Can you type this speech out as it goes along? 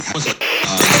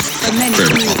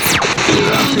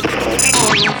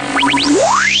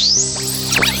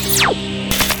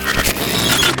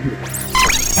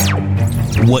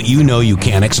What you know you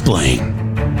can't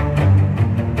explain.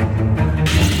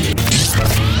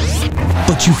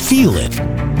 But you feel it.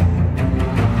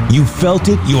 You felt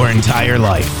it your entire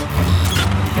life.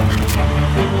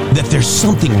 That there's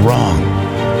something wrong.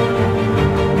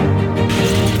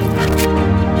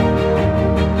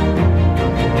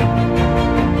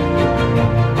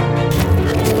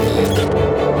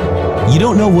 You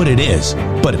don't know what it is,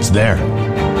 but it's there.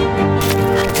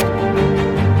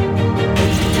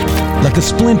 Like a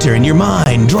splinter in your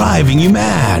mind, driving you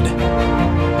mad.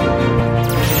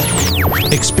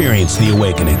 Experience the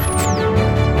awakening.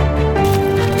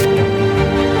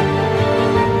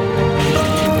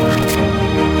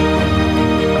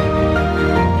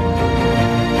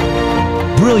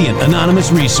 Brilliant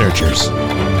anonymous researchers.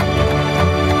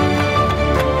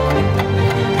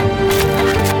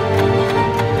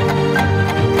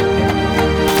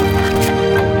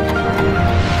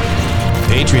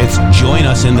 Patriots, join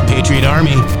us in the Patriot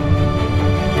Army.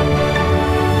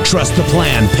 Trust the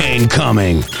plan, pain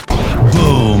coming.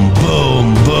 Boom,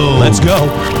 boom, boom. Let's go.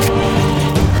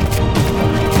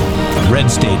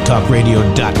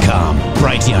 RedStateTalkRadio.com,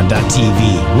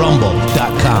 Brighteon.tv,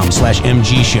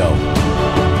 Rumble.com/MG Show.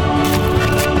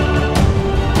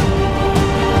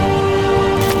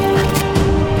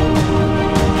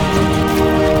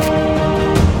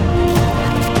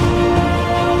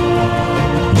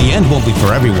 The end won't be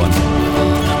for everyone.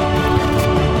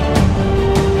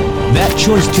 That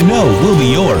choice to know will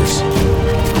be yours.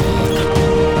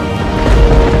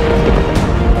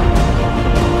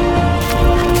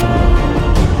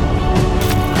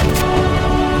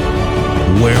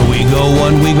 Where we go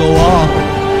one, we go all.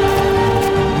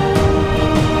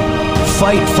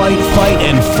 Fight, fight, fight,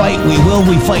 and fight we will.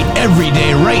 We fight every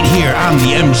day right here on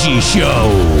the MG Show.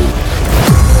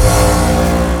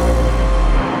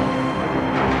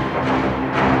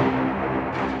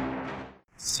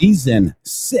 Season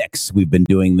 6. We've been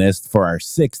doing this for our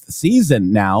 6th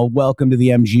season now. Welcome to the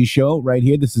MG Show right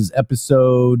here. This is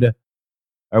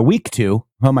week 2.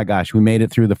 Oh my gosh, we made it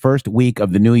through the first week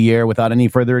of the new year. Without any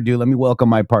further ado, let me welcome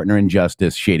my partner in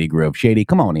justice, Shady Groove. Shady,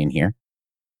 come on in here.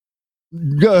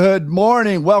 Good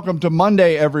morning. Welcome to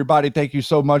Monday, everybody. Thank you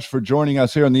so much for joining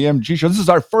us here on the MG Show. This is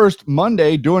our first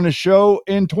Monday doing a show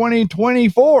in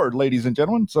 2024, ladies and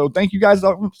gentlemen. So thank you guys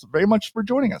very much for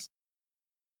joining us.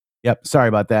 Yep, sorry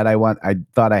about that. I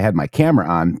thought I had my camera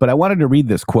on, but I wanted to read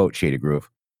this quote, Shady Groove.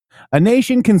 A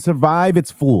nation can survive its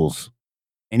fools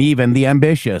and even the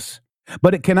ambitious,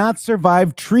 but it cannot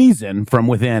survive treason from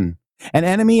within. An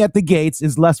enemy at the gates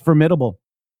is less formidable,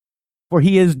 for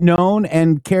he is known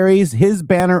and carries his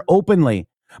banner openly,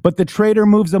 but the traitor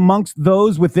moves amongst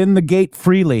those within the gate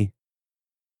freely.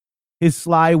 His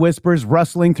sly whispers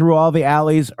rustling through all the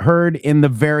alleys, heard in the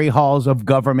very halls of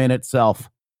government itself.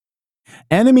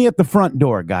 Enemy at the front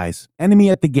door, guys.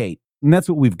 Enemy at the gate. And that's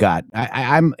what we've got.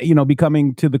 I'm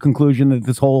becoming to the conclusion that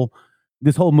this whole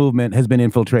movement has been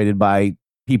infiltrated by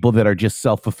people that are just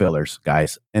self-fulfillers,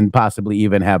 guys, and possibly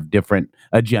even have different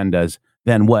agendas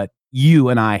than what you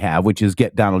and I have, which is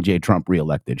get Donald J. Trump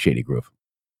reelected, Shady Groove.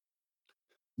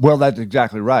 Well, that's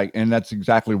exactly right. And that's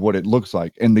exactly what it looks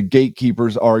like. And the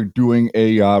gatekeepers are doing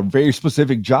a very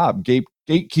specific job,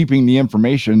 gatekeeping the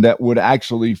information that would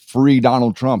actually free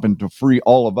Donald Trump and to free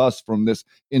all of us from this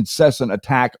incessant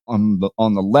attack on the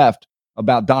left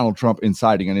about Donald Trump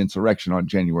inciting an insurrection on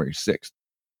January 6th.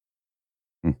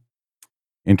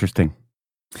 Interesting.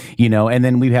 And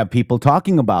then we have people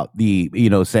talking about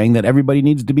saying that everybody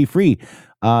needs to be free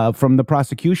from the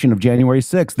prosecution of January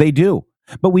 6th. They do.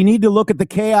 But we need to look at the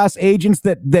chaos agents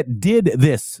that did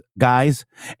this, guys.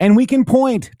 And we can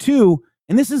point to,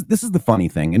 and this is the funny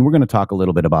thing, and we're going to talk a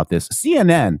little bit about this.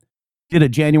 CNN did a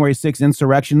January 6th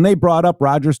insurrection. They brought up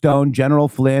Roger Stone, General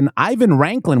Flynn, Ivan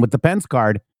Ranklin with the Pence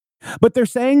card. But they're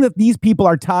saying that these people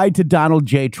are tied to Donald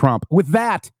J. Trump. With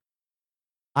that,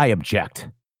 I object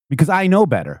because I know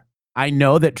better. I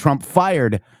know that Trump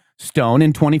fired Stone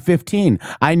in 2015.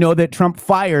 I know that Trump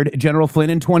fired General Flynn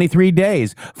in 23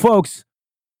 days. Folks,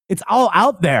 it's all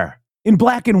out there in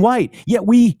black and white, yet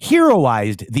we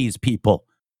heroized these people.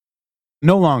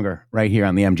 No longer right here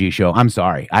on the MG Show. I'm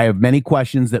sorry. I have many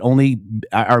questions that only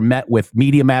are met with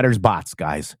Media Matters bots,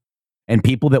 guys, and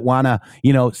people that want to,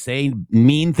 say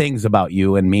mean things about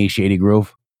you and me, Shady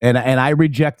Groove. And I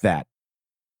reject that.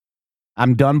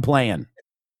 I'm done playing.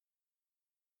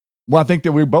 Well, I think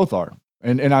that we both are.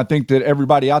 And I think that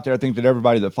everybody out there, I think that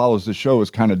everybody that follows the show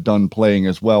is kind of done playing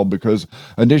as well, because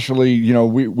initially,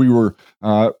 we were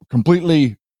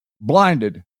completely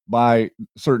blinded by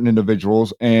certain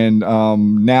individuals. And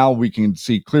now we can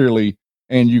see clearly,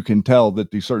 and you can tell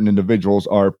that these certain individuals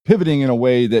are pivoting in a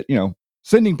way that,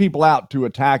 sending people out to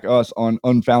attack us on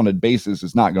unfounded basis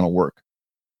is not going to work.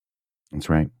 That's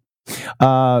right.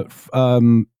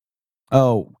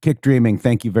 Kick Dreaming,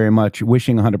 thank you very much.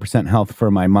 Wishing 100% health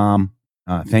for my mom.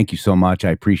 Thank you so much.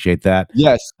 I appreciate that.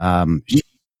 Yes.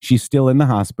 She's still in the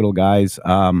hospital, guys.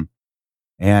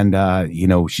 And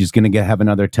she's going to have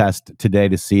another test today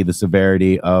to see the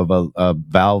severity of a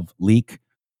valve leak.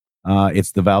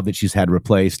 It's the valve that she's had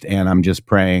replaced, and I'm just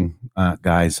praying,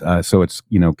 guys. So it's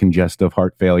congestive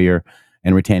heart failure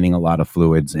and retaining a lot of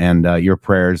fluids. And your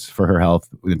prayers for her health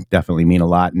would definitely mean a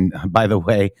lot. And by the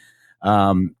way,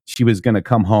 she was going to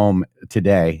come home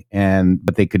today,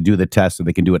 but they could do the test, so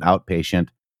they can do it outpatient.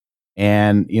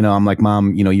 And, I'm like,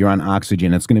 Mom, you're on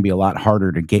oxygen. It's going to be a lot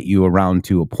harder to get you around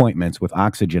to appointments with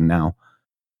oxygen now.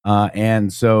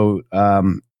 And so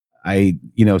I,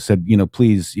 said,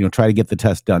 please, try to get the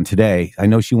test done today. I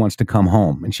know she wants to come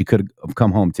home, and she could have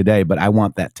come home today, but I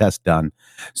want that test done.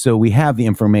 So we have the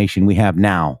information we have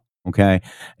now. Okay.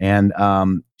 And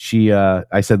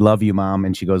I said, love you, Mom.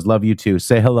 And she goes, love you too.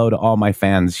 Say hello to all my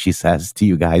fans, she says to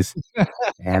you guys.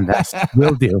 And that's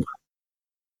will do.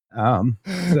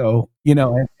 So,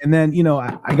 and then,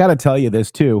 I got to tell you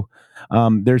this too.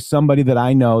 There's somebody that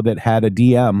I know that had a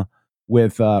DM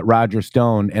with Roger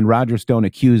Stone, and Roger Stone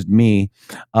accused me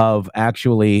of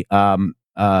actually,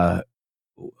 how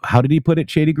did he put it,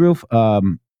 Shady Groove?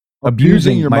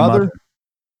 Abusing your my mother?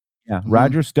 Yeah. Mm-hmm.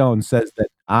 Roger Stone says that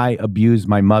I abuse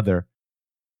my mother.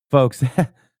 Folks,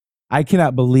 I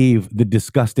cannot believe the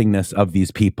disgustingness of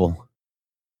these people.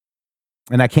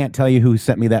 And I can't tell you who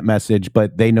sent me that message,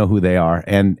 but they know who they are.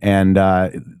 And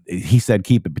he said,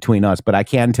 keep it between us. But I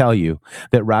can tell you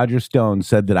that Roger Stone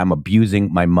said that I'm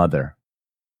abusing my mother.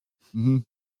 Mm-hmm.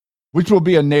 Which will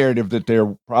be a narrative that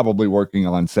they're probably working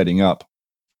on setting up.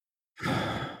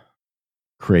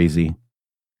 Crazy.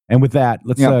 And with that,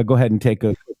 let's go ahead and take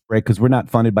a break, because we're not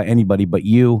funded by anybody but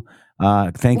you.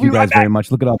 Thank you guys very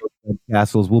much. Look at all those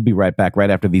castles. We'll be right back right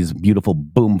after these beautiful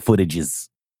boom footages.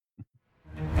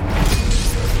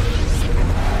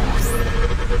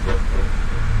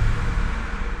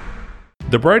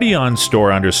 The Brighteon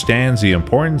store understands the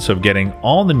importance of getting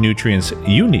all the nutrients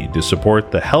you need to support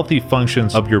the healthy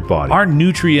functions of your body. Our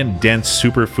nutrient-dense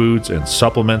superfoods and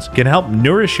supplements can help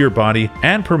nourish your body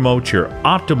and promote your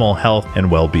optimal health and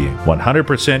well-being.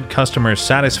 100% customer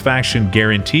satisfaction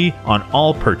guarantee on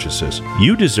all purchases.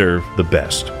 You deserve the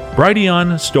best.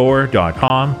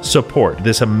 BrighteonStore.com. Support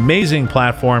this amazing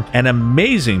platform and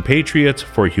amazing patriots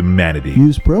for humanity.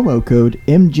 Use promo code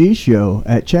MGSHOW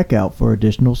at checkout for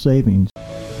additional savings.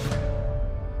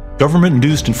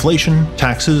 Government-induced inflation,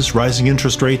 taxes, rising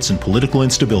interest rates, and political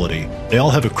instability. They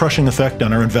all have a crushing effect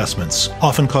on our investments,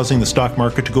 often causing the stock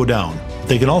market to go down.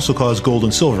 They can also cause gold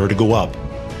and silver to go up.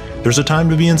 There's a time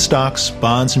to be in stocks,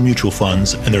 bonds, and mutual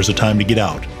funds, and there's a time to get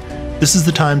out. This is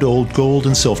the time to hold gold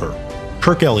and silver.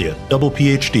 Kirk Elliott, double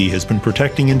PhD, has been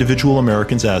protecting individual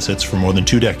Americans' assets for more than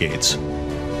 2 decades.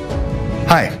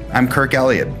 Hi, I'm Kirk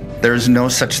Elliott. There is no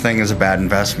such thing as a bad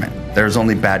investment. There is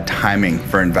only bad timing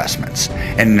for investments.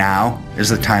 And now is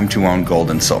the time to own gold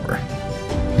and silver.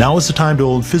 Now is the time to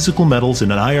hold physical metals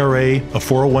in an IRA, a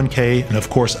 401k, and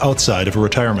of course outside of a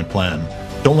retirement plan.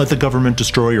 Don't let the government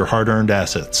destroy your hard-earned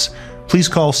assets. Please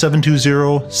call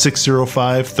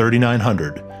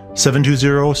 720-605-3900.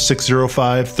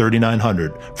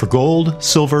 720-605-3900 for gold,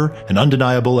 silver, and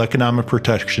undeniable economic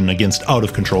protection against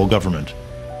out-of-control government.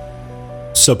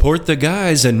 Support the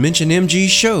guys and mention MG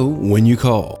Show when you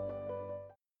call.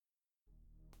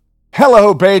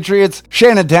 Hello, Patriots.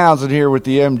 Shannon Townsend here with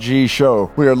the MG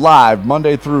Show. We are live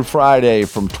Monday through Friday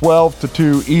from 12 to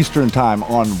 2 Eastern Time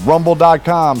on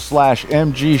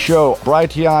rumble.com/MG Show,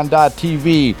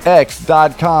 Brighteon.tv,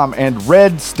 X.com, and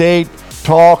Red State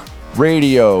Talk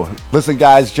Radio. Listen,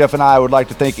 guys, Jeff and I would like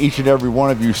to thank each and every one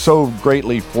of you so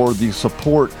greatly for the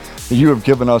support that you have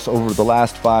given us over the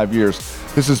last 5 years.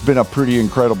 This has been a pretty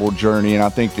incredible journey, and I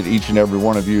think that each and every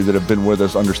one of you that have been with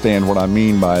us understand what I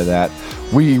mean by that.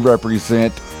 We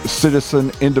represent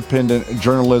citizen independent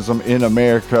journalism in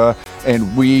America,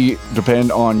 and we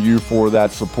depend on you for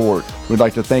that support. We'd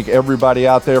like to thank everybody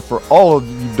out there for all of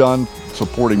you've done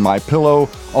supporting My Pillow,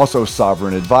 also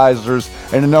Sovereign Advisors,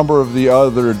 and a number of the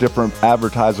other different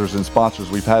advertisers and sponsors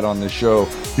we've had on this show.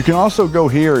 You can also go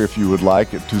here if you would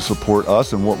like to support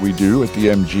us and what we do at the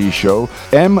MG Show,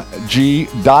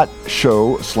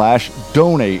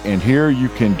 mg.show/donate. And here you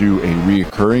can do a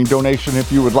reoccurring donation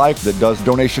if you would like, that does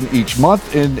donation each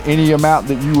month in any amount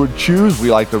that you would choose. We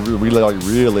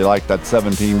really like that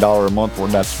 $17 a month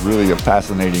one. That's really a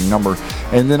fascinating number.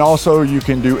 And then also you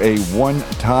can do a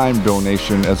one-time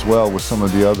donation as well with some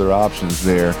of the other options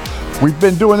there. We've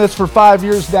been doing this for 5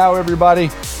 years now,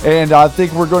 everybody, and I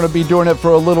think we're going to be doing it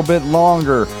for a little bit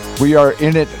longer. We are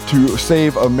in it to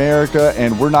save America,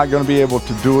 and we're not going to be able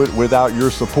to do it without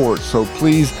your support. So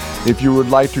please, if you would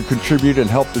like to contribute and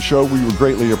help the show, we would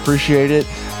greatly appreciate it.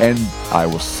 And I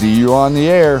will see you on the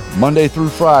air Monday through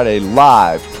Friday,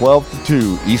 live, 12 to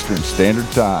 2 Eastern Standard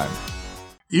Time.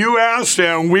 You asked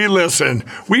and we listened.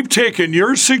 We've taken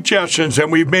your suggestions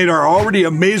and we've made our already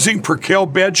amazing Percale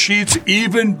bed sheets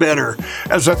even better.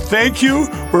 As a thank you,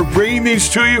 we're bringing these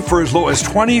to you for as low as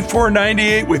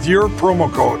 $24.98 with your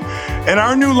promo code. And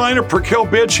our new line of Percale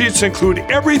bed sheets include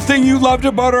everything you loved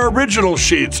about our original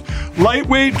sheets.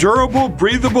 Lightweight, durable,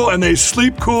 breathable, and they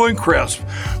sleep cool and crisp.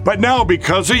 But now,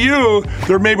 because of you,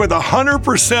 they're made with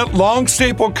 100% long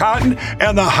staple cotton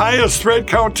and the highest thread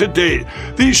count to date.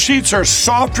 These sheets are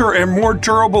softer and more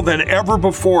durable than ever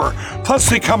before. Plus,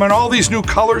 they come in all these new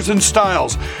colors and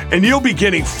styles. And you'll be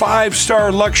getting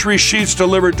 5-star luxury sheets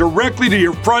delivered directly to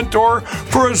your front door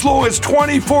for as low as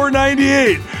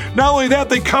 $24.98. Not only that,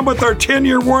 they come with our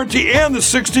 10-year warranty and the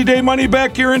 60-day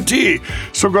money-back guarantee.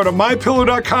 So go to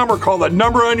mypillow.com or call the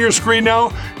number on your screen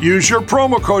now. Use your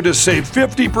promo code to save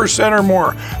 50% or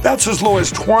more. That's as low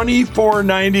as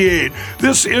 $24.98.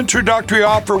 This introductory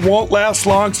offer won't last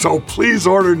long, so please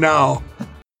order now.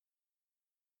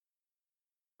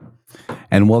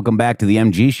 And welcome back to the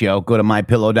MG Show. Go to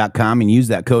mypillow.com and use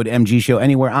that code MG Show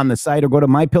anywhere on the site, or go to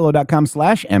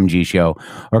mypillow.com/MG Show,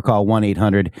 or call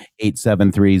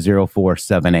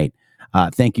 1-800-873-0478.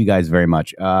 Thank you guys very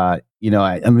much. Let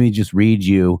me just read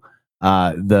you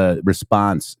the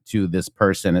response to this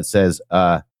person. It says,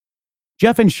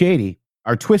 Jeff and Shady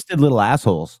are twisted little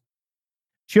assholes.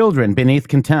 Children beneath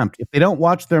contempt. If they don't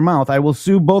watch their mouth, I will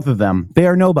sue both of them. They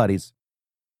are nobodies.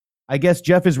 I guess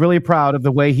Jeff is really proud of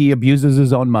the way he abuses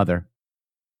his own mother.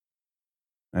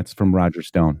 That's from Roger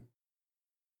Stone.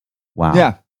 Wow.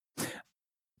 Yeah.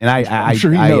 And I'm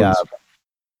sure he knows.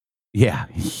 Yeah,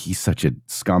 he's such a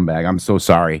scumbag. I'm so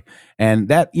sorry. And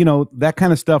that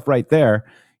kind of stuff right there,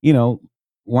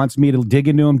 wants me to dig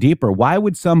into him deeper. Why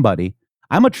would somebody,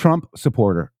 I'm a Trump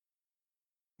supporter.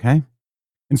 Okay.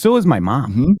 And so is my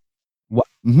mom.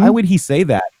 Mm-hmm. Why would he say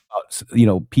that about,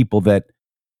 people that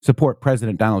support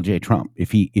President Donald J. Trump if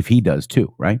he does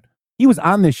too, right? He was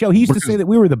on this show. He used to say that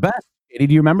we were the best. Do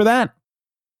you remember that?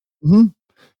 Mm-hmm.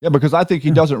 Yeah, because I think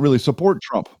he doesn't really support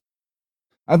Trump.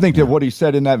 I think that what he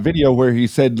said in that video where he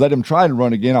said, let him try to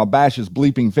run again, I'll bash his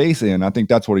bleeping face in. I think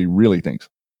that's what he really thinks.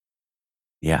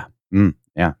 Yeah.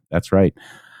 Yeah, that's right.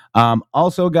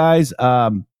 Also, guys,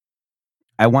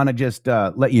 I want to just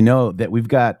let you know that we've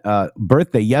got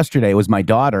birthday yesterday. It was my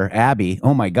daughter, Abby.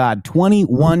 Oh, my God,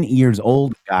 21 years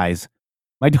old, guys.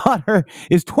 My daughter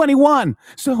is 21.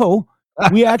 So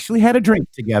we actually had a drink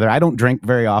together. I don't drink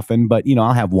very often, but,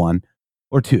 I'll have one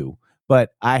or two.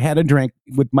 But I had a drink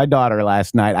with my daughter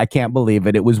last night. I can't believe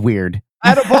it. It was weird.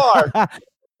 At a bar.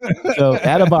 So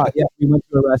at a bar. Yeah, we went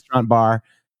to a restaurant bar.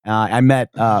 I met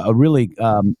a really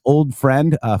old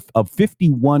friend of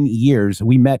 51 years.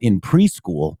 We met in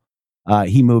preschool.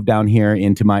 He moved down here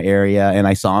into my area, and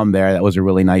I saw him there. That was a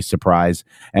really nice surprise.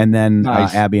 And then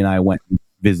Abby and I went and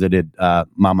visited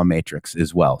Mama Matrix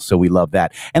as well. So we love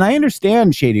that. And I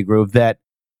understand, Shady Groove, that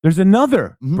there's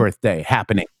another birthday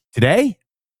happening today.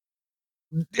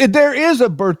 There is a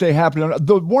birthday happening.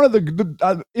 One of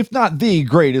the, if not the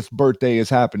greatest birthday is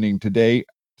happening today.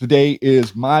 Today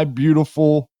is my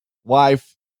beautiful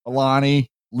wife,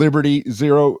 Alani Liberty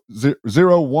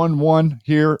 0011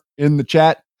 here in the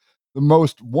chat. The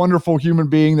most wonderful human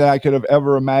being that I could have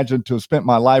ever imagined to have spent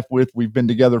my life with. We've been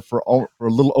together for a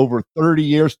little over 30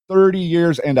 years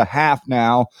and a half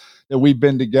now that we've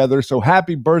been together. So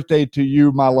happy birthday to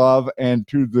you, my love, and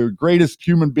to the greatest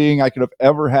human being I could have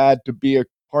ever had to be a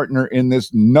partner in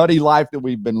this nutty life that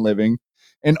we've been living.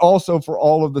 And also for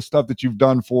all of the stuff that you've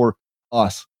done for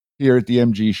us here at the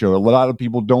MG Show. A lot of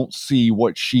people don't see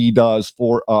what she does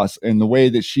for us and the way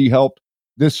that she helped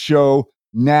this show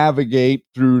navigate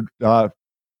through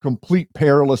complete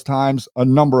perilous times a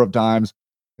number of times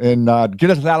and get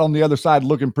us out on the other side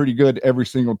looking pretty good every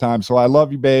single time. So I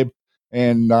love you, babe.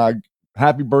 And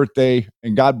happy birthday,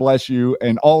 and God bless you.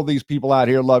 And all these people out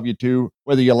here love you too,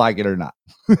 whether you like it or not.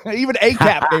 Even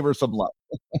ACAP gave her some love.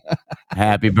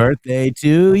 Happy birthday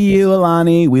to you,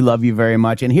 Alani. We love you very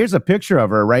much. And here's a picture of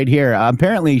her right here.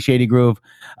 Apparently, Shady Groove,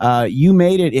 you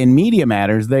made it in Media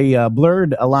Matters. They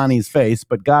blurred Alani's face,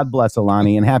 but God bless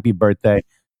Alani and happy birthday.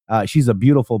 She's a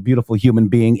beautiful, beautiful human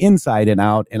being inside and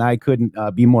out. And I couldn't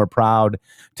be more proud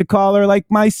to call her like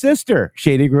my sister,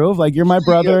 Shady Groove. Like you're my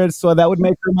brother. So that would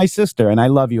make her my sister. And I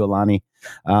love you, Alani.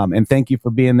 And thank you for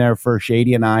being there for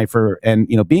Shady and I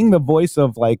being the voice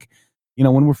of like,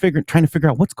 when we're trying to figure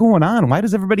out what's going on. Why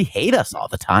does everybody hate us all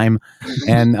the time?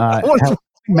 And why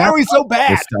are we so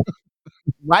bad?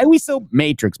 Why are we so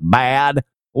Matrix bad?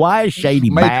 Why is Shady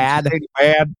bad? Shady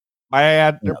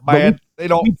bad. They're bad. They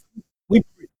don't.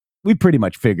 We pretty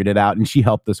much figured it out, and she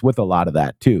helped us with a lot of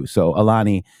that too. So,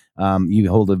 Alani, you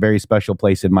hold a very special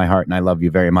place in my heart, and I love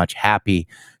you very much. Happy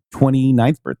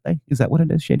 29th birthday. Is that what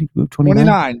it is, Shady?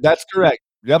 29. That's correct.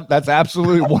 Yep, that's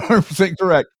absolutely 100%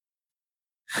 correct.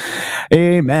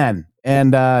 Amen.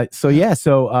 And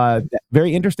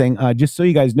very interesting. Just so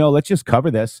you guys know, let's just cover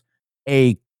this.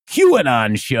 A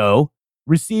QAnon show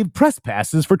received press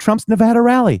passes for Trump's Nevada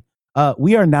rally.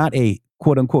 We are not a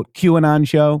quote unquote QAnon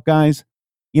show, guys.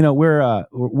 We're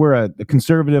a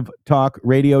conservative talk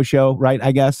radio show, right?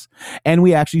 I guess. And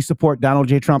we actually support Donald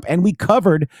J. Trump, and we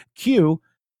covered Q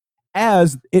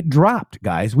as it dropped,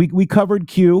 guys. We covered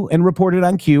Q and reported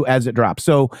on Q as it dropped.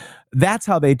 So that's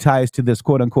how they tie us to this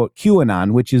quote unquote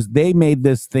QAnon, which is they made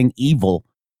this thing evil.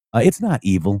 It's not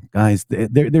evil, guys.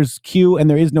 There's Q and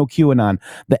there is no QAnon.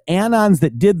 The anons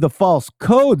that did the false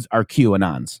codes are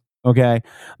QAnons. Okay.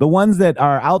 The ones that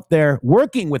are out there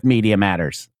working with Media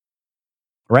Matters,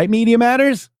 right? Media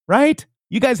Matters, right?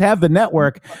 You guys have the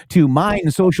network to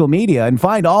mine social media and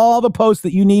find all the posts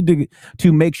that you need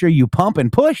to make sure you pump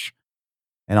and push.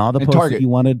 And all the posts target that you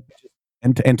wanted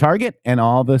and target and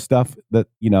all the stuff that,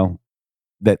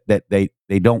 that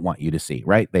they don't want you to see,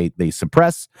 right? They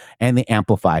suppress and they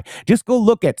amplify. Just go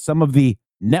look at some of the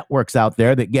networks out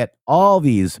there that get all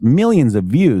these millions of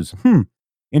views.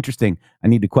 Interesting. I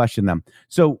need to question them.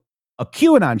 So a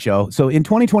QAnon show. So in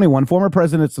 2021, former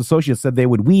president's associates said they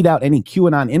would weed out any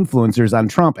QAnon influencers on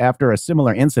Trump after a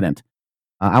similar incident.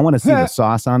 I want to see the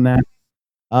sauce on that.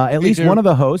 At least one of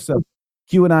the hosts of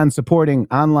QAnon supporting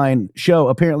online show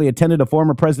apparently attended a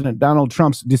former President Donald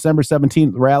Trump's December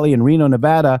 17th rally in Reno,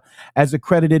 Nevada as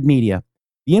accredited media.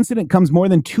 The incident comes more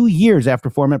than 2 years after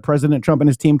former President Trump and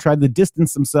his team tried to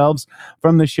distance themselves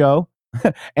from the show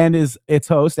and its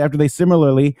host after they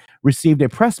similarly received a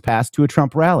press pass to a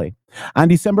Trump rally. On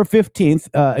December 15th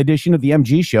edition of the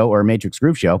MG Show, or Matrix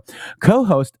Groove Show,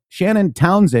 co-host Shannon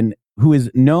Townsend, who is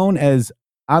known as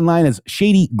online as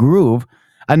Shady Groove,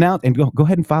 announced, and go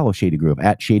ahead and follow Shady Groove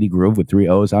at Shady Groove with 3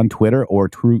 O's on Twitter or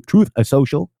Truth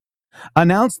Social,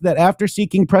 announced that after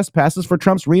seeking press passes for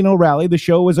Trump's Reno rally, the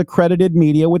show was accredited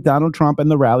media with Donald Trump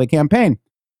and the rally campaign.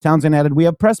 Townsend added, "We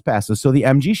have press passes, so the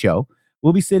MG Show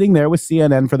will be sitting there with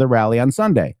CNN for the rally on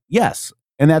Sunday." Yes,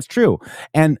 and that's true.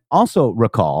 And also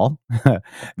recall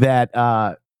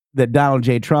that that Donald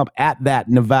J. Trump at that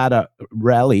Nevada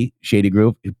rally, Shady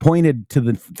Groove, pointed to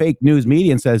the fake news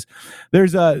media and says,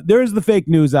 there's the fake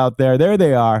news out there. There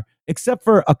they are, except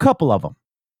for a couple of them.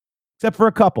 Except for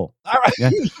a couple. All right.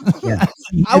 Yeah.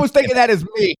 I was thinking that is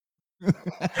me.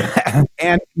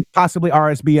 And possibly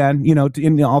RSBN,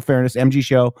 in all fairness, MG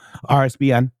Show,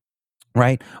 RSBN.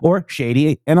 Right? Or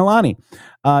Shady and Alani.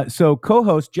 So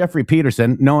co-host Jeffrey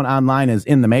Peterson, known online as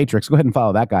In the Matrix, go ahead and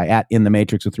follow that guy at In the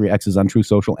Matrix with 3 X's on Truth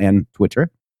Social and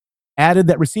Twitter, added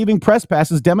that receiving press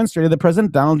passes demonstrated that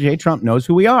President Donald J. Trump knows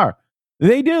who we are.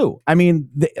 They do. I mean,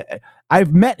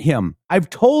 I've met him. I've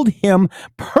told him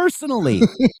personally.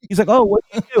 He's like, "Oh, what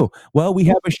do you do?" "Well, we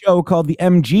have a show called the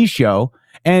MG Show,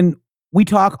 and we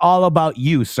talk all about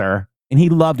you, sir." And he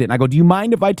loved it. And I go, "Do you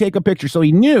mind if I take a picture?" So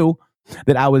he knew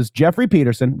that I was Jeffrey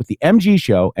Peterson with the MG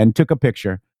Show and took a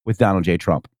picture with Donald J.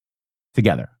 Trump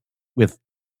together with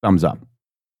thumbs up.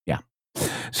 Yeah.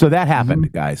 So that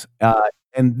happened, guys.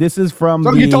 And this is from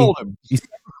you told him.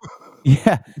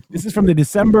 Yeah. This is from the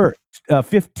December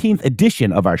 15th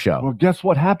edition of our show. Well, guess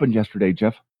what happened yesterday,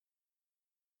 Jeff?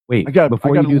 Wait,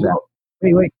 before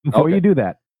you do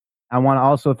that, I want to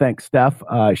also thank Steph.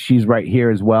 She's right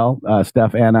here as well.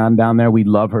 Steph Anon down there. We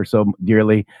love her so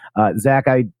dearly. Zach,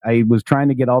 I was trying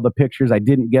to get all the pictures. I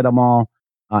didn't get them all.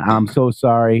 I'm so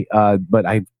sorry. But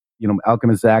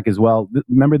Alchemist Zach as well.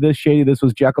 Remember this, Shady? This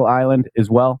was Jekyll Island as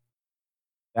well.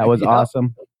 That was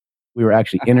awesome. We were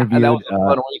actually interviewed.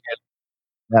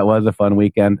 That was a fun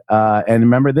weekend. And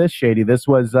remember this, Shady? This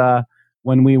was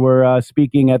when we were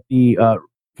speaking at the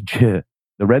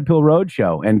the Red Pill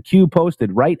Roadshow. And Q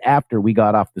posted right after we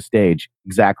got off the stage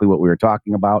exactly what we were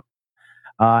talking about.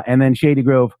 And then Shady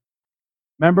Grove,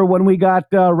 remember when we got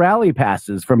rally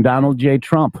passes from Donald J.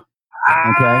 Trump? Okay.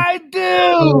 I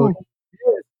do.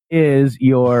 Is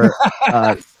your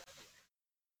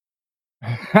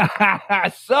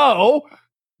So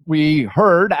we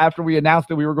heard after we announced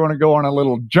that we were going to go on a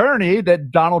little journey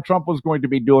that Donald Trump was going to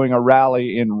be doing a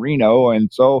rally in Reno.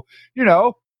 And so,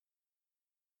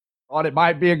 thought it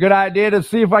might be a good idea to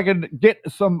see if I could get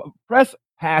some press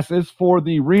passes for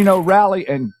the Reno rally.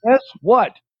 And guess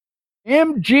what?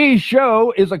 MG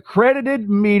Show is accredited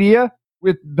media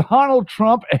with Donald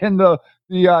Trump and the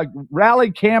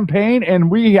rally campaign,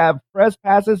 and we have press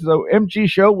passes. So MG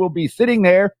Show will be sitting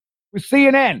there with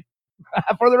CNN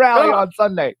for the rally on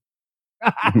Sunday.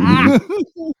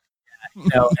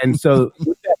 And so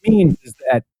what that means is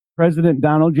that President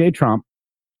Donald J. Trump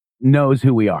knows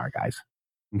who we are, guys.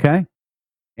 Okay?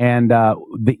 And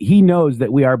he knows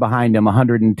that we are behind him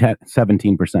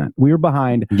 117%. We're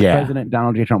behind President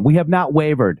Donald J. Trump. We have not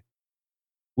wavered.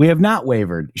 We have not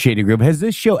wavered, Shady Group. Has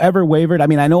this show ever wavered? I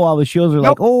mean, I know all the shows are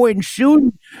like, oh, and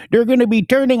soon they're going to be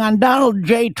turning on Donald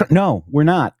J. Trump. No, we're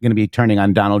not going to be turning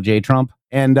on Donald J. Trump.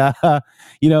 And,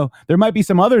 there might be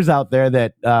some others out there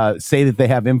that say that they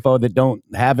have info that don't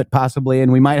have it possibly,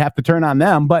 and we might have to turn on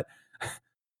them. But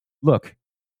look,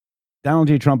 Donald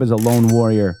J. Trump is a lone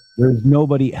warrior. There's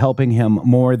nobody helping him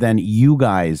more than you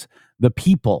guys, the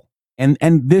people. And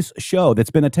this show that's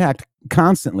been attacked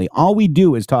constantly. All we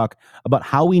do is talk about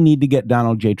how we need to get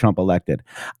Donald J. Trump elected.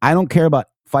 I don't care about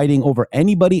fighting over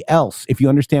anybody else if you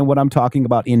understand what I'm talking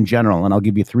about in general. And I'll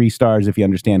give you 3 stars if you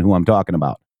understand who I'm talking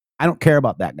about. I don't care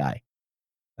about that guy.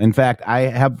 In fact, I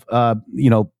have,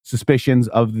 suspicions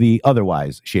of the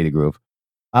otherwise, Shady Groove.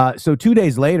 So 2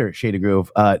 days later, Shady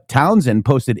Groove, Townsend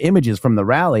posted images from the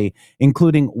rally,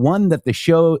 including one that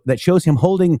shows him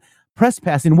holding press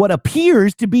pass in what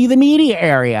appears to be the media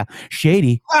area.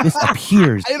 Shady, this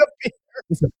appears to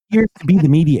be the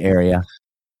media area.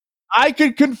 I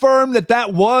could confirm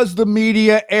that was the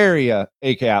media area,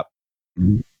 ACAP.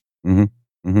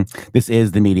 This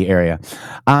is the media area.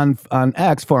 On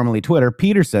X, formerly Twitter,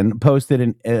 Peterson posted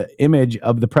an image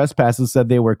of the press passes, said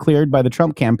they were cleared by the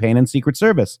Trump campaign and Secret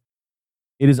Service.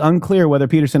 It is unclear whether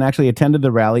Peterson actually attended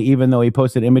the rally, even though he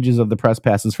posted images of the press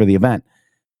passes for the event.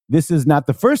 This is not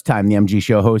the first time the MG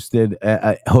Show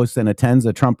hosts and attends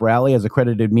a Trump rally as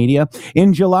accredited media.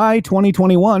 In July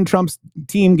 2021, Trump's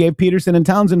team gave Peterson and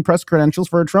Townsend press credentials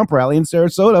for a Trump rally in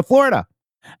Sarasota, Florida.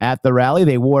 At the rally,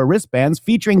 they wore wristbands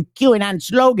featuring QAnon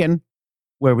slogan,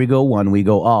 "Where we go one, we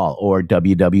go all," or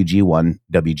WWG1,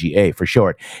 WGA for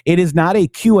short. It is not a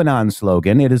QAnon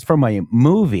slogan. It is from a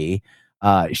movie,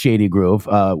 Shady Groove.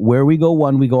 "Where we go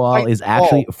one, we go all" is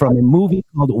actually from a movie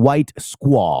called White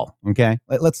Squall. Okay,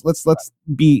 let's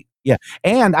be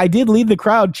And I did lead the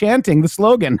crowd chanting the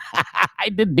slogan. I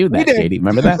did do that, Shady.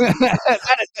 Remember that?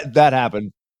 That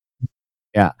happened.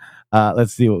 Yeah.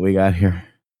 Let's see what we got here.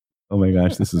 Oh my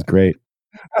gosh, this is great.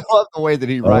 I love the way that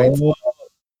he writes.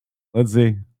 Let's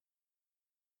see.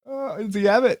 Does he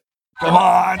have it? Come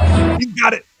on. You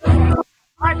got it.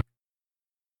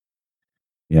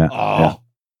 Yeah. Oh.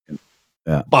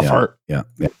 Yeah. Buffer. Yeah.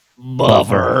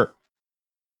 Buffer.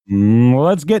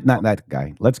 Let's get not that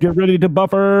guy. Let's get ready to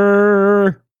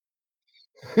buffer.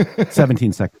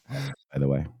 17 seconds, by the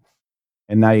way.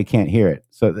 And now you can't hear it.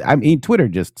 So I mean, Twitter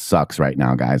just sucks right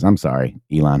now, guys. I'm sorry,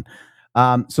 Elon.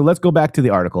 So let's go back to the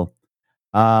article.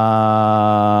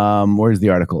 Where's the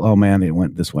article? Oh man, it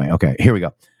went this way. Okay, here we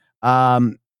go.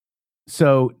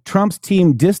 So Trump's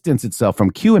team distanced itself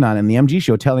from QAnon and the MG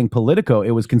Show, telling Politico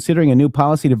it was considering a new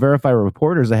policy to verify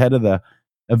reporters ahead of the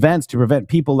events to prevent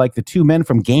people like the 2 men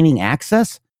from gaining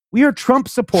access. We are Trump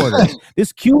supporters.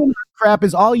 This QAnon crap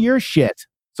is all your shit.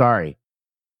 Sorry.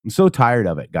 I'm so tired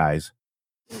of it, guys.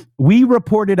 We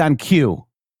reported on Q,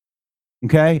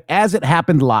 okay, as it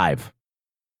happened live.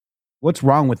 What's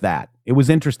wrong with that? It was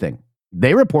interesting.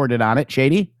 They reported on it,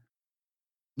 Shady.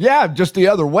 Yeah, just the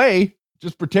other way,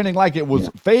 just pretending like it was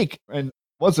fake and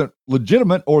wasn't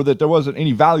legitimate, or that there wasn't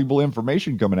any valuable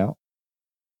information coming out.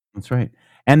 That's right.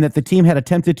 And that the team had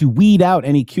attempted to weed out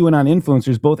any QAnon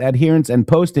influencers, both adherents and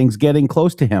postings, getting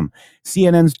close to him.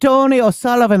 CNN's Tony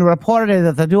O'Sullivan reported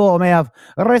that the duo may have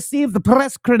received the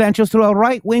press credentials through a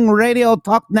right-wing radio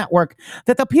talk network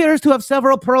that appears to have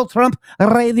several pro-Trump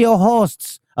radio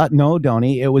hosts. No,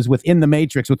 Tony, it was within the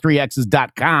Matrix with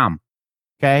 3x's.com.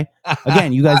 Okay?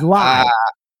 Again, you guys lied.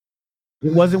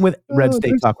 It wasn't with Red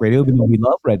State Talk Radio, even though we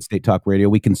love Red State Talk Radio.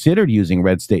 We considered using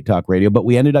Red State Talk Radio, but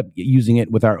we ended up using it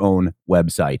with our own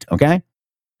website. Okay.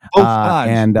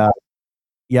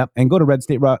 Yep. And go to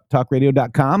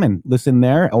redstatetalkradio.com and listen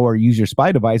there, or use your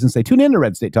spy device and say, tune in to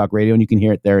Red State Talk Radio, and you can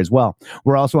hear it there as well.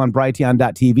 We're also on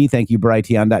Brighteon.tv. Thank you,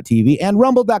 Brighteon.tv, and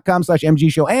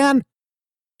rumble.com/MG show, and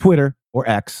Twitter, or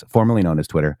X, formerly known as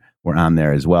Twitter. We're on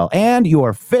there as well. And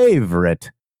your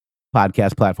favorite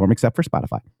podcast platform, except for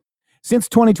Spotify. Since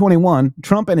 2021,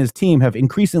 Trump and his team have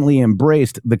increasingly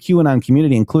embraced the QAnon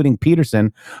community, including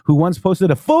Peterson, who once posted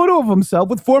a photo of himself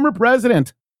with former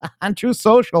president on Truth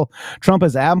Social. Trump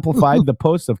has amplified the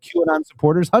posts of QAnon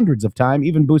supporters hundreds of times,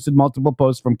 even boosted multiple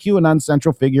posts from QAnon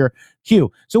central figure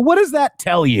Q. So what does that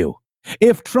tell you?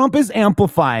 If Trump is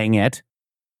amplifying it,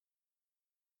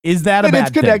 is that a bad thing?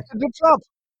 It's connected to Trump.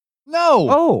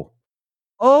 No.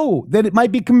 Oh, that it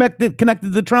might be connected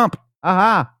to Trump.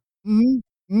 Aha.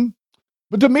 Mm-hmm.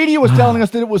 But the media was telling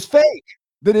us that it was fake,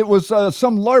 that it was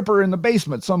some LARPer in the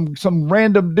basement, some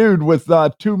random dude with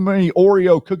too many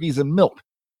Oreo cookies and milk.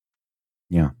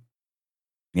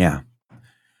 Yeah.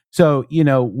 So,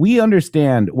 we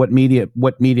understand what Media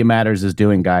Matters is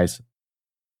doing, guys.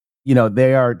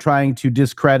 They are trying to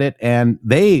discredit, and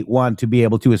they want to be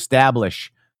able to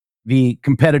establish the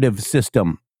competitive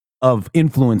system of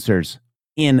influencers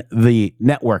in the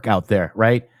network out there,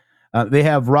 right? They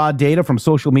have raw data from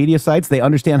social media sites. They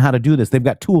understand how to do this. They've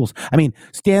got tools. I mean,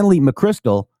 Stanley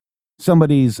McChrystal,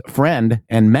 somebody's friend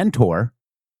and mentor,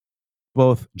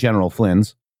 both General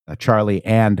Flynn's, Charlie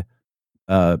and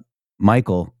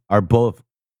Michael are both,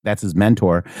 that's his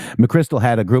mentor. McChrystal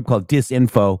had a group called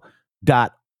disinfo.org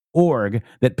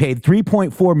that paid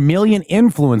 3.4 million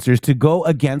influencers to go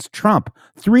against Trump.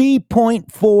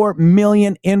 3.4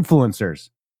 million influencers.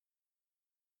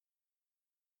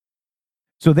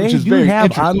 So they do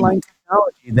have online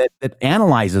technology that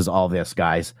analyzes all this,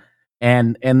 guys,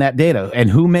 and that data.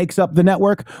 And who makes up the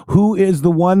network? Who is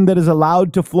the one that is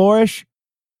allowed to flourish?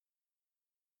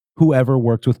 Whoever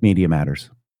works with Media Matters.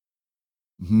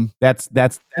 Mm-hmm. That's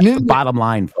the bottom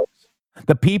line, folks.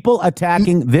 The people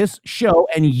attacking this show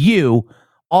and you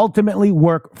ultimately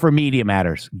work for Media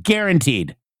Matters.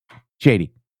 Guaranteed.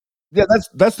 Shady. Yeah,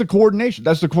 that's the coordination.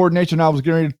 That's the coordination I was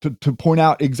getting to point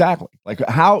out exactly. Like,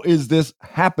 how is this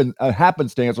a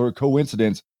happenstance or a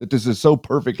coincidence that this is so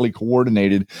perfectly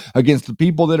coordinated against the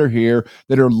people that are here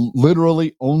that are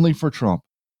literally only for Trump?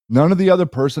 None of the other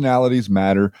personalities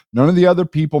matter. None of the other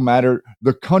people matter.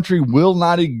 The country will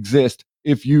not exist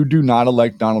if you do not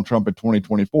elect Donald Trump in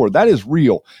 2024. That is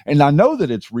real. And I know that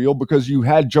it's real because you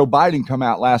had Joe Biden come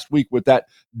out last week with that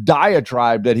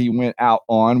diatribe that he went out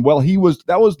on. Well,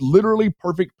 that was literally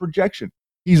perfect projection.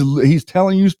 He's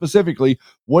telling you specifically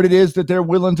what it is that they're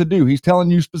willing to do. He's telling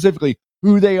you specifically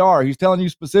who they are. He's telling you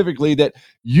specifically that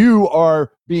you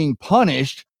are being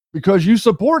punished because you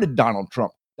supported Donald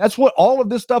Trump. That's what all of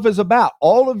this stuff is about.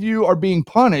 All of you are being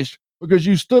punished because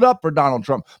you stood up for Donald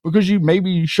Trump, because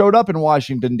you showed up in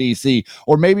Washington, D.C.,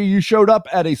 or maybe you showed up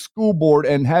at a school board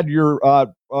and had your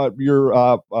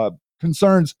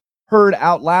concerns heard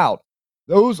out loud.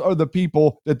 Those are the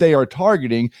people that they are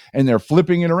targeting, and they're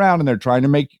flipping it around, and they're trying to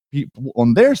make people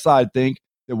on their side think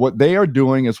that what they are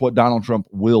doing is what Donald Trump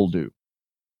will do.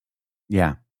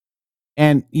 Yeah.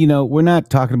 And, we're not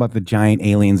talking about the giant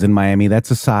aliens in Miami. That's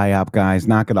a psyop, guys.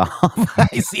 Knock it off.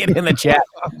 I see it in the chat.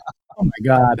 Oh, my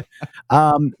God.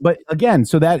 But again,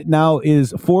 so that now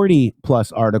is 40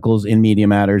 plus articles in Media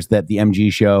Matters that the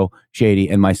MG Show, Shady,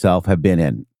 and myself have been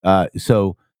in.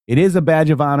 So it is a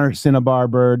badge of honor, Cinnabar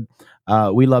Bird.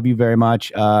 We love you very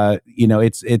much.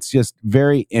 It's just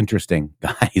very interesting,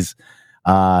 guys,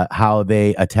 how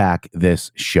they attack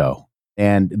this show.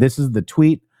 And this is the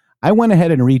tweet. I went ahead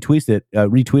and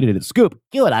retweeted it. Scoop,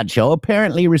 QAnon show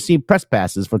apparently received press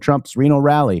passes for Trump's Reno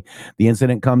rally. The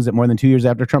incident comes at more than 2 years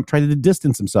after Trump tried to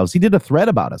distance himself. He did a thread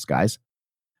about us, guys.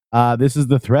 This is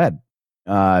the thread.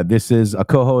 This is a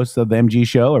co-host of the MG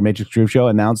Show, or Matrix Truth Show,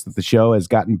 announced that the show has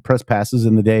gotten press passes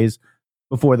in the days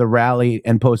before the rally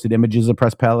and posted images of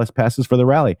press passes for the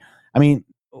rally. I mean,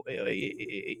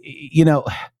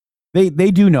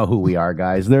 they do know who we are,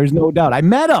 guys. There's no doubt. I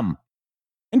met them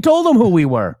and told them who we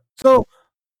were. So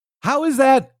how is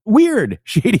that weird,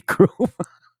 Shady Crew?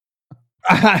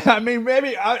 I mean,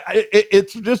 maybe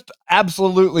it's just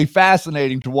absolutely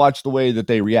fascinating to watch the way that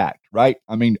they react, right?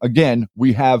 I mean, again,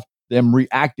 we have them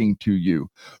reacting to you.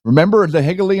 Remember the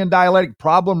Hegelian dialectic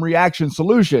problem, reaction,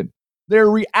 solution.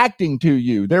 They're reacting to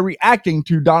you. They're reacting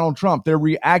to Donald Trump. They're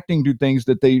reacting to things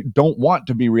that they don't want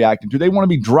to be reacting to. They want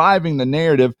to be driving the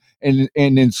narrative and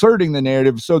inserting the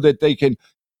narrative so that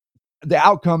the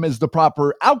outcome is the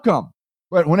proper outcome.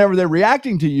 But whenever they're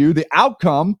reacting to you, the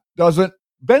outcome doesn't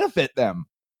benefit them.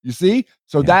 You see?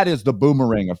 So that is the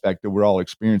boomerang effect that we're all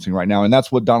experiencing right now. And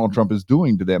that's what Donald Trump is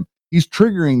doing to them. He's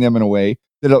triggering them in a way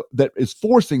that is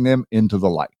forcing them into the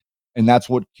light. And that's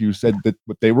what Q said that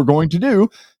what they were going to do.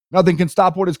 Nothing can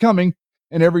stop what is coming.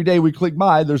 And every day we click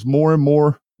by, there's more and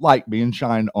more light being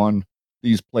shined on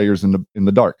these players in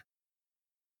the dark.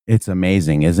 It's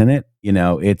amazing, isn't it?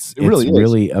 It's really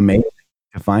really amazing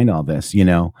to find all this,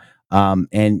 and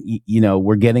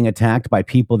we're getting attacked by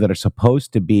people that are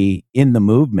supposed to be in the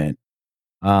movement.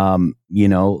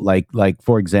 Like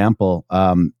for example,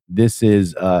 this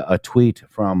is a tweet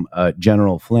from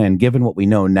General Flynn. Given what we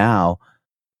know now,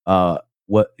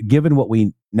 given what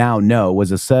we now know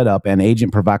was a setup and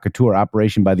agent provocateur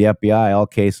operation by the FBI, all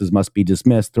cases must be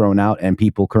dismissed, thrown out, and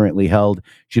people currently held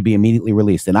should be immediately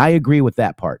released. And I agree with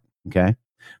that part. Okay.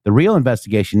 The real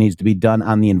investigation needs to be done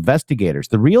on the investigators.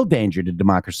 The real danger to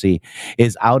democracy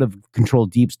is out of control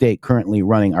deep state currently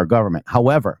running our government.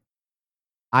 However,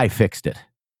 I fixed it.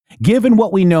 Given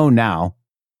what we know now,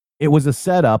 it was a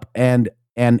setup and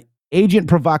an agent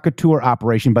provocateur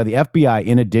operation by the FBI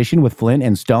in addition with Flynn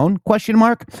and Stone, ?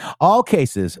 All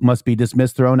cases must be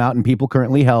dismissed, thrown out, and people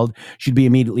currently held should be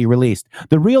immediately released.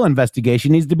 The real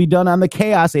investigation needs to be done on the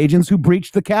chaos agents who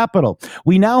breached the Capitol.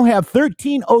 We now have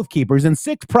 13 Oath Keepers and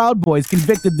 6 Proud Boys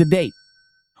convicted to date.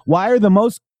 Why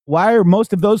are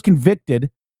most of those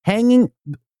convicted hanging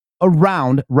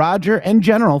around Roger and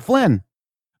General Flynn?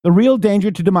 The real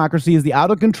danger to democracy is the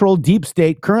out-of-control deep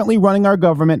state currently running our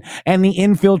government and the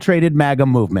infiltrated MAGA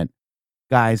movement.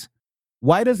 Guys,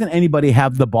 why doesn't anybody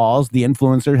have the balls, the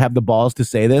influencer have the balls to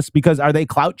say this? Because are they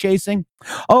clout chasing?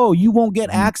 Oh, you won't get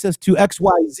access to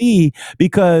XYZ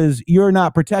because you're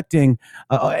not protecting,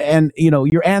 and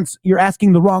you're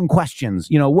asking the wrong questions.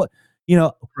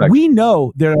 Correct. We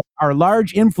know there are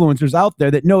large influencers out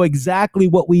there that know exactly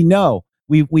what we know.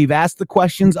 We've asked the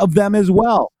questions of them as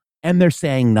well. And they're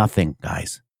saying nothing,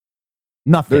 guys.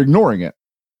 Nothing. They're ignoring it.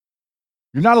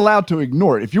 You're not allowed to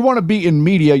ignore it. If you want to be in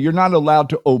media, you're not allowed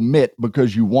to omit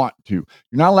because you want to.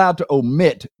 You're not allowed to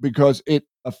omit because it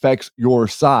affects your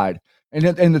side.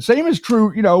 And the same is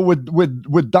true,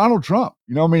 with Donald Trump.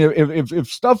 If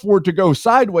stuff were to go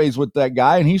sideways with that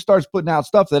guy and he starts putting out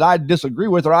stuff that I disagree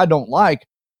with or I don't like,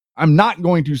 I'm not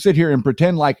going to sit here and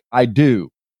pretend like I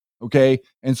do. Okay.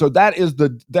 And so that's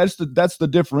the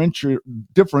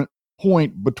different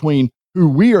point between who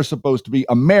we are supposed to be,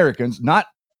 Americans, not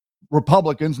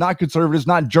Republicans, not conservatives,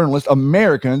 not journalists,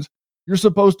 Americans. You're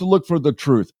supposed to look for the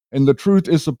truth, and the truth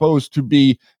is supposed to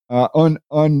be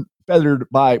unfettered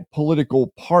by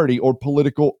political party or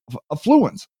political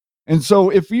affluence. And so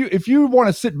if you want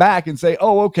to sit back and say,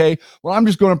 oh, okay, well, I'm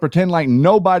just going to pretend like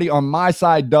nobody on my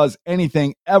side does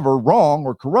anything ever wrong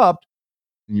or corrupt,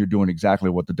 and you're doing exactly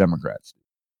what the Democrats do.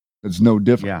 There's no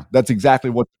difference. Yeah. That's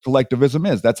exactly what collectivism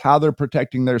is. That's how they're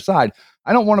protecting their side.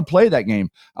 I don't want to play that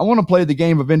game. I want to play the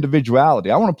game of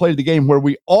individuality. I want to play the game where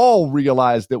we all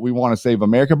realize that we want to save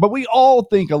America, but we all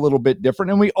think a little bit different,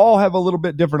 and we all have a little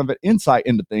bit different of an insight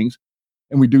into things,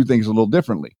 and we do things a little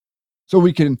differently. So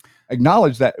we can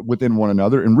acknowledge that within one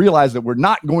another and realize that we're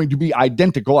not going to be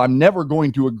identical. I'm never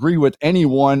going to agree with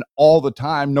anyone all the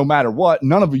time, no matter what.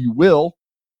 None of you will.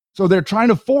 So they're trying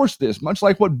to force this, much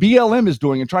like what BLM is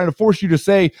doing and trying to force you to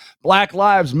say Black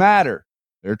Lives Matter.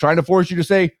 They're trying to force you to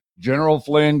say General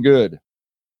Flynn good.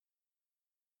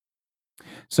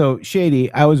 So,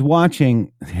 Shady, I was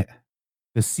watching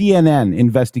the CNN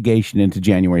investigation into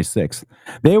January 6th.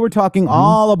 They were talking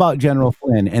all about General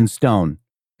Flynn and Stone.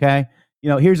 Okay.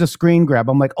 Here's a screen grab.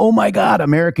 I'm like, oh my God,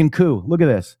 American coup. Look at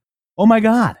this. Oh my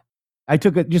God. I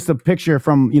took just a picture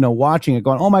from, watching it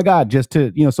going, oh my God, just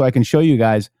to, so I can show you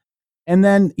guys. And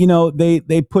then,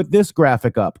 they put this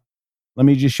graphic up. Let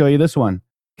me just show you this one.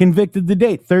 Convicted to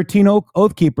date, 13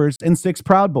 Oath Keepers and 6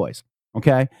 Proud Boys.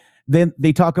 Okay. Then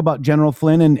they talk about General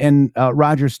Flynn and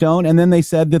Roger Stone. And then they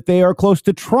said that they are close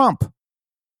to Trump.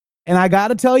 And I got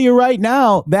to tell you right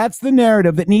now, that's the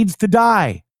narrative that needs to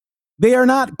die. They are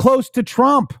not close to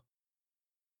Trump.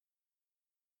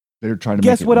 They're trying to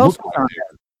guess make what it else look was on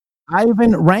there?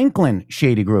 Ivan Ranklin,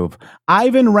 Shady Groove.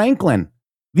 Ivan Ranklin,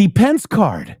 the Pence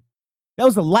card. That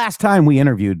was the last time we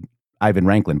interviewed Ivan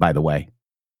Ranklin, by the way.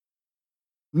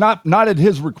 Not at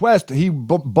his request. He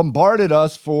bombarded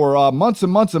us for months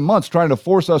and months and months, trying to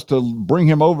force us to bring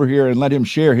him over here and let him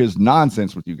share his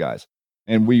nonsense with you guys,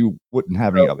 and we wouldn't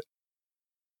have any of it.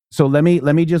 So let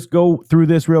me just go through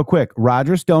this real quick.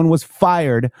 Roger Stone was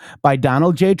fired by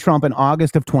Donald J. Trump in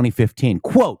August of 2015.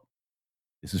 Quote,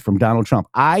 this is from Donald Trump.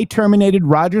 I terminated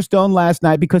Roger Stone last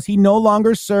night because he no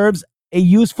longer serves a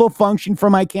useful function for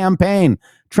my campaign.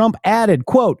 Trump added,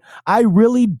 quote, I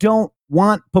really don't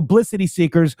want publicity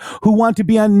seekers who want to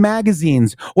be on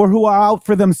magazines or who are out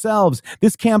for themselves.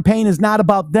 This campaign is not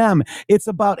about them. It's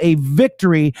about a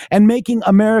victory and making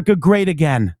America great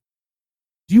again.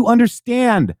 Do you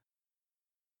understand?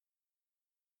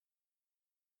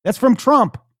 That's from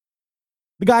Trump,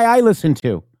 the guy I listen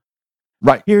to.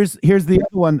 Right. Here's the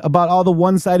other one about all the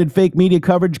one-sided fake media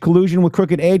coverage, collusion with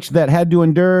Crooked H that had to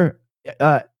endure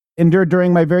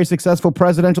during my very successful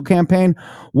presidential campaign.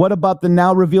 What about the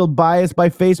now revealed bias by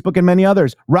Facebook and many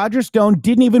others? Roger Stone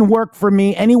didn't even work for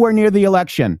me anywhere near the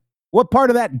election. What part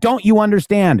of that don't you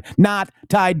understand? Not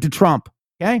tied to Trump.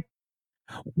 Okay.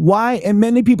 Why? And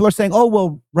many people are saying, oh,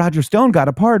 well, Roger Stone got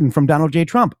a pardon from Donald J.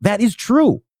 Trump. That is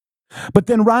true. But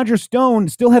then Roger Stone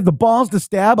still had the balls to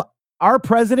stab our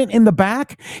president in the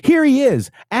back. Here he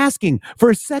is asking for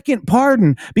a second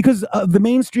pardon because the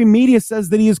mainstream media says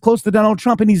that he is close to Donald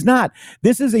Trump, and he's not.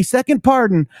 This is a second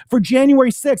pardon for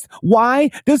January 6th. Why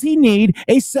does he need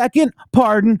a second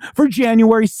pardon for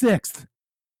January 6th?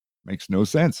 Makes no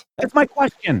sense. That's my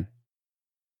question.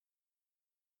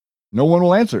 No one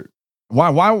will answer.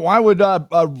 Why would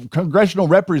congressional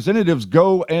representatives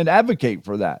go and advocate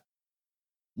for that?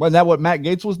 Wasn't that what Matt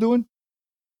Gaetz was doing?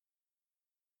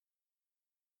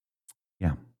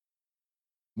 Yeah.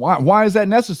 Why is that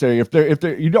necessary? If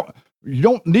you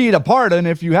don't need a pardon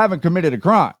if you haven't committed a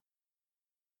crime.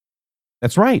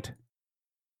 That's right.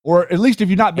 Or at least if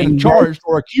you've not been charged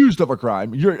or accused of a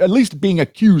crime, you're at least being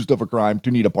accused of a crime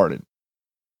to need a pardon.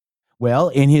 Well,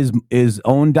 in his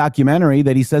own documentary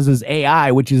that he says is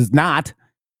AI, which is not,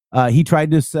 he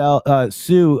tried to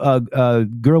sue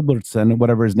Gerbertson,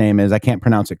 whatever his name is. I can't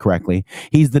pronounce it correctly.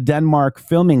 He's the Denmark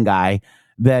filming guy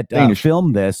that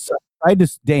filmed this.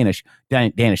 Danish.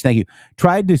 Thank you.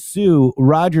 Tried to sue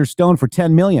Roger Stone for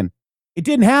 $10 million. It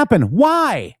didn't happen.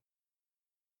 Why?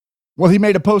 Well, he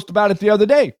made a post about it the other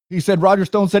day. He said Roger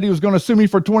Stone said he was going to sue me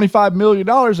for $25 million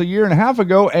a year and a half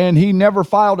ago, and he never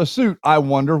filed a suit. I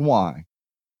wonder why.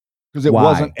 Because it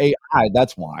wasn't AI.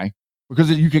 That's why. Because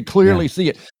you could clearly see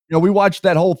it. You know, we watched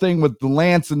that whole thing with the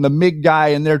Lance and the MiG guy,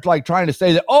 and they're like trying to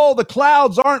say that, oh, the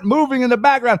clouds aren't moving in the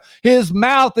background. His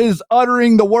mouth is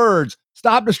uttering the words.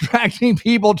 Stop distracting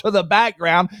people to the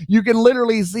background. You can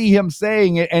literally see him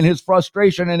saying it and his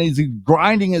frustration, and he's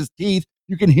grinding his teeth.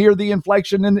 You can hear the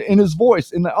inflection in his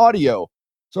voice, in the audio.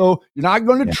 So you're not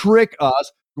going to trick us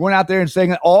going out there and saying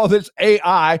that all this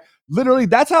AI, literally,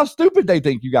 that's how stupid they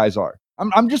think you guys are.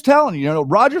 I'm just telling you,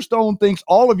 Roger Stone thinks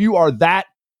all of you are that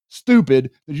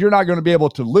stupid that you're not going to be able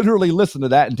to literally listen to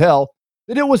that and tell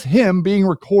that it was him being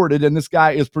recorded and this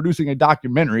guy is producing a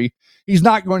documentary. He's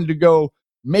not going to go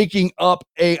making up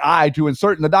AI to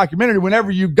insert in the documentary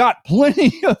whenever you've got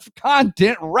plenty of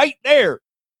content right there.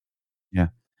 Yeah.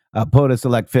 POTA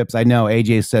Select Phipps, I know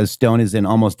AJ says Stone is in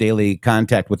almost daily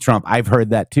contact with Trump. I've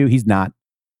heard that too. He's not.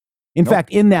 In fact,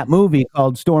 in that movie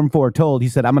called Storm Foretold, he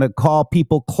said, I'm going to call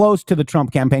people close to the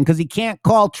Trump campaign because he can't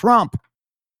call Trump.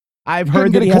 I've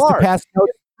heard that he has to pass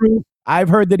notes through. I've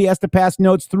heard that he has to pass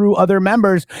notes through other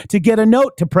members to get a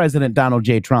note to President Donald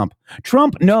J. Trump.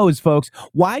 Trump knows, folks.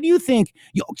 Why do you think?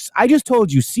 I just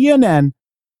told you, CNN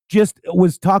just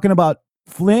was talking about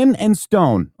Flynn and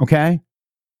Stone, okay,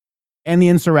 and the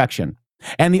insurrection,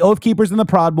 and the Oath Keepers and the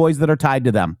Proud Boys that are tied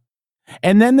to them.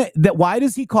 And then why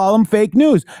does he call them fake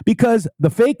news? Because the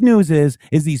fake news is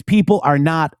these people are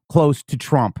not close to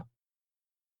Trump.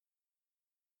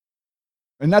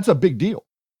 And that's a big deal.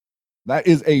 That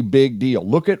is a big deal.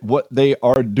 Look at what they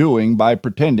are doing by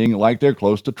pretending like they're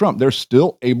close to Trump. They're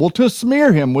still able to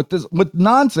smear him with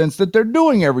nonsense that they're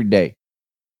doing every day.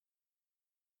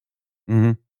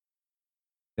 Mm-hmm.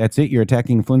 That's it. You're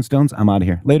attacking Flintstones. I'm out of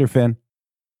here. Later, Finn.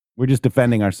 We're just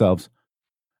defending ourselves.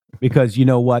 Because you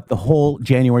know what? The whole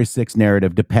January 6th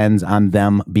narrative depends on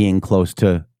them being close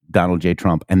to Donald J.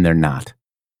 Trump, and they're not.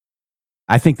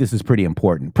 I think this is pretty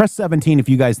important. Press 17 if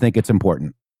you guys think it's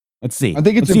important. Let's see. I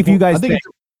think it's Let's see if you guys think.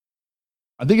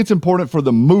 I think it's important for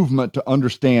the movement to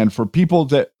understand, for people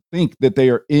that think that they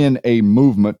are in a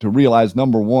movement, to realize,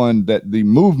 number one, that the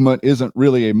movement isn't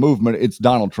really a movement. It's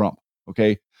Donald Trump.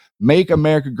 Okay. Make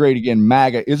America Great Again,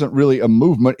 MAGA, isn't really a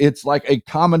movement. It's like a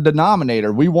common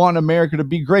denominator. We want America to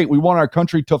be great. We want our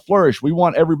country to flourish. We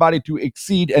want everybody to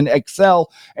exceed and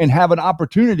excel and have an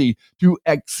opportunity to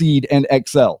exceed and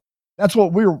excel. That's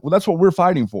what we're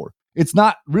fighting for. It's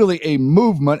not really a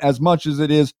movement as much as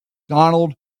it is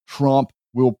Donald Trump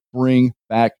will bring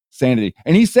back sanity.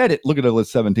 And he said it. Look at the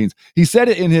list 17s. He said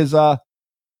it in his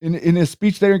in his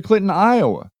speech there in Clinton,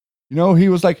 Iowa. He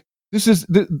was like,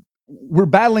 we're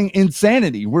battling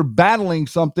insanity. We're battling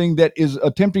something that is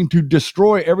attempting to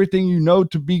destroy everything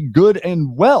to be good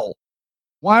and well.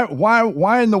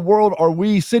 Why in the world are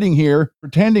we sitting here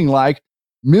pretending like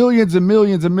millions and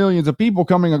millions and millions of people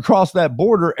coming across that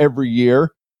border every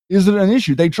year isn't an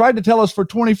issue? They tried to tell us for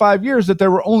 25 years that there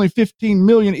were only 15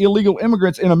 million illegal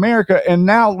immigrants in America, and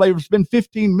now there's been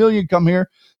 15 million come here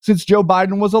since Joe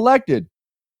Biden was elected.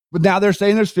 But now they're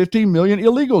saying there's 15 million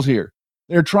illegals here.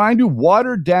 They're trying to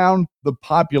water down the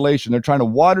population. They're trying to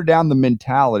water down the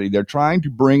mentality. They're trying to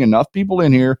bring enough people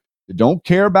in here that don't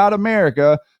care about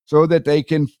America so that they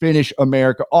can finish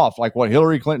America off, like what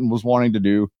Hillary Clinton was wanting to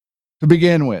do to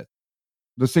begin with,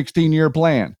 the 16-year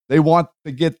plan. They want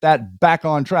to get that back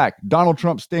on track. Donald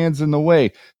Trump stands in the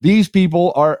way. These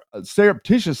people are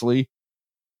surreptitiously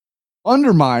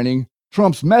undermining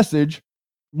Trump's message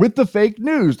with the fake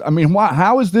news. I mean,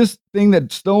 how is this thing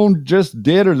that Stone just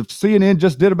did, or CNN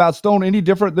just did about Stone, any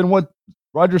different than what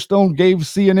Roger Stone gave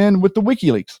CNN with the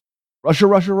WikiLeaks? Russia.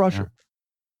 Yeah.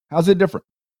 How's it different?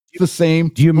 It's the same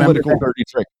political dirty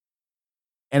trick.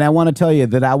 And I want to tell you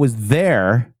that I was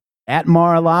there at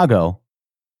Mar-a-Lago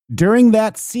during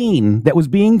that scene that was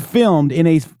being filmed in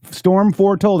a Storm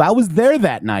Foretold. I was there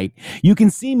that night. You can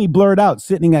see me blurred out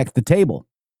sitting at the table.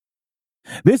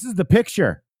 This is the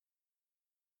picture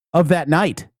of that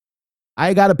night.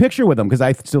 I got a picture with him because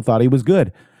I still thought he was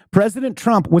good. President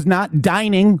Trump was not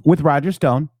dining with Roger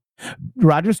Stone.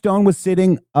 Roger Stone was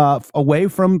sitting away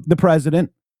from the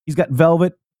president. He's got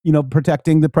velvet,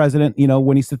 protecting the president,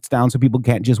 when he sits down so people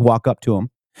can't just walk up to him.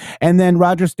 And then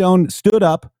Roger Stone stood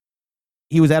up.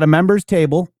 He was at a member's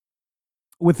table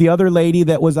with the other lady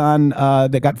that was on,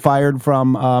 that got fired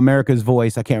from America's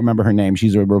Voice. I can't remember her name.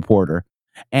 She's a reporter.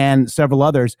 And several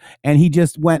others. And he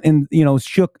just went and,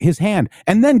 shook his hand.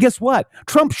 And then guess what?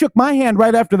 Trump shook my hand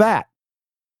right after that.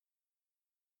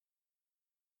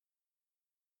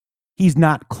 He's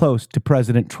not close to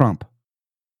President Trump.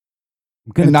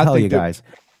 I'm going to tell you guys.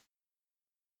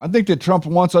 I think that Trump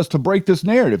wants us to break this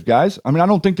narrative, guys. I mean, I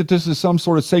don't think that this is some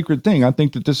sort of sacred thing. I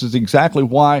think that this is exactly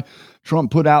why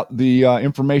Trump put out the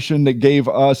information that gave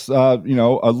us, a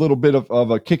little bit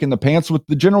of a kick in the pants with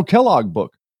the General Kellogg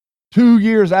book. 2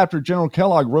 years after General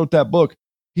Kellogg wrote that book,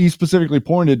 he specifically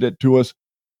pointed it to us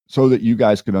so that you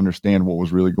guys could understand what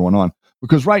was really going on.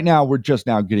 Because right now, we're just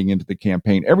now getting into the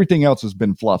campaign. Everything else has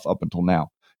been fluff up until now.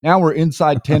 Now we're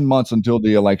inside 10 months until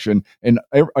the election, and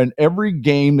every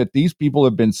game that these people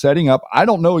have been setting up, I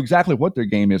don't know exactly what their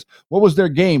game is. What was their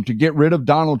game? To get rid of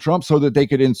Donald Trump so that they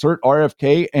could insert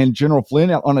RFK and General Flynn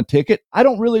on a ticket? I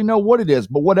don't really know what it is,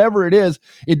 but whatever it is,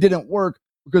 it didn't work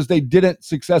because they didn't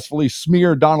successfully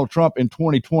smear Donald Trump in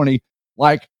 2020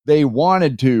 like they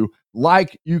wanted to,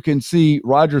 like you can see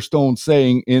Roger Stone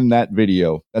saying in that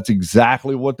video. That's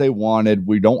exactly what they wanted.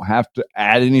 We don't have to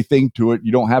add anything to it.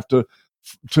 You don't have to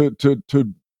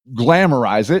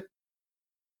glamorize it.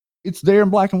 It's there in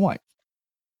black and white.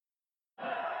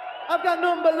 I've got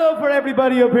nothing but love for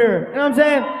everybody up here. You know what I'm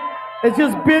saying? It's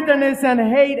just bitterness and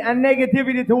hate and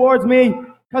negativity towards me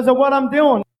because of what I'm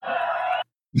doing.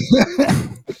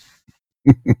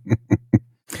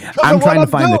 I'm trying to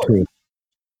find the truth.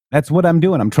 That's what I'm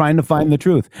doing. I'm trying to find the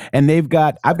truth. And I've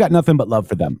got nothing but love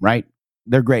for them, right?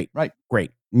 They're great. Right.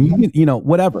 Great.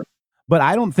 Whatever. But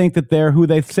I don't think that they're who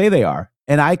they say they are.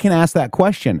 And I can ask that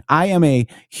question. I am a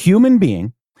human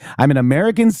being. I'm an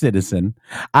American citizen.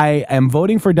 I am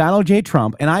voting for Donald J.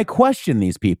 Trump, and I question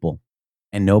these people.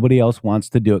 And nobody else wants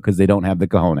to do it because they don't have the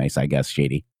cojones, I guess,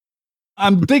 Shady.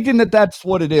 I'm thinking that that's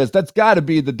what it is. That's got to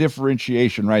be the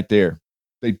differentiation right there.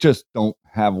 They just don't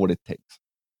have what it takes.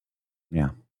 Yeah.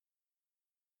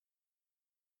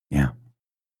 Yeah.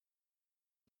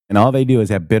 And all they do is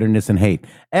have bitterness and hate.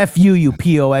 F you, you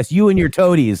POS, you and your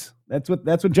toadies. That's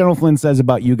what General Flynn says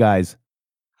about you guys.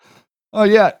 Oh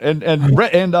yeah, and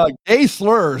gay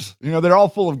slurs. They're all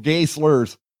full of gay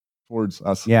slurs towards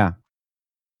us. Yeah,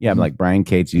 yeah. Like Brian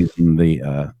Cates using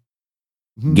the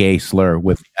gay slur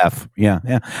with F. Yeah.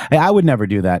 Hey, I would never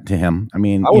do that to him. I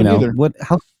mean, either. What?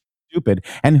 How stupid!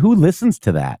 And who listens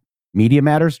to that? Media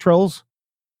Matters trolls.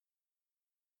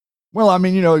 Well, I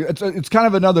mean, it's kind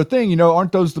of another thing.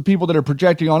 Aren't those the people that are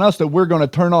projecting on us that we're going to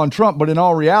turn on Trump? But in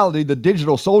all reality, the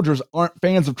digital soldiers aren't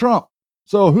fans of Trump.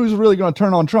 So who's really going to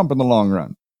turn on Trump in the long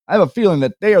run? I have a feeling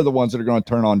that they are the ones that are going to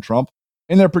turn on Trump,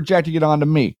 and they're projecting it onto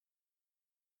me.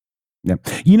 Yeah.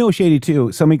 Shady,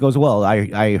 too, somebody goes, well,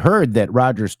 I heard that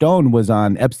Roger Stone was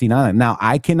on Epstein Island. Now,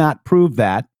 I cannot prove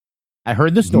that. I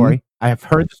heard the story. I have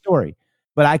heard the story.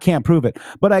 But I can't prove it.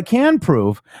 But I can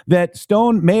prove that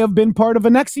Stone may have been part of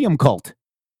an NXIVM cult.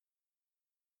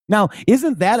 Now,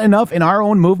 isn't that enough in our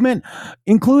own movement?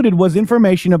 Included was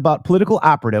information about political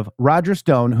operative Roger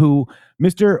Stone, who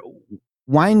Mr.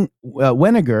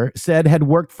 Weniger said had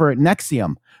worked for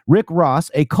NXIVM. Rick Ross,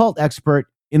 a cult expert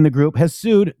in the group, has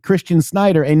sued Christian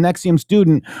Snyder, a NXIVM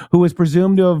student who was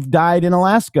presumed to have died in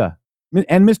Alaska,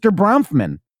 and Mr.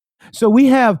 Bronfman. So we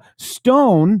have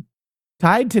Stone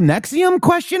tied to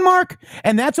NXIVM, ?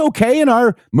 And that's okay in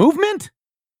our movement?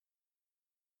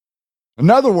 In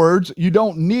other words, you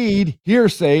don't need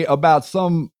hearsay about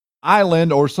some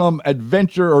island or some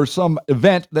adventure or some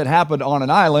event that happened on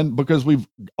an island, because we've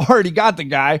already got the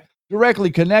guy directly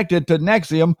connected to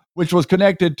NXIVM, which was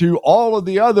connected to all of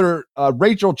the other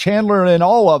Rachel Chandler and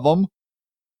all of them.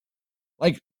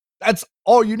 Like, that's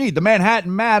all you need. The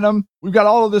Manhattan Madam, we've got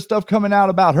all of this stuff coming out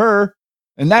about her,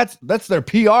 and that's their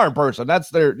PR person. That's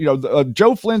their,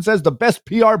 Joe Flynn says the best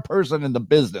PR person in the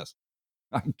business.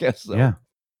 I guess so. Yeah.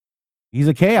 He's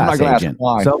a chaos agent.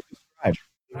 Self-described.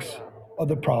 Of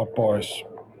the Proud Boys.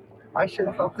 I should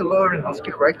have helped the Lord and let's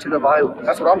get right to the violence.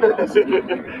 That's what I'm doing.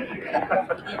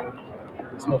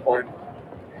 It's no point.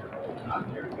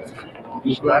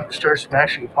 You have to start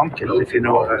smashing pumpkins, if you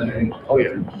know what I mean. Oh,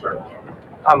 yeah, sure.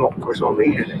 I'm, of course,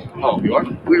 only in. Oh, you are?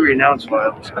 We renounce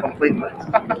violence completely.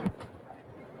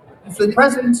 The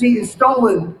presidency is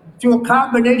stolen through a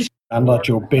combination. I'm not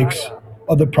Joe Biggs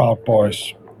of the Proud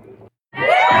Boys.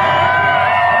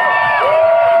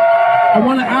 I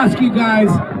want to ask you guys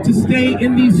to stay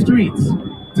in these streets,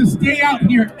 to stay out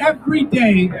here every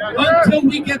day until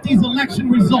we get these election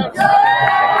results.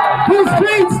 Whose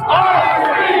streets? Our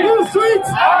streets! Whose streets?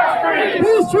 Our streets!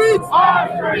 Whose streets? Our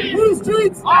streets! Whose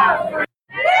streets? Our streets!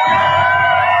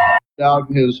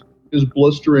 Out his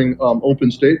blistering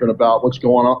open statement about what's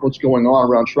going on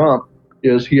around Trump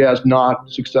is he has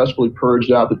not successfully purged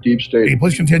out the deep state. Hey,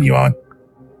 please continue on.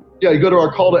 Yeah, you go to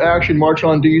our call to action, march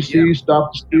on DC,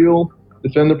 stop the steal,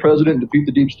 defend the president, and defeat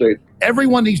the deep state.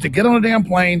 Everyone needs to get on a damn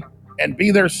plane and be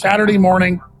there Saturday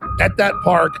morning at that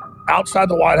park outside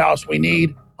the White House. We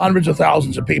need hundreds of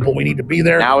thousands of people. We need to be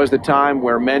there. Now is the time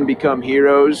where men become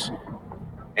heroes,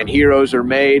 and heroes are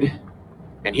made,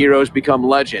 and heroes become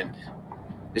legend.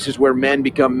 This is where men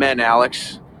become men,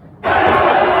 Alex.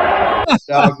 Oh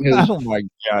my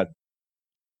God.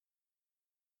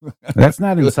 That's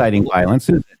not inciting violence,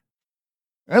 is it?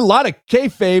 A lot of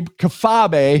kayfabe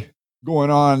going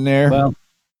on there. Well,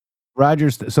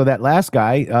 Rogers, so that last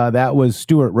guy, that was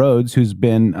Stuart Rhodes, who's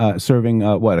been serving,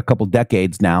 a couple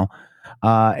decades now.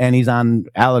 And he's on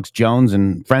Alex Jones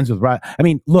and friends with Rogers. I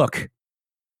mean, look,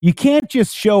 you can't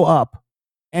just show up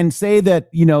and say that,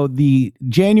 the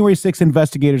January 6th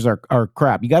investigators are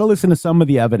crap. You got to listen to some of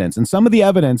the evidence. And some of the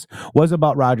evidence was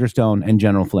about Roger Stone and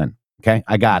General Flynn. Okay,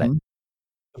 I got it.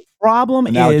 The problem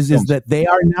is that they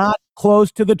are not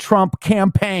close to the Trump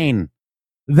campaign.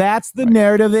 That's the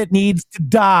narrative that needs to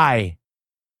die.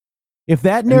 If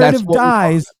that narrative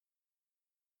dies,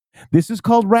 this is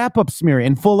called wrap-up smearing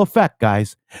in full effect,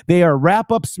 guys. They are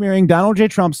wrap-up smearing Donald J.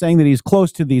 Trump, saying that he's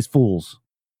close to these fools.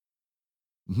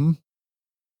 Mm-hmm.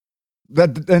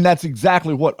 And that's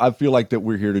exactly what I feel like that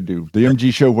we're here to do. The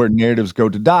MG show where narratives go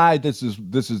to die. This is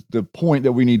the point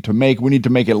that we need to make. We need to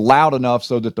make it loud enough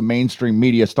so that the mainstream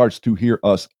media starts to hear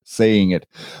us saying it.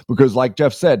 Because like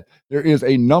Jeff said, there is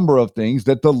a number of things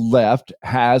that the left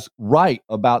has right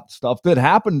about stuff that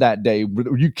happened that day.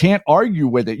 You can't argue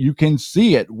with it. You can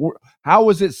see it. How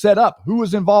was it set up? Who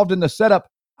was involved in the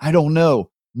setup? I don't know.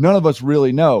 None of us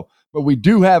really know. But we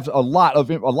do have a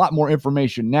lot more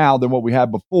information now than what we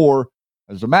had before.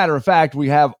 As a matter of fact, we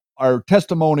have our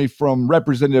testimony from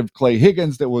Representative Clay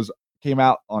Higgins that came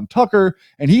out on Tucker,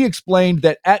 and he explained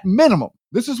that at minimum,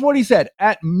 this is what he said,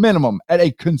 at minimum, at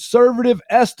a conservative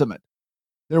estimate,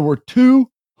 there were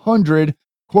 200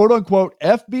 quote unquote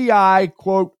FBI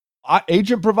quote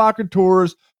agent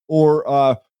provocateurs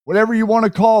or whatever you want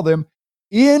to call them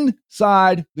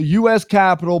inside the U.S.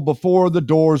 Capitol before the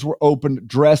doors were opened,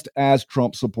 dressed as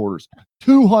Trump supporters.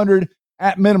 200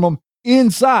 at minimum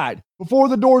inside before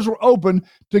the doors were open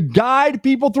to guide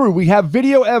people through. We have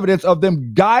video evidence of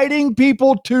them guiding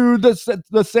people to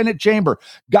the Senate chamber,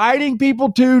 guiding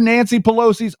people to Nancy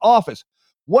Pelosi's office.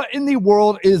 What in the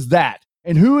world is that?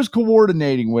 And who is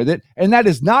coordinating with it? And that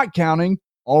is not counting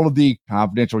all of the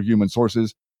confidential human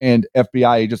sources and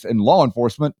FBI agents and law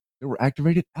enforcement that were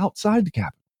activated outside the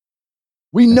Capitol.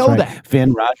 We know that.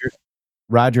 Finn,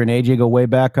 Roger and AJ go way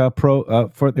back with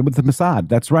the Mossad.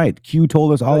 That's right. Q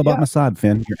told us all about Mossad,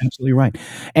 Finn. You're absolutely right.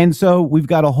 And so we've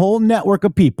got a whole network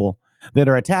of people that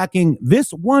are attacking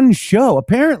this one show.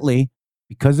 Apparently,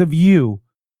 because of you,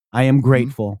 I am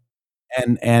grateful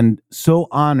and so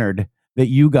honored that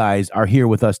you guys are here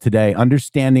with us today,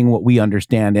 understanding what we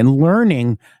understand and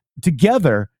learning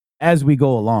together as we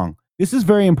go along. This is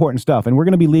very important stuff, and we're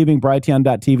going to be leaving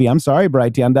Brighteon.tv. I'm sorry,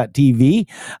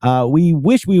 Brighteon.tv. We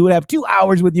wish we would have 2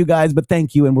 hours with you guys, but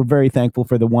thank you, and we're very thankful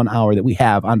for the 1 hour that we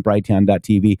have on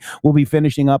Brighteon.tv. We'll be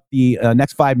finishing up the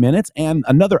next 5 minutes and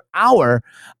another hour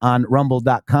on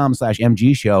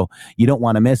rumble.com/MG show. You don't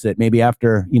want to miss it. Maybe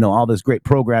after, all this great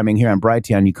programming here on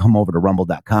Brighteon, you come over to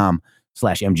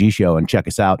rumble.com/MG show and check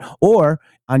us out. Or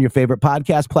on your favorite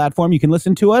podcast platform, you can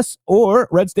listen to us, or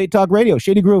Red State Talk Radio,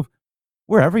 Shady Groove.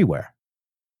 We're everywhere,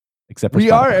 except for we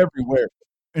Spotify. are everywhere.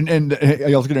 And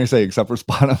I was going to say, except for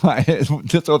Spotify.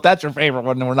 So if that's your favorite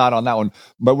one, then we're not on that one.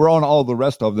 But we're on all the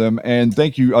rest of them. And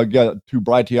thank you again to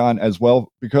Brighteon as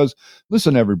well. Because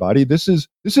listen, everybody, this is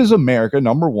America,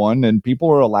 number one, and people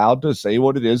are allowed to say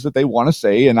what it is that they want to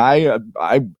say. And I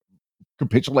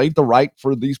capitulate the right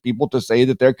for these people to say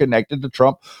that they're connected to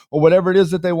Trump or whatever it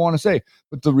is that they want to say.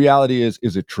 But the reality is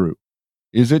it true?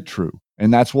 Is it true?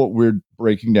 And that's what we're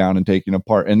breaking down and taking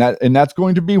apart. And that's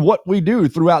going to be what we do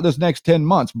throughout this next 10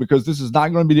 months, because this is not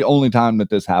going to be the only time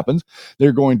that this happens.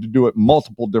 They're going to do it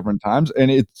multiple different times. And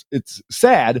it's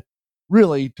sad,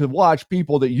 really, to watch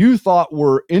people that you thought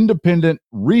were independent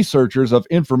researchers of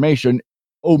information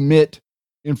omit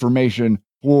information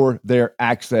for their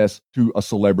access to a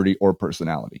celebrity or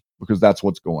personality, because that's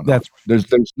what's going on.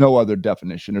 There's no other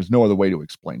definition. There's no other way to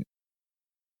explain it.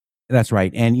 That's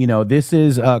right. And, this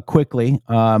is quickly,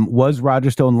 was Roger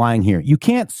Stone lying here? You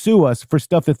can't sue us for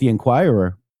stuff at the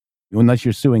Inquirer unless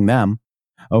you're suing them.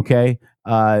 Okay.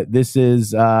 This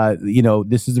is a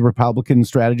Republican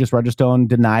strategist. Roger Stone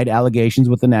denied allegations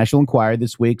with the National Enquirer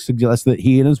this week, suggests that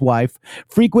he and his wife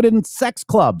frequented sex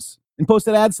clubs and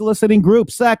posted ads soliciting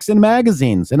group sex in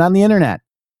magazines and on the internet.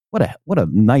 What a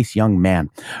nice young man.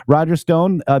 Roger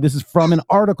Stone, this is from an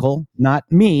article, not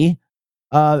me.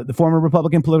 The former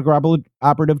Republican political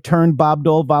operative turned Bob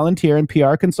Dole volunteer and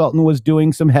PR consultant was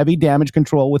doing some heavy damage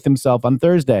control with himself on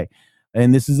Thursday.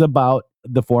 And this is about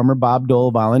the former Bob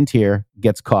Dole volunteer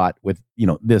gets caught with,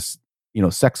 this,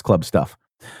 sex club stuff.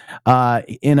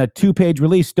 In a 2-page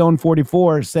release, Stone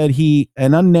 44 said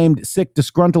an unnamed, sick,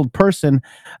 disgruntled person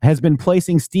has been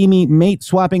placing steamy mate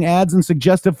swapping ads and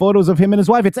suggestive photos of him and his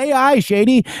wife. It's AI,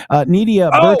 Shady.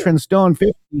 Nydia Bertrand Stone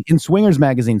 50 in Swingers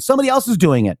magazine. Somebody else is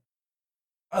doing it.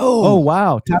 Oh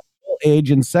wow! Top aid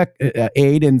in sex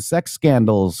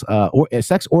scandals, or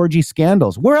sex orgy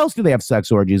scandals. Where else do they have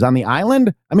sex orgies? On the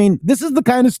island? I mean, this is the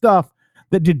kind of stuff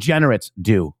that degenerates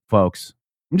do, folks.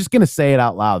 I'm just gonna say it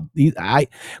out loud. He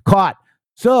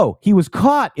was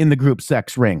caught in the group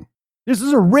sex ring. This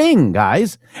is a ring,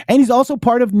 guys, and he's also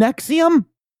part of NXIVM.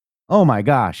 Oh my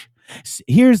gosh!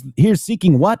 Here's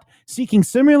seeking what? Seeking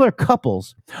similar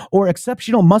couples or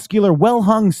exceptional, muscular,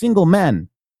 well-hung single men.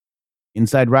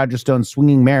 Inside Roger Stone's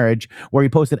swinging marriage, where he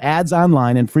posted ads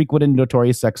online and frequented a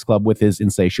notorious sex club with his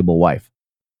insatiable wife.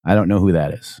 I don't know who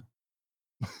that is.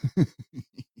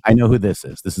 I know who this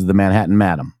is. This is the Manhattan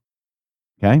Madam.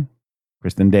 Okay?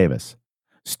 Kristen Davis.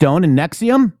 Stone and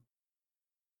NXIVM?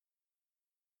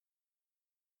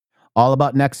 All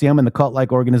about NXIVM and the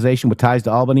cult-like organization with ties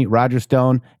to Albany. Roger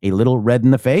Stone, a little red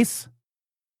in the face?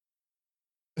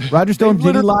 Roger Stone,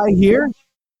 did he lie here?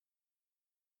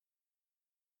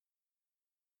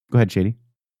 Go ahead, Shady.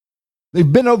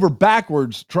 They've been over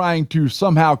backwards trying to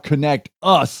somehow connect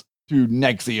us to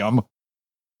NXIVM.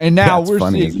 And now we're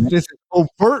seeing this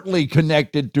overtly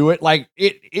connected to it. Like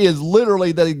it is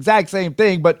literally the exact same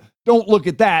thing, but don't look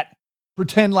at that.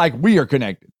 Pretend like we are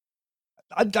connected.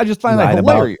 I just find that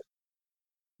hilarious.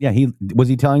 Was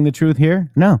he telling the truth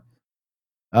here? No.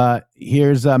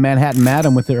 Here's Manhattan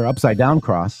Madam with her upside down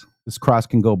cross. This cross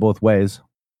can go both ways.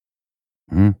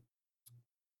 Mm-hmm.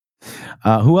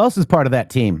 Who else is part of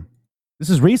that team? This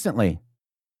is recently.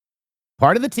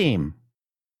 Part of the team.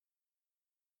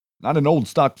 Not an old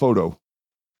stock photo.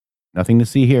 Nothing to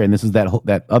see here. And this is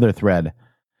that other thread.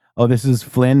 Oh, this is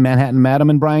Flynn, Manhattan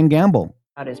Madam, and Brian Gamble.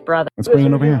 His brother. Let's bring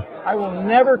it over here. I will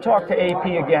never talk to AP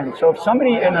again. So if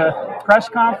somebody in a press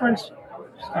conference,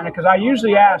 and because I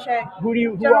usually ask, who are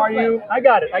you? I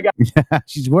got it.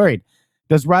 She's worried.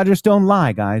 Does Roger Stone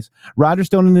lie, guys? Roger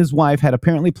Stone and his wife had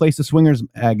apparently placed a swingers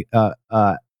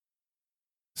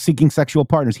seeking sexual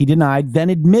partners. He denied, then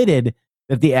admitted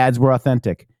that the ads were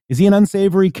authentic. Is he an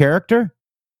unsavory character?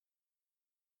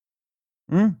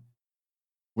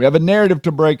 We have a narrative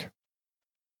to break.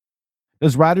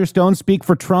 Does Roger Stone speak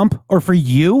for Trump or for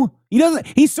you? He doesn't.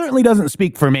 He certainly doesn't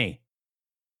speak for me.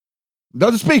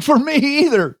 Doesn't speak for me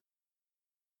either.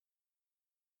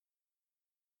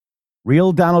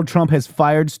 Real Donald Trump has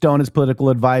fired Stone as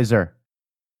political advisor.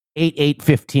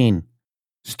 8/8/15.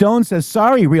 Stone says,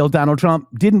 sorry, real Donald Trump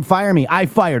didn't fire me. I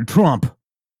fired Trump.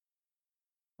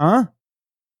 Huh?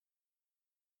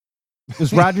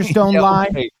 Does Roger Stone Yeah, lie?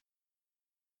 okay.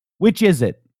 Which is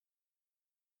it?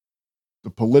 The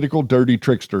political dirty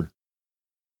trickster.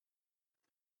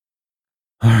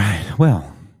 All right.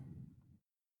 Well,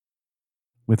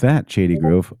 with that, Shady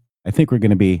Grove, I think we're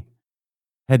going to be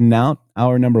heading out.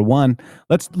 Hour number 1.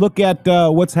 Let's look at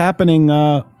what's happening,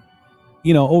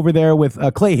 over there with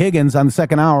Clay Higgins on the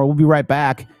second hour. We'll be right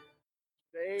back.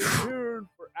 Stay tuned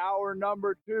for hour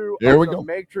number 2 There we of the go.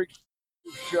 Matrix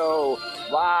Show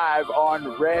live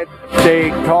on Red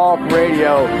State Talk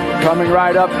Radio. Coming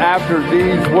right up after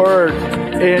these words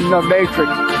in the Matrix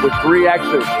with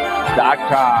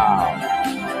 3x's.com.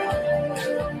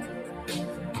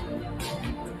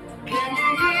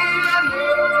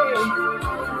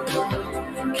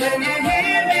 Can you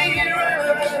hear me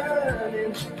running?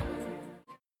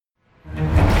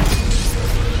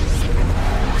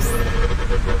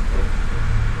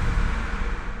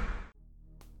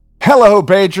 Hello,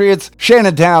 Patriots.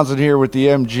 Shannon Townsend here with the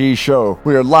MG Show.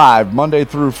 We are live Monday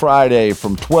through Friday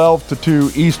from 12 to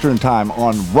 2 Eastern Time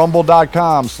on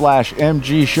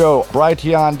rumble.com/MG Show,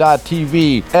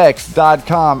 Brighteon.tv,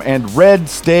 X.com, and Red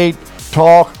State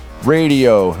Talk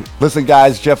Radio. Listen,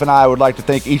 guys, Jeff and I would like to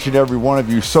thank each and every one of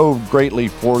you so greatly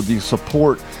for the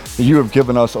support that you have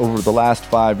given us over the last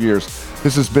 5 years.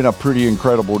 This has been a pretty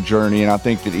incredible journey, and I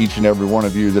think that each and every one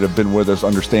of you that have been with us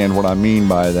understand what I mean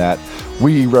by that.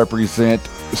 We represent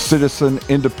citizen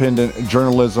independent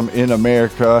journalism in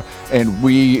America, and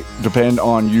we depend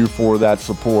on you for that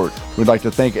support. We'd like to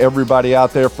thank everybody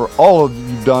out there for all of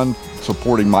you've done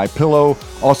supporting MyPillow,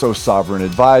 also Sovereign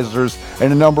Advisors,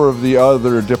 and a number of the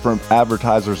other different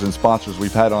advertisers and sponsors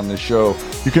we've had on this show.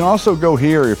 You can also go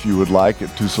here if you would like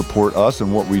to support us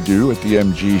and what we do at the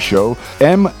MG Show,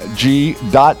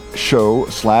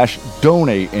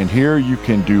 mg.show/donate. And here you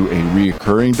can do a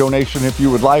recurring donation if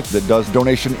you would like, that does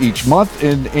donation each month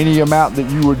in any amount that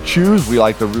you would choose. We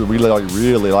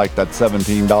really like that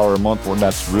 $17 a month one.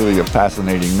 That's really a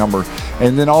fascinating number.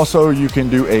 And then also you can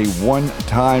do a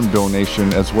one-time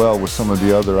donation as well with some of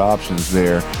the other options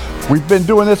there. We've been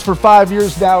doing this for 5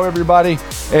 years now, everybody,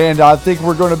 and I think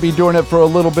we're going to be doing it for a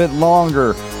little bit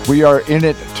longer. We are in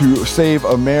it to save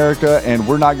America, and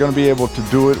we're not going to be able to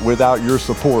do it without your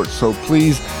support. So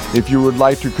please, if you would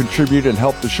like to contribute and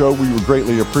help the show, we would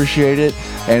greatly appreciate it.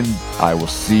 And I will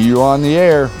see you on the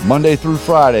air Monday through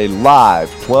Friday,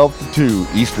 live, 12 to 2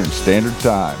 Eastern Standard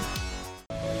Time.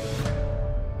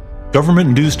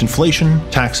 Government-induced inflation,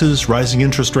 taxes, rising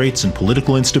interest rates, and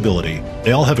political instability,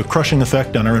 they all have a crushing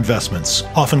effect on our investments,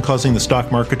 often causing the stock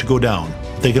market to go down.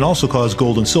 They can also cause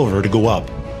gold and silver to go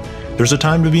up. There's a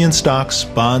time to be in stocks,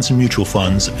 bonds, and mutual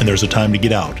funds, and there's a time to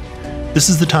get out. This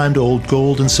is the time to hold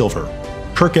gold and silver.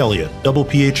 Kirk Elliott, double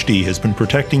PhD, has been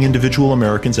protecting individual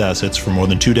Americans' assets for more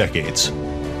than 2 decades.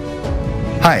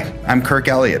 Hi, I'm Kirk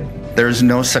Elliott. There is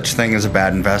no such thing as a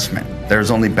bad investment. There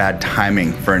is only bad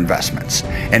timing for investments.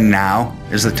 And now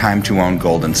is the time to own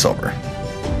gold and silver.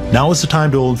 Now is the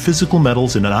time to own physical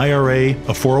metals in an IRA,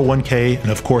 a 401k, and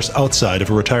of course outside of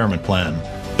a retirement plan.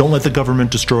 Don't let the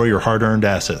government destroy your hard-earned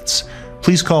assets.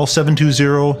 Please call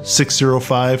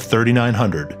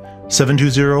 720-605-3900.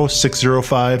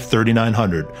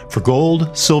 720-605-3900 for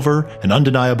gold, silver, and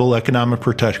undeniable economic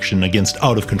protection against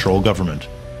out-of-control government.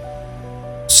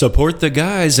 Support the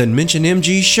guys and mention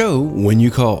MG Show when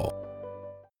you call.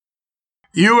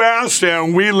 You asked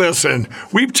and we listened.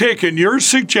 We've taken your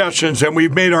suggestions and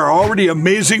we've made our already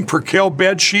amazing Percale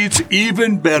bed sheets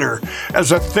even better.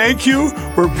 As a thank you,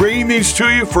 we're bringing these to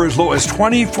you for as low as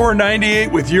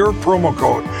 $24.98 with your promo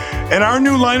code. And our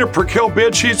new line of Percale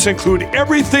bed sheets include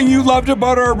everything you loved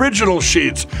about our original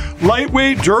sheets.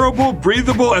 Lightweight, durable,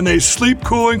 breathable, and they sleep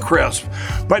cool and crisp.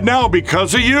 But now,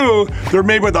 because of you, they're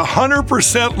made with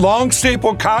 100% long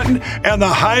staple cotton and the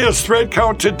highest thread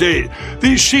count to date.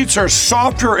 These sheets are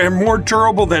softer and more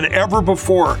durable than ever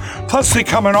before. Plus, they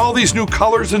come in all these new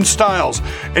colors and styles.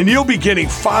 And you'll be getting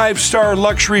 5-star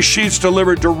luxury sheets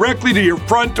delivered directly to your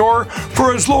front door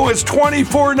for as low as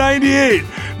 $24.98.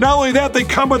 Not only that, they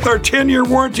come with our 10-year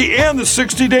warranty and the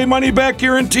 60-day money-back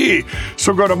guarantee.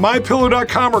 So go to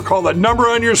mypillow.com or call the number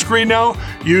on your screen now.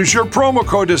 Use your promo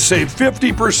code to save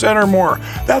 50% or more.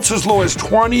 That's as low as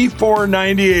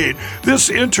 $24.98. This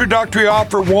introductory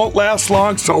offer won't last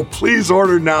long, so please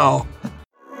order now.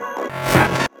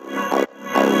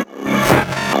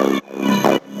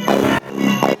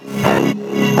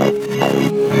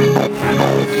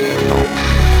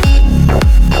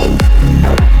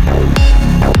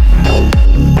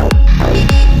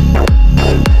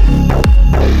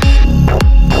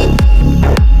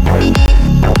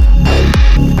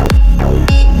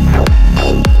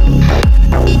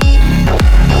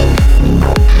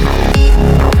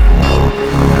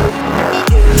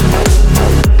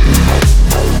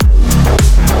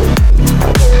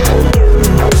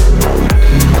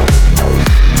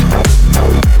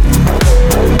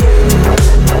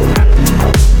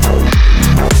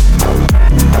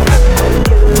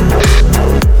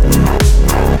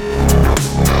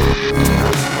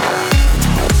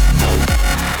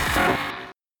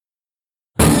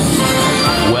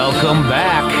 Welcome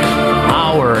back.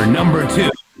 Hour number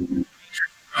 2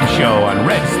 show on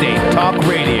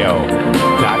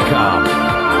RedStateTalkRadio.com.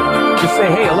 Just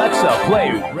say, hey, Alexa,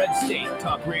 play Red State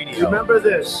Talk Radio. Remember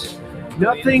this.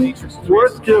 Nothing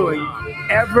worth doing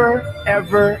ever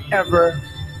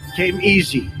came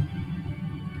easy.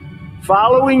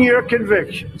 Following your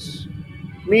convictions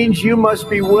means you must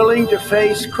be willing to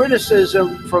face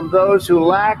criticism from those who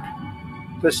lack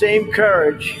the same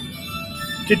courage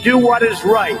to do what is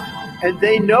right. And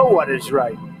they know what is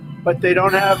right, but they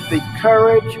don't have the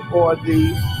courage or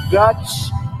the guts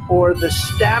or the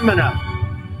stamina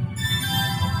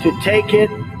to take it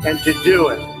and to do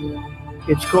it.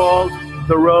 It's called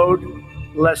the road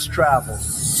less traveled.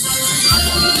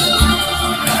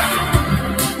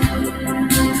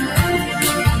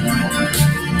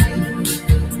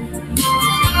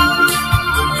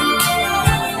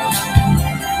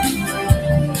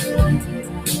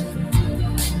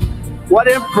 What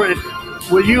imprint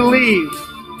will you leave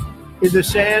in the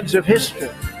sands of history?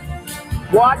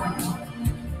 What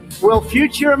will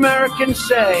future Americans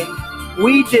say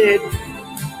we did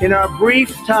in our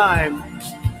brief time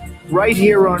right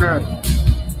here on Earth?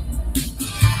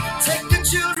 Take the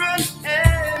children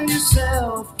and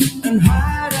yourself and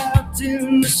hide out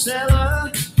in the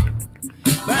cellar.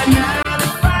 By now the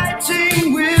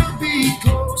fighting will be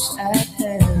close at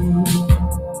hand.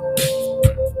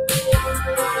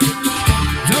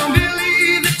 Don't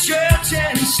believe the church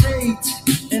and state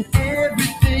and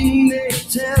everything they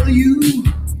tell you.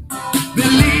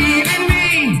 Believe in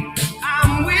me,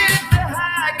 I'm with the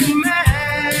high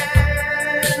command.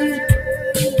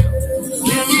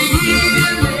 Can you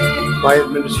hear me? My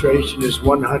administration is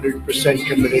 100%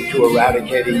 committed to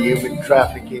eradicating human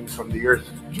trafficking from the earth,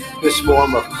 this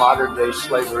form of modern-day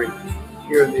slavery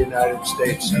here in the United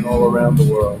States and all around the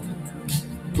world.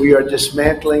 We are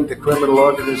dismantling the criminal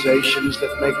organizations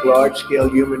that make large-scale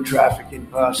human trafficking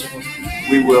possible.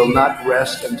 We will not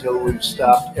rest until we've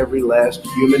stopped every last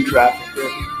human trafficker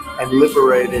and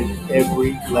liberated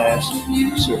every last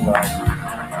survivor.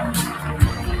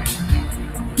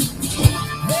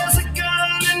 There's a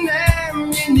gun and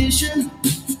ammunition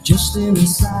just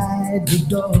inside the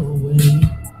doorway.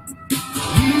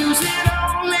 Use it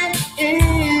only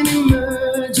in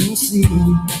emergency.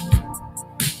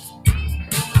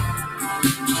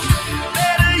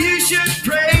 Better you should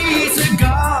pray to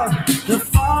God, the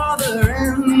Father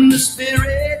and the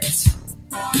Spirit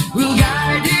will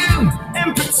guide you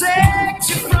and protect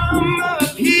you from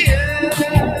up here.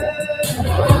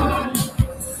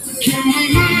 Can you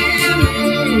hear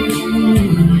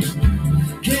me?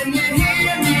 Can you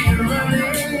hear me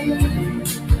running?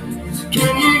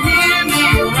 Can you hear me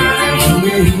running?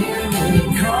 Can you hear me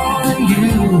calling you?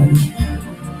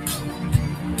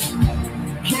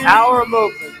 Our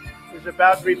movement is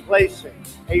about replacing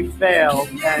a failed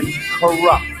and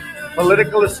corrupt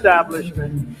political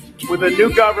establishment with a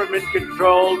new government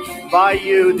controlled by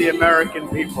you, the American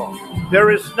people. There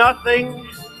is nothing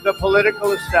the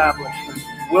political establishment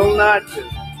will not do,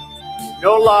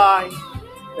 no lie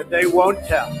that they won't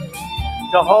tell,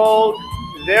 to hold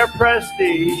their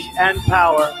prestige and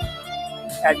power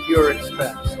at your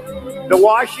expense. The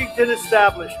Washington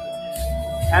establishment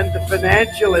and the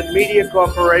financial and media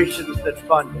corporations that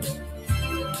fund it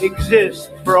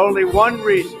exist for only one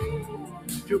reason: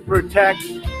 to protect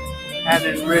and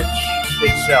enrich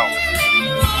itself.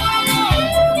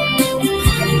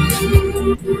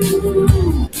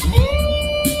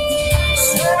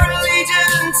 Swear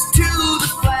allegiance to the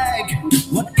flag,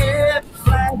 whatever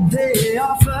flag they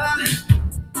offer.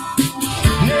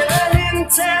 Never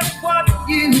hint at what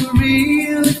you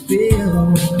really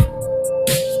feel.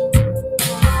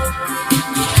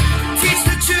 Teach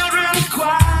the children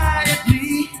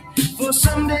quietly, for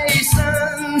someday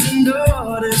sons and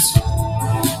daughters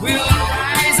will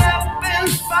rise up and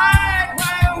fight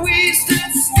while we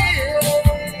stood still.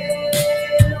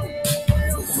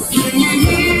 Can you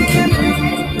hear me?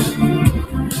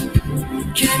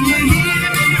 Can you hear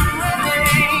me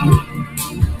running?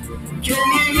 Can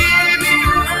you hear me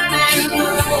running?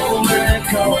 Oh, my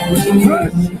God.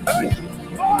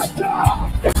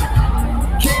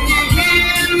 Can you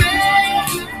hear me?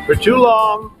 For too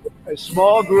long, a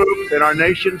small group in our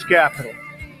nation's capital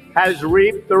has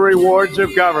reaped the rewards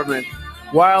of government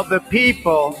while the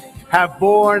people have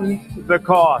borne the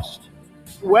cost.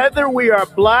 Whether we are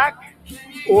black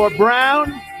or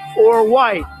brown or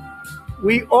white,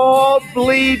 we all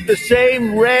bleed the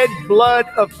same red blood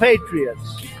of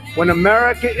patriots. When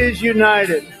America is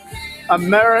united,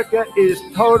 America is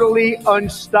totally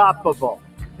unstoppable.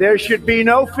 There should be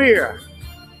no fear.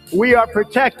 We are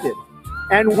protected,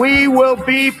 and we will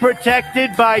be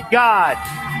protected by God.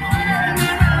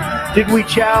 Did we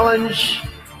challenge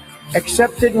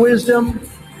accepted wisdom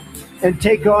and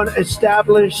take on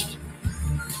established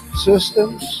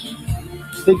systems?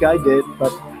 I think I did,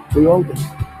 but we all did.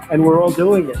 And we're all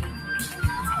doing it.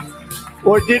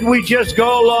 Or did we just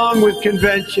go along with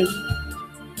convention,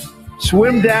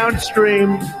 swim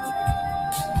downstream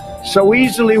so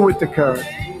easily with the current,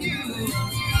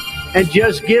 and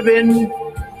just give in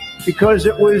because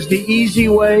it was the easy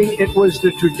way, it was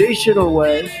the traditional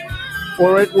way,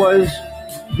 or it was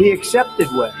the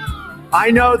accepted way?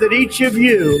 I know that each of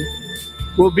you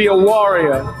will be a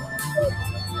warrior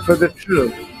for the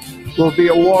truth, will be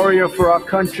a warrior for our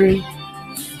country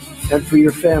and for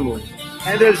your family.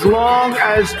 And as long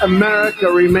as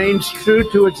America remains true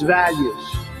to its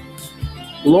values,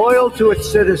 loyal to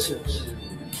its citizens,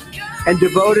 and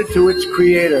devoted to its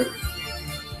creator,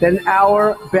 then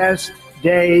our best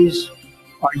days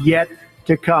are yet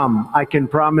to come. I can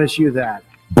promise you that.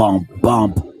 Bump,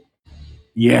 bump.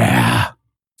 Yeah.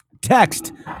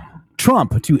 Text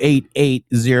Trump to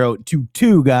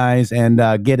 88022, guys,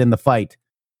 and get in the fight.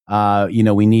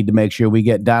 We need to make sure we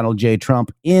get Donald J.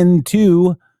 Trump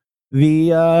into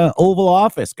the Oval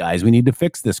Office, guys. We need to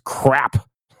fix this crap.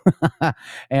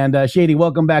 And Shady,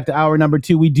 welcome back to hour number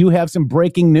 2. We do have some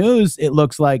breaking news, it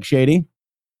looks like, Shady.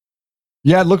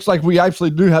 Yeah, it looks like we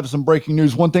actually do have some breaking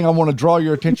news. One thing I want to draw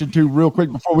your attention to real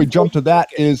quick before we jump to that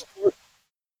is...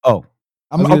 I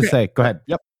was going to say, go ahead.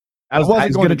 Yep. I was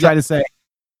going to try to say,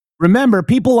 remember,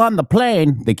 people on the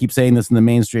plane, they keep saying this in the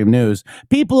mainstream news,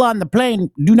 people on the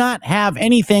plane do not have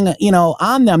anything,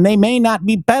 on them. They may not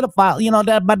be pedophile,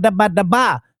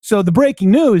 So the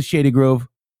breaking news, Shady Groove.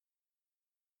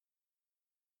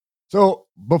 So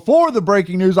before the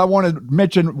breaking news, I want to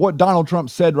mention what Donald Trump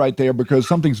said right there, because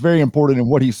something's very important in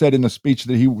what he said in the speech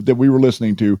that we were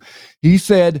listening to. He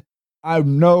said, I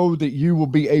know that you will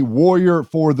be a warrior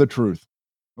for the truth.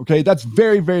 Okay, that's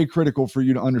very, very critical for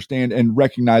you to understand and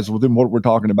recognize within what we're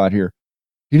talking about here.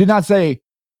 He did not say,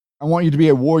 I want you to be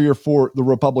a warrior for the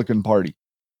Republican Party.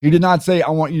 He did not say, I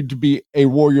want you to be a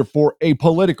warrior for a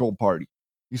political party.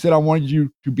 He said, I want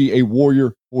you to be a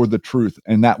warrior for the truth,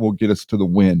 and that will get us to the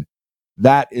win.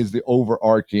 That is the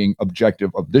overarching objective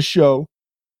of this show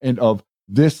and of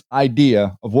this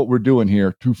idea of what we're doing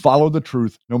here, to follow the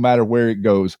truth no matter where it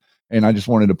goes. And I just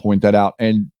wanted to point that out.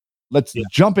 And let's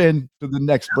jump in to the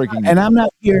next breaking news. And I'm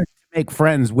not here to make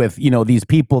friends with, these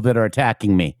people that are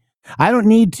attacking me. I don't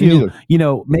need to,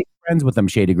 make friends with them,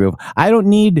 Shady Groove. I don't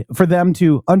need for them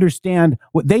to understand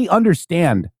what they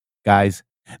understand, guys.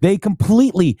 They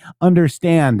completely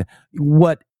understand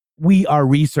what we are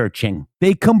researching.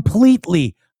 They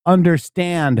completely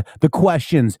understand the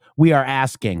questions we are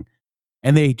asking.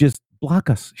 And they just block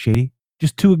us, Shady,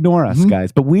 just to ignore us,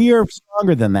 guys. But we are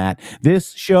stronger than that.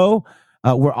 This show,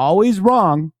 we're always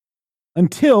wrong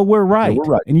until we're right. Yeah,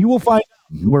 we're right. And you will find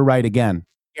out we're right again.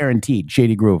 Guaranteed,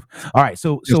 Shady Groove. All right,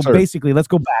 so basically, let's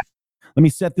go back. Let me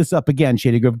set this up again,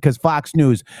 Shady Groove, because Fox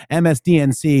News,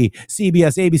 MSDNC,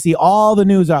 CBS, ABC, all the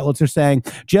news outlets are saying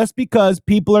just because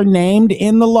people are named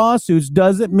in the lawsuits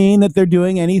doesn't mean that they're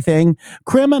doing anything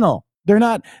criminal. They're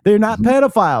not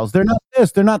pedophiles. They're not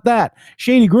this. They're not that.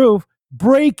 Shady Groove,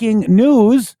 breaking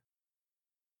news.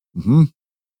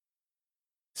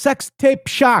 Sex tape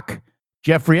shock.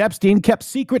 Jeffrey Epstein kept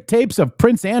secret tapes of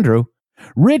Prince Andrew,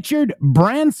 Richard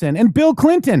Branson, and Bill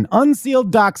Clinton. Unsealed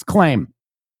docs claim.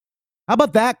 How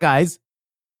about that, guys?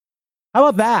 How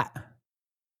about that?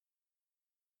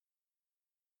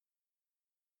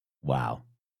 Wow.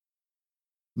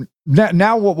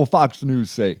 Now what will Fox News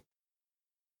say?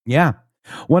 Yeah.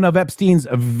 One of Epstein's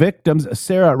victims,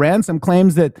 Sarah Ransom,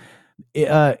 claims that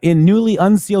in newly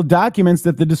unsealed documents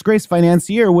that the disgraced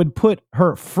financier would put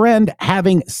her friend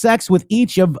having sex with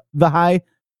each of the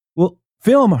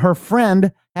film her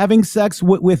friend having sex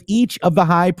with each of the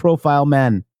high-profile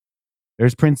men.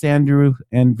 There's Prince Andrew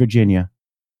and Virginia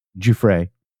Giuffre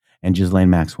and Ghislaine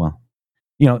Maxwell.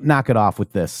 Knock it off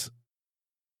with this.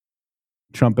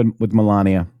 Trump with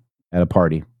Melania at a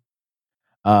party.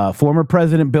 Former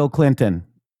President Bill Clinton.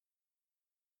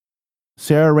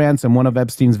 Sarah Ransom, one of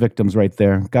Epstein's victims right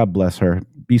there. God bless her.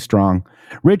 Be strong.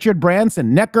 Richard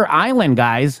Branson, Necker Island,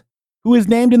 guys, who is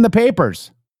named in the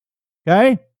papers.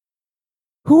 Okay?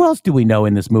 Who else do we know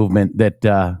in this movement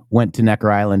that went to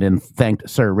Necker Island and thanked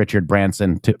Sir Richard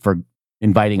Branson for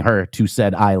inviting her to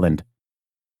said island?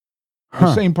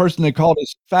 The same person they called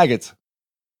us faggots.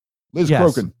 Liz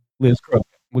Crokin. Liz Crokin.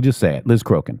 We'll just say it. Liz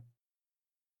Crokin.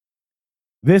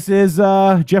 This is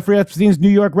Jeffrey Epstein's New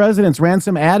York residence.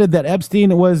 Ransom added that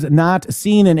Epstein was not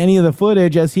seen in any of the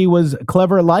footage as he was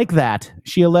clever like that.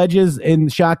 She alleges in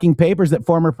shocking papers that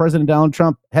former President Donald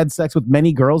Trump had sex with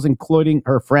many girls, including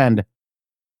her friend.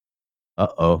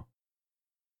 Uh-oh.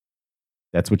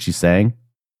 That's what she's saying?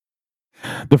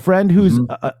 The friend whose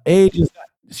age is...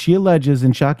 She alleges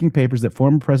in shocking papers that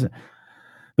former President...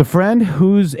 The friend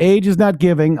whose age is not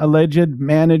giving, alleged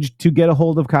managed to get a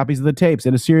hold of copies of the tapes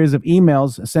in a series of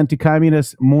emails sent to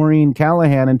communist Maureen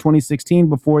Callahan in 2016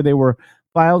 before they were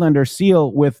filed under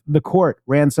seal with the court.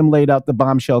 Ransom laid out the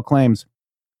bombshell claims.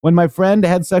 When my friend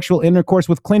had sexual intercourse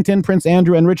with Clinton, Prince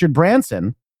Andrew, and Richard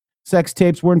Branson, sex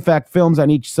tapes were in fact films on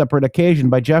each separate occasion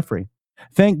by Jeffrey.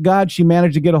 Thank God she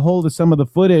managed to get a hold of some of the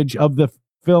footage of the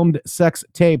filmed sex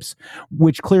tapes,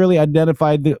 which clearly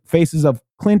identified the faces of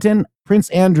Clinton, Prince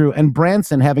Andrew, and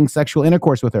Branson having sexual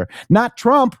intercourse with her. Not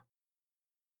Trump.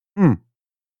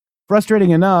 Frustrating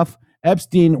enough,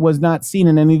 Epstein was not seen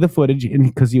in any of the footage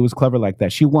because he was clever like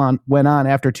that. She went on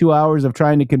after 2 hours of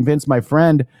trying to convince my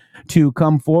friend to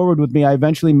come forward with me. I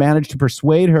eventually managed to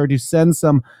persuade her to send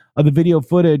some of the video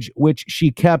footage, which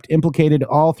she kept implicated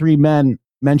all three men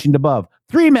mentioned above.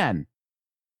 3 men.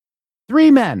 3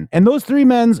 men. And those 3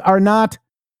 men are not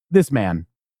this man.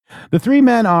 The 3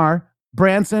 men are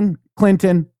Branson,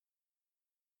 Clinton,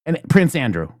 and Prince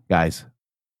Andrew, guys.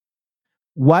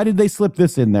 Why did they slip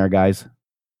this in there, guys?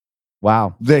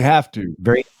 Wow. They have to.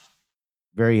 Very,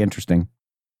 very interesting.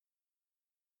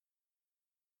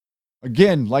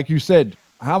 Again, like you said,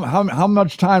 how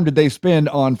much time did they spend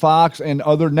on Fox and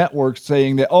other networks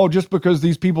saying that, oh, just because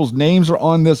these people's names are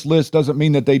on this list doesn't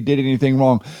mean that they did anything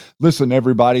wrong? Listen,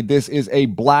 everybody, this is a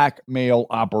blackmail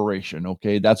operation,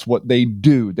 okay? That's what they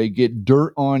do. They get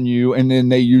dirt on you, and then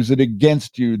they use it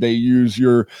against you. They use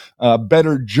your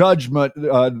better judgment.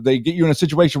 They get you in a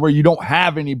situation where you don't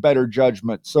have any better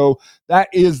judgment. So that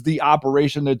is the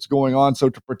operation that's going on. So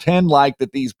to pretend like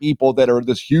that these people that are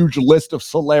this huge list of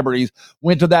celebrities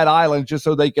went to that island just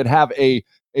so they could have a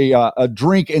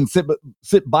drink and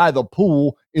sit by the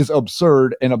pool is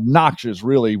absurd and obnoxious,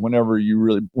 really, whenever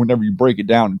you break it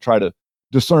down and try to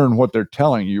discern what they're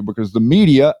telling you, because the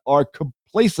media are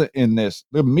complacent in this.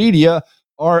 The media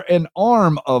are an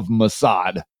arm of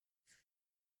Mossad.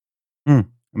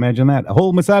 Imagine that. A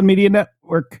whole Mossad media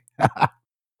network. A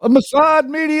Mossad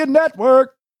media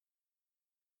network.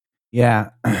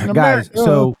 Yeah. Guys,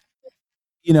 so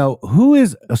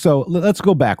so let's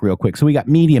go back real quick. So we got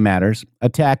Media Matters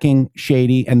attacking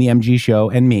Shady and the MG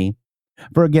show and me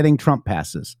for getting Trump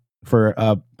passes, for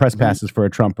press passes for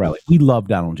a Trump rally. We love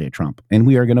Donald J. Trump, and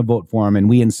we are going to vote for him. And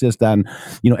we insist on,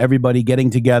 everybody getting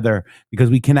together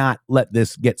because we cannot let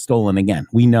this get stolen again.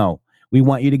 We know. We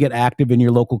want you to get active in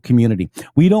your local community.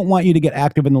 We don't want you to get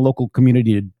active in the local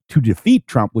community to defeat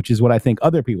Trump, which is what I think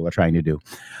other people are trying to do.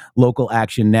 Local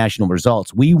action, national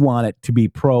results. We want it to be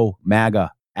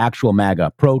pro-MAGA, actual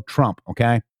MAGA, pro-Trump,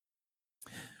 okay?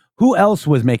 Who else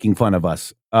was making fun of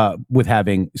us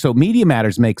so Media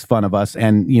Matters makes fun of us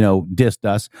and, dissed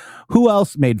us. Who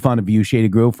else made fun of you, Shady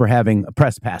Groove, for having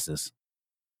press passes?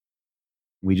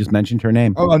 We just mentioned her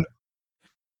name.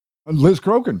 Liz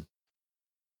Crokin.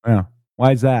 Yeah.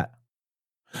 Why is that?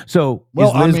 So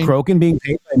is Liz Crokin being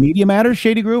paid by Media Matters,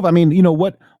 Shady Groove? I mean,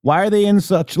 why are they in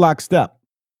such lockstep?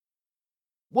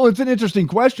 Well, it's an interesting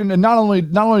question, and not only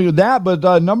that, but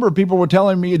a number of people were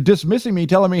dismissing me,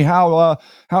 telling me how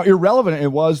irrelevant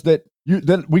it was that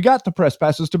we got the press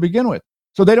passes to begin with.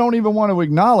 So they don't even want to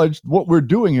acknowledge what we're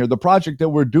doing here. The project that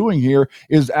we're doing here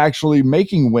is actually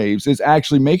making waves, is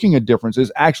actually making a difference,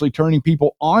 is actually turning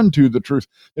people onto the truth.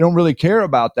 They don't really care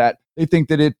about that. They think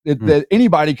that that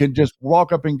anybody can just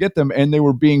walk up and get them, and they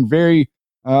were being very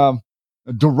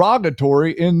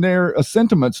derogatory in their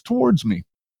sentiments towards me.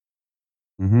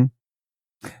 Mm-hmm.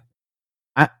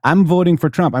 I'm voting for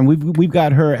Trump. And we've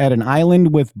got her at an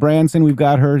island with Branson. We've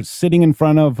got her sitting in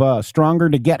front of Stronger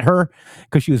to get her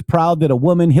because she was proud that a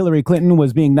woman, Hillary Clinton,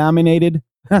 was being nominated.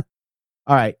 All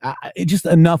right. Just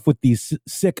enough with these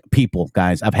sick people,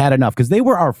 guys. I've had enough because they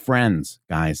were our friends,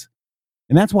 guys.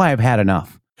 And that's why I've had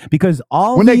enough. Because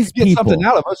when these they get people something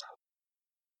out of us,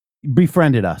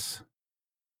 befriended us.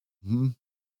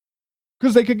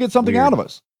 Because they could get something out of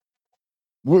us.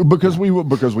 Because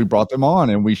we brought them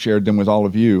on and we shared them with all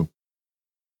of you.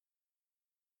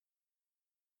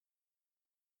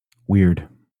 Weird.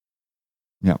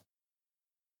 Yeah.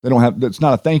 They don't have, it's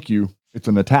not a thank you. It's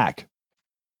an attack.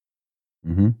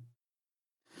 Mm-hmm.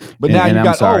 But now you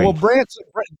got, Branson,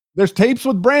 there's tapes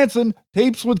with Branson,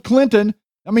 tapes with Clinton.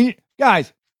 I mean,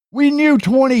 guys, we knew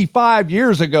 25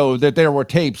 years ago that there were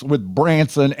tapes with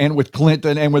Branson and with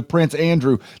Clinton and with Prince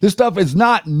Andrew. This stuff is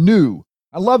not new.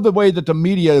 I love the way that the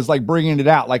media is like bringing it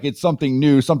out, like it's something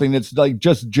new, something that's like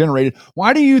just generated.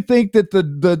 Why do you think that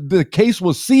the case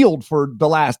was sealed for the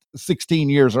last 16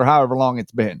 years or however long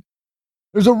it's been?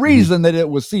 There's a reason that it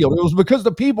was sealed. It was because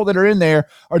the people that are in there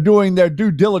are doing their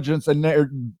due diligence and their,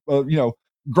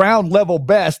 ground level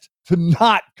best to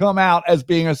not come out as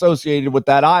being associated with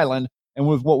that island and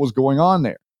with what was going on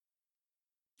there.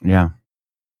 Yeah.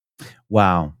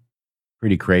 Wow.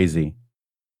 Pretty crazy.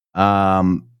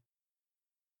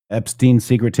 Epstein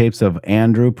secret tapes of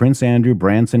Prince Andrew,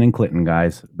 Branson, and Clinton,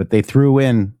 guys. But they threw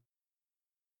in,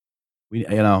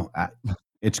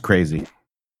 it's crazy.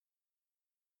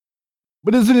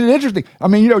 But isn't it interesting? I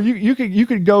mean, you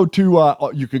could go to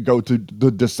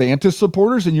the DeSantis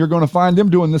supporters, and you're going to find them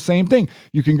doing the same thing.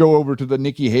 You can go over to the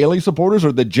Nikki Haley supporters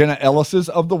or the Jenna Ellises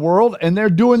of the world, and they're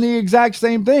doing the exact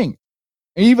same thing.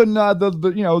 Even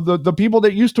the people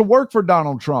that used to work for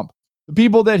Donald Trump, the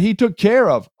people that he took care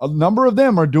of, a number of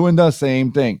them are doing the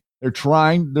same thing. They're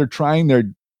trying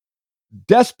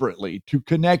desperately to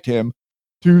connect him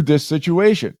to this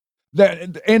situation.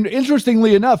 And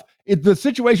interestingly enough, the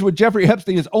situation with Jeffrey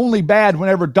Epstein is only bad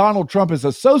whenever Donald Trump is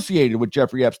associated with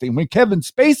Jeffrey Epstein. When Kevin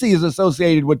Spacey is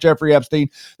associated with Jeffrey Epstein,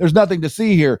 there's nothing to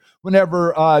see here.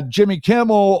 Whenever Jimmy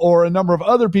Kimmel or a number of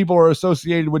other people are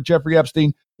associated with Jeffrey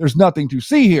Epstein, there's nothing to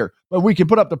see here. But we can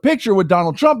put up the picture with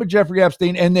Donald Trump and Jeffrey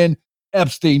Epstein, and then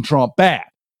Epstein Trump bad.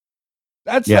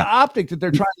 That's the optic that they're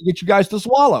trying to get you guys to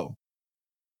swallow.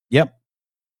 Yep.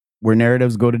 Where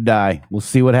narratives go to die. We'll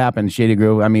see what happens, Shady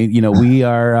Groove. I mean, we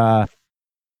are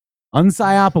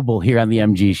unpsyopable here on the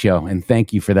MG show, and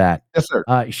thank you for that. Yes, sir.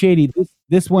 Shady,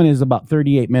 this one is about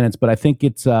 38 minutes, but I think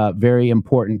it's very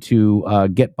important to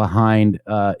get behind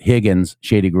Higgins,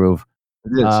 Shady Groove.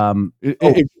 It is.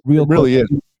 It really is.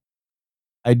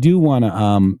 I do want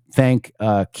to thank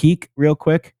Keek real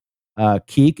quick.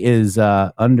 Keek is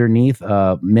underneath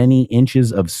many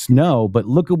inches of snow, but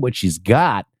look at what she's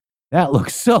got. That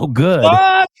looks so good.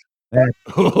 What? That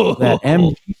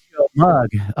MG show mug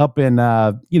up in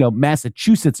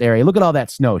Massachusetts area. Look at all that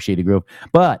snow, Shady Groove.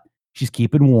 But she's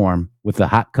keeping warm with a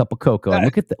hot cup of cocoa. And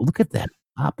look at that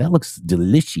pop. That looks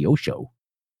delicioso.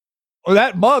 Well,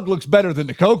 that mug looks better than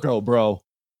the cocoa, bro.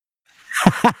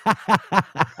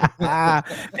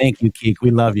 Thank you, Keek.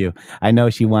 We love you. I know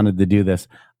she wanted to do this.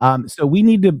 So we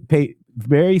need to pay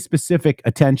very specific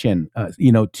attention,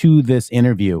 to this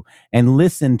interview and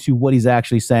listen to what he's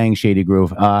actually saying, Shady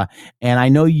Groove. And I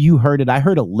know you heard it. I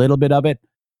heard a little bit of it.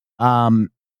 Let's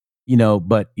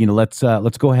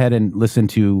go ahead and listen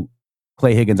to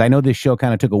Clay Higgins. I know this show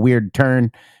kind of took a weird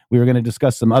turn. We were going to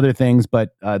discuss some other things,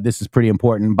 but this is pretty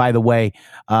important. By the way,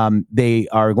 they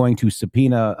are going to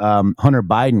subpoena Hunter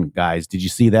Biden, guys. Did you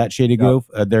see that, Shady Groove?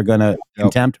 They're going to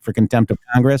contempt of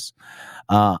Congress.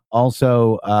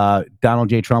 Also, Donald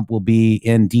J. Trump will be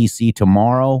in D.C.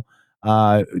 tomorrow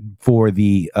for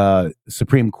the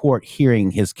Supreme Court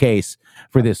hearing his case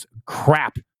for this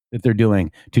crap that they're doing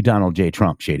to Donald J.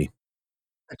 Trump, Shady.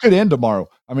 It could end tomorrow.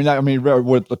 I mean,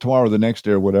 with tomorrow or the next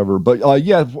day or whatever. But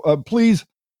please.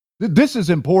 This is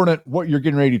important, what you're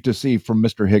getting ready to see from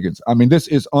Mr. Higgins. I mean, this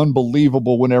is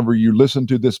unbelievable whenever you listen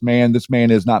to this man. This man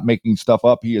is not making stuff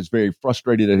up. He is very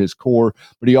frustrated at his core,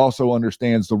 but he also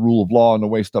understands the rule of law and the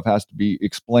way stuff has to be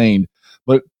explained.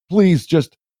 But please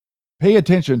just pay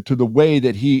attention to the way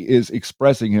that he is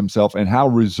expressing himself and how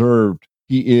reserved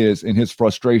he is in his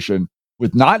frustration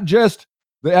with not just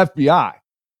the FBI,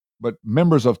 but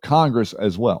members of Congress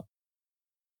as well.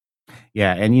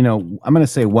 Yeah, and I'm going to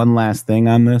say one last thing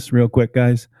on this real quick,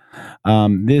 guys.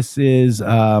 This is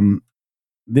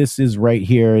right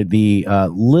here, the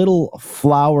Little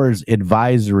Flowers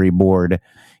Advisory Board.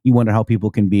 You wonder how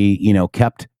people can be,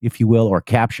 kept, if you will, or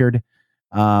captured.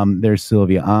 There's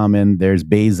Sylvia Amon. There's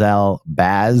Basil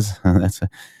Baz.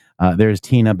 There's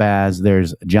Tina Baz.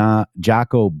 There's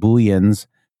Jocko Booyans.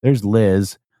 There's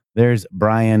Liz. There's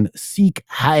Brian Seek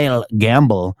Heil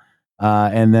Gamble.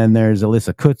 And then there's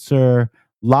Alyssa Kutzer,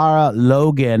 Lara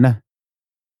Logan,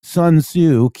 Sun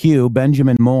Tzu Q,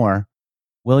 Benjamin Moore,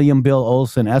 William Bill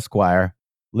Olson Esquire,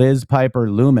 Liz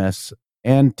Piper Loomis,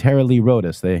 and Tara Lee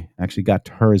Rodas. They actually got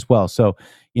to her as well. So,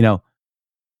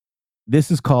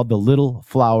 this is called the Little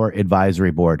Flower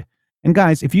Advisory Board. And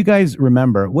guys, if you guys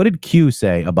remember, what did Q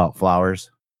say about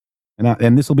flowers?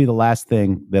 And this will be the last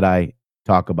thing that I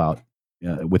talk about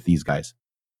with these guys.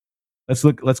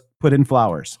 Let's put in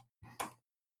flowers.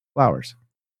 Flowers.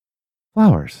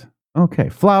 Okay.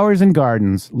 Flowers and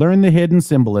gardens. Learn the hidden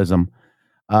symbolism.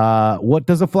 What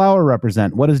does a flower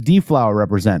represent? What does deflower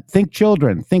represent? Think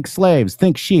children. Think slaves.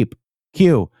 Think sheep.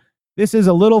 Q. This is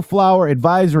a Little Flower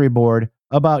Advisory Board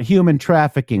about human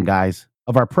trafficking, guys,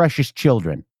 of our precious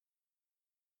children.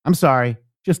 I'm sorry.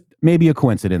 Just maybe a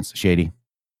coincidence, Shady.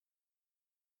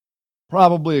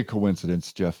 Probably a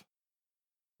coincidence, Jeff.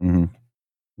 Mm-hmm.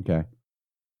 Okay.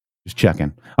 Just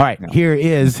checking. All right. Here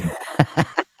is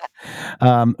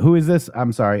who is this?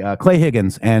 I'm sorry. Clay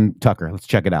Higgins and Tucker. Let's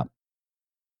check it out.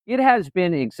 It has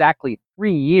been exactly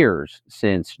 3 years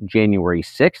since January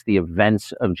 6th, the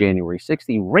events of January 6th,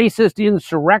 the racist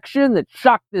insurrection that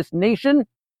shocked this nation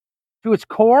to its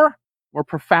core, more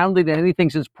profoundly than anything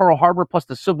since Pearl Harbor, plus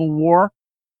the Civil War.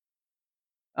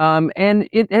 And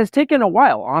it has taken a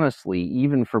while, honestly,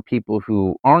 even for people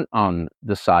who aren't on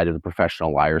the side of the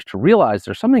professional liars, to realize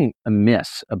there's something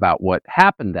amiss about what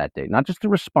happened that day. Not just the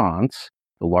response,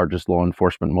 the largest law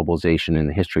enforcement mobilization in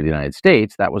the history of the United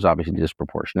States. That was obviously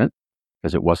disproportionate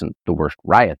because it wasn't the worst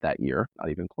riot that year, not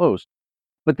even close.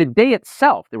 But the day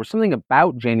itself, there was something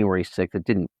about January 6th that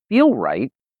didn't feel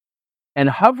right. And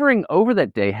hovering over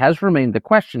that day has remained the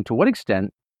question, to what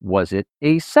extent was it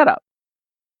a setup?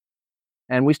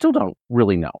 And we still don't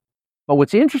really know. But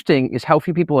what's interesting is how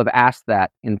few people have asked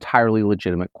that entirely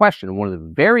legitimate question. And one of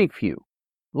the very few,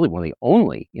 really one of the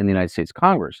only in the United States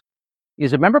Congress,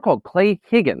 is a member called Clay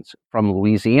Higgins from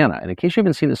Louisiana. And in case you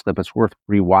haven't seen this clip, it's worth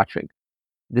rewatching.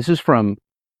 This is from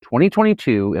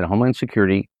 2022 in a Homeland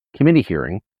Security Committee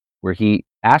hearing where he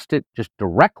asked it just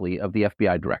directly of the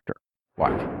FBI director.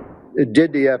 Watch.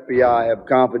 Did the FBI have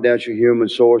confidential human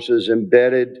sources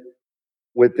embedded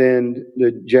within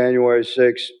the January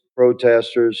 6th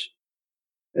protesters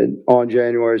on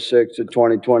January 6th of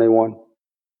 2021?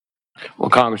 Well,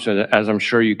 Congressman, as I'm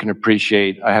sure you can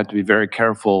appreciate, I have to be very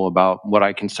careful about what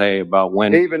I can say about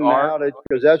when. Even now,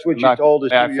 because that's what you told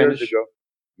us 2 years ago.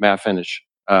 May I finish?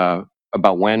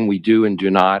 About when we do and do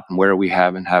not, and where we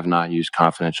have and have not used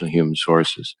confidential human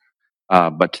sources.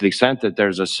 But to the extent that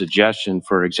there's a suggestion,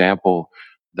 for example,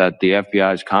 that the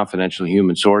FBI's confidential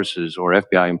human sources or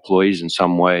FBI employees in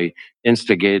some way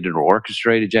instigated or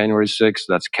orchestrated January 6th,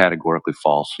 that's categorically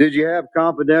false. Did you have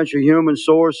confidential human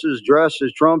sources dressed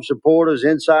as Trump supporters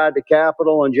inside the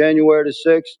Capitol on January the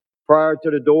 6th prior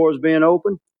to the doors being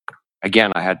open?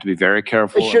 Again, I had to be very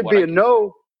careful. It should be a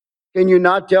no. Can you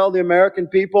not tell the American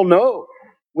people, no,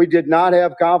 we did not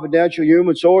have confidential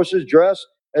human sources dressed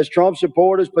as Trump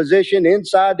supporters positioned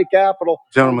inside the Capitol?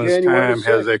 Gentleman's time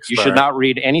has expired. You should not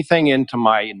read anything into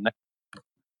my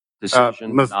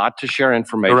decision not to share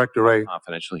information. Director Ray,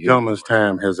 confidential human gentleman's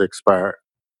time has expired.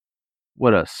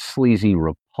 What a sleazy,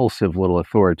 repulsive little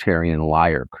authoritarian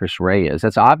liar Chris Wray is.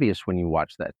 That's obvious when you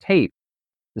watch that tape.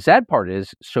 The sad part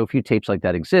is so few tapes like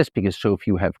that exist because so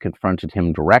few have confronted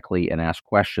him directly and asked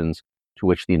questions to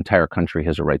which the entire country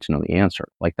has a right to know the answer,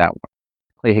 like that one.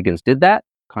 Clay Higgins did that.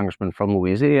 Congressman from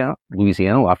Louisiana,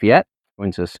 Lafayette,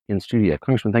 joins us in studio.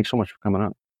 Congressman, thanks so much for coming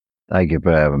on. Thank you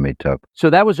for having me, Tuck. So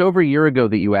that was over a year ago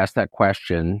that you asked that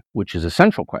question, which is a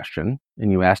central question,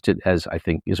 and you asked it as I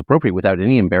think is appropriate without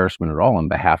any embarrassment at all on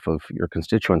behalf of your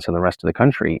constituents and the rest of the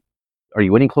country. Are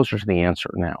you any closer to the answer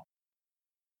now?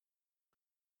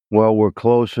 Well, we're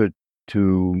closer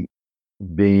to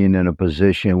being in a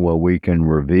position where we can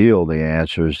reveal the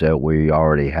answers that we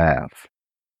already have.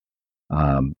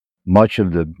 Much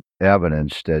of the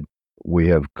evidence that we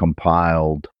have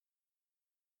compiled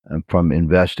from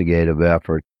investigative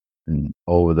effort and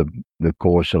over the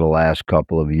course of the last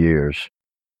couple of years,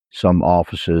 some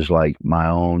offices like my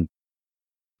own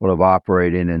sort of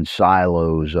operating in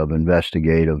silos of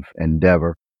investigative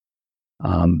endeavor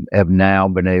have now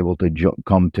been able to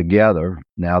come together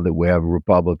now that we have a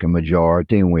Republican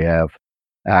majority and we have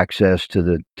access to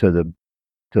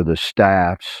the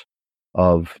staffs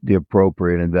of the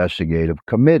appropriate investigative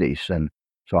committees. And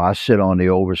so I sit on the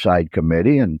oversight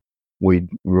committee, and we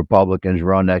Republicans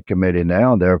run that committee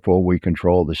now, and therefore we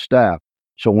control the staff.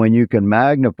 So when you can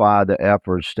magnify the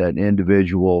efforts that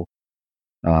individual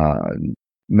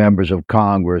members of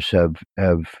Congress have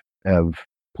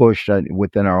pushed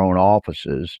within our own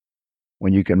offices,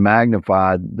 when you can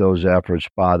magnify those efforts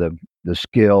by the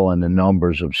skill and the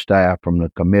numbers of staff from the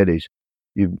committees,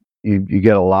 you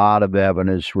get a lot of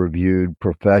evidence reviewed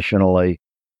professionally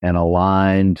and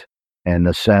aligned and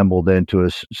assembled into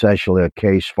essentially a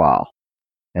case file.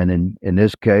 And in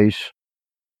this case,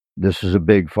 this is a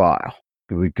big file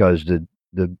because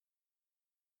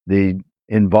the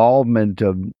involvement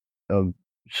of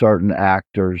certain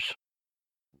actors,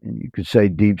 and you could say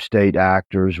deep state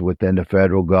actors within the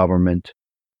federal government,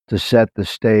 to set the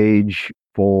stage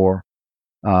for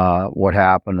what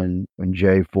happened in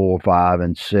J4, 5,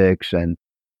 and 6,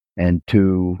 and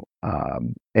to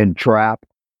entrap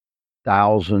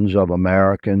thousands of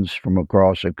Americans from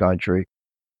across the country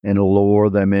and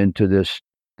lure them into this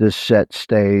set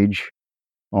stage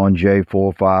on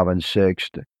J4, 5, and 6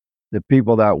 the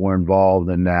people that were involved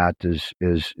in that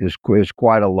is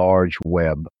quite a large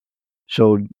web.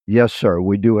 So yes, sir,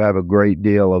 we do have a great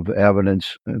deal of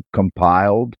evidence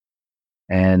compiled,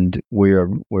 and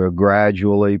we're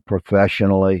gradually,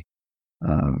 professionally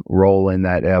rolling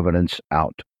that evidence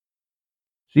out.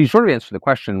 So you sort of answered the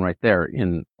question right there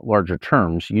in larger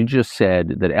terms. You just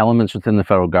said that elements within the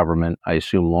federal government, I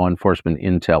assume law enforcement,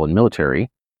 intel, and military,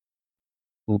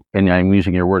 and I'm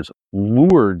using your words,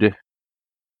 lured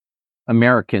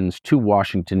Americans to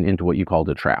Washington into what you called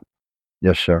a trap.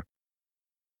 Yes, sir.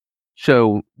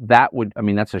 So that would, I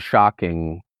mean, that's a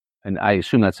shocking, and I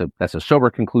assume that's a sober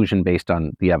conclusion based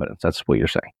on the evidence. That's what you're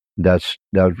saying. That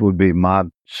would be my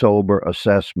sober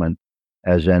assessment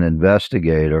as an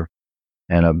investigator,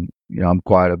 and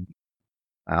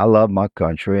I love my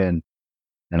country, and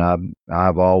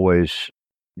I've always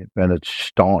been a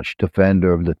staunch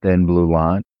defender of the thin blue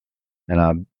line,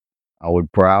 and I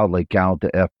would proudly count the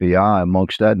FBI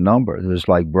amongst that number. They're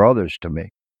like brothers to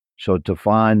me. So to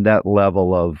find that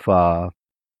level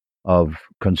of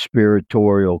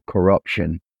conspiratorial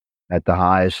corruption at the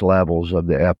highest levels of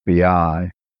the FBI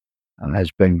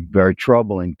has been very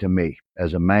troubling to me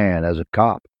as a man, as a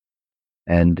cop.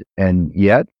 And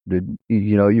yet,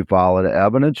 you follow the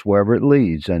evidence wherever it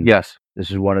leads, and yes, this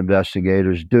is what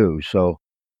investigators do. So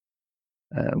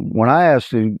when I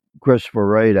asked Christopher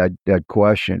Wray that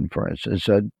question, for instance,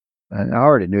 I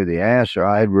already knew the answer.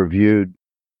 I had reviewed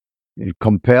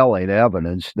compelling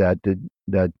evidence that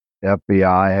that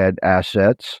FBI had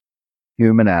assets,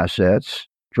 human assets,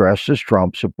 dressed as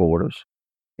Trump supporters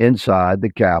inside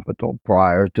the Capitol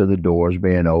prior to the doors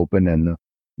being open and the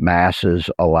masses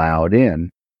allowed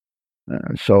in.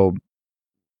 So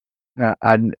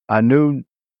I knew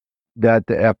that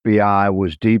the FBI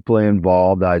was deeply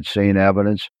involved. I'd seen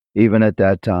evidence even at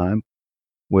that time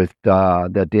with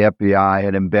that the FBI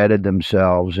had embedded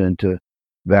themselves into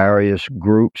various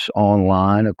groups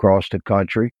online across the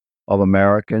country of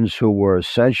Americans who were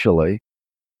essentially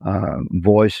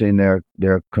voicing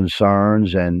their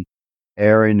concerns and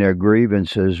airing their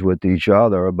grievances with each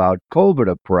other about COVID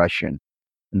oppression.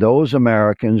 Those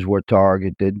Americans were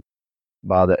targeted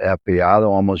by the FBI,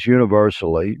 almost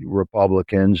universally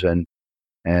Republicans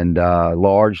and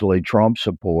largely Trump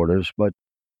supporters, but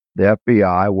the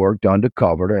FBI worked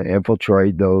undercover to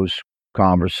infiltrate those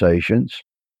conversations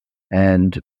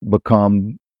and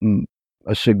become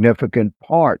a significant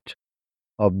part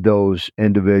of those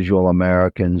individual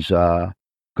Americans'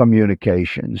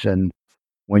 communications. And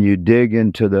when you dig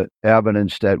into the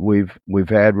evidence that we've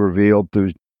had revealed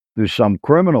through some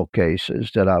criminal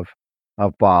cases that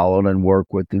I've followed and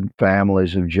worked with the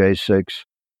families of J6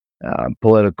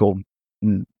 political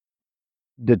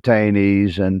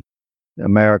detainees and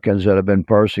Americans that have been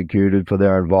persecuted for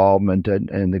their involvement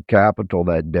in the Capitol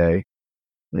that day.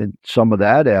 And some of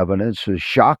that evidence is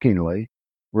shockingly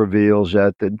reveals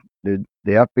that the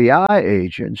FBI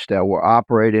agents that were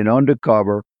operating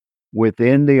undercover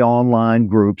within the online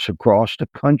groups across the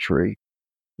country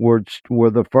were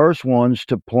the first ones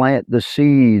to plant the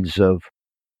seeds of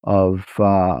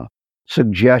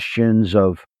suggestions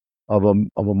of a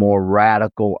more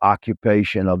radical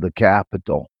occupation of the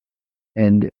Capitol,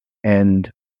 and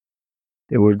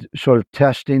they were sort of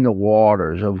testing the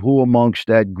waters of who amongst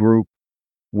that group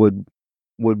would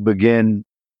begin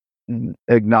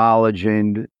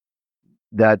acknowledging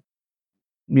that,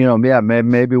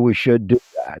 maybe we should do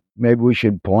that. Maybe we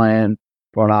should plan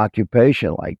for an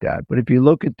occupation like that. But if you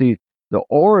look at the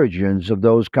origins of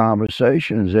those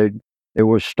conversations, they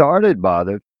were started by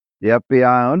the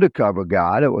FBI undercover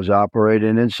guy that was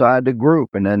operating inside the group.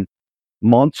 And then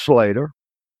months later,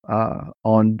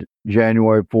 on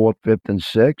January 4th, 5th, and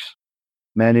 6th,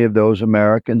 many of those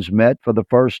Americans met for the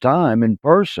first time in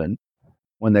person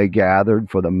when they gathered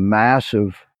for the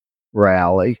massive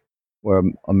rally where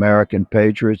American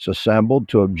patriots assembled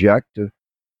to object to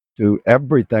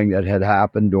everything that had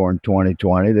happened during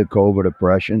 2020, the COVID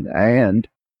oppression, and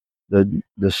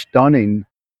the stunning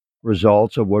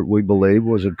results of what we believe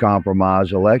was a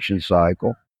compromised election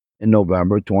cycle in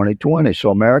November 2020.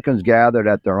 So Americans gathered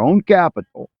at their own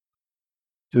capital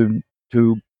to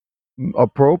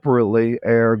appropriately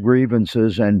air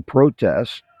grievances and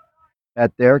protests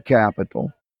at their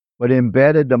capital, but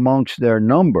embedded amongst their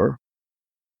number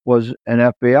was an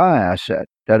FBI asset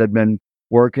that had been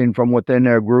working from within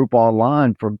their group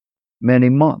online for many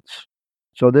months.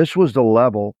 So this was the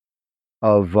level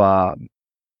of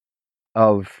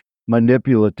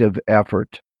manipulative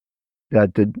effort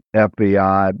that the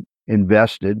FBI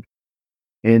invested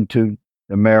into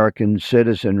American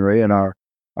citizenry and our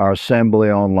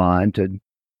assembly online to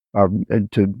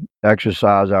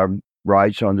exercise our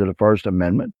rights under the First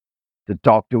Amendment to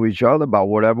talk to each other about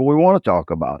whatever we want to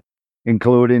talk about,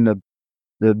 including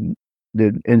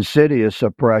the insidious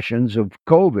suppressions of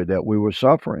COVID that we were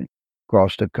suffering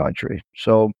across the country.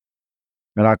 So,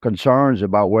 and our concerns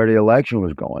about where the election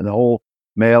was going, the whole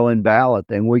mail-in ballot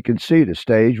thing, we could see the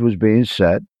stage was being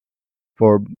set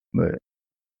for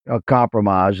a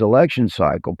compromised election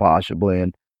cycle, possibly.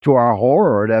 And to our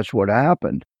horror, that's what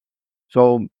happened.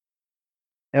 So,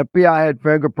 FBI had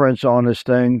fingerprints on this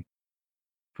thing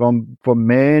for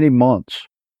many months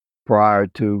prior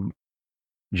to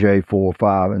J4,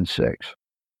 5, and 6.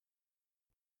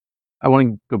 I want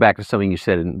to go back to something you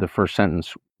said in the first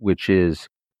sentence, which is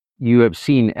you have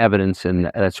seen evidence,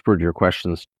 and that spurred your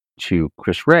questions to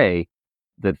Chris Wray,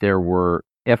 that there were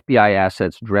FBI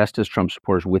assets dressed as Trump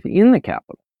supporters within the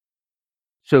Capitol.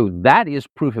 So that is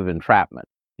proof of entrapment,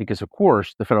 because, of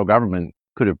course, the federal government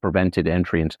could have prevented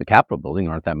entry into the Capitol building.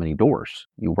 There aren't that many doors.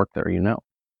 You work there, you know.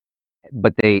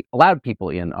 But they allowed people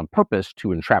in on purpose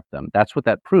to entrap them. That's what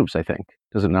that proves, I think.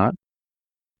 Does it not?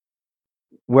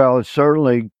 Well, it's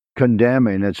certainly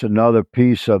condemning. It's another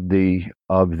piece of the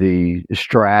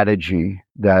strategy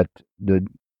that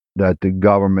the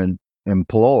government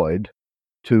employed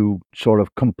to sort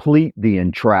of complete the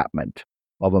entrapment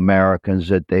of Americans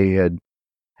that they had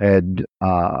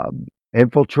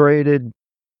infiltrated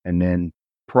and then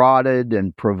prodded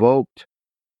and provoked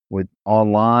with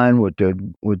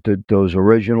those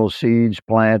original seeds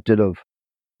planted of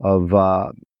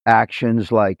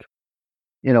actions like,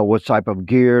 you know, what type of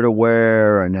gear to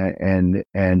wear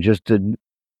and just in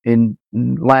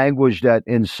language that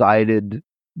incited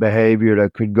behavior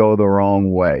that could go the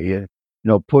wrong way. You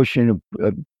know, pushing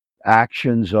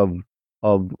actions of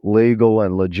legal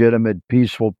and legitimate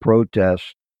peaceful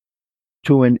protests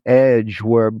to an edge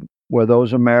where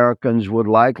those Americans would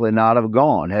likely not have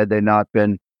gone had they not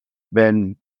been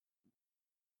you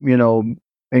know,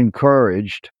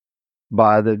 encouraged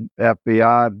by the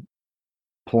FBI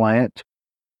plant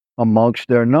amongst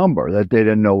their number that they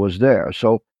didn't know was there.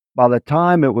 So by the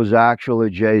time it was actually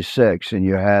J6 and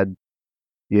you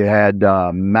had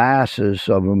masses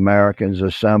of Americans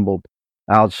assembled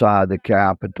outside the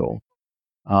Capitol,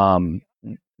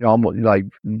 almost like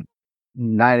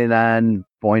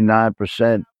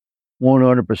 99.9%,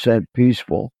 100%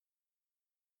 peaceful.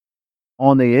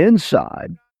 On the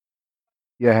inside,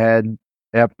 you had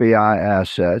FBI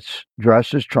assets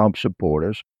dressed as Trump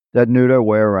supporters that knew their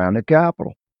way around the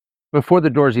Capitol. Before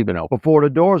the doors even open. Before the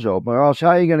doors open. Or else how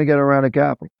are you going to get around the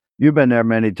Capitol? You've been there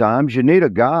many times. You need a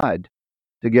guide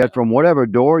to get from whatever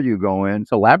door you go in.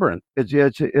 It's a labyrinth.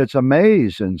 It's a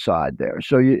maze inside there.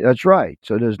 So that's right.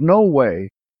 So there's no way,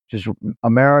 just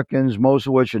Americans, most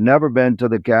of which have never been to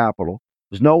the Capitol,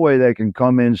 there's no way they can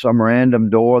come in some random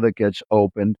door that gets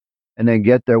opened and then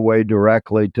get their way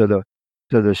directly to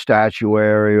the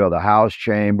statuary or the House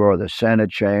chamber or the Senate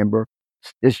chamber.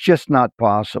 It's just not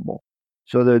possible.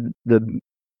 So the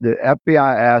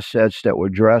FBI assets that were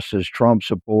dressed as Trump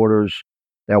supporters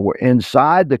that were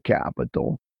inside the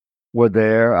Capitol were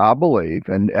there, I believe,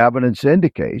 and evidence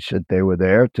indicates that they were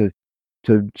there to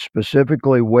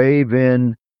specifically wave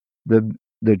in the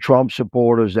Trump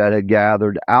supporters that had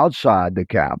gathered outside the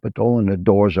Capitol, and the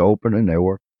doors open and they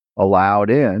were allowed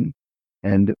in.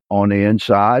 And on the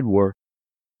inside were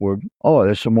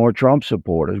there's some more Trump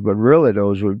supporters, but really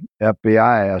those were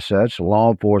FBI assets,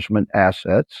 law enforcement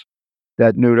assets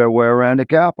that knew their way around the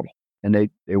Capitol. And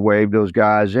they waved those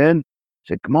guys in,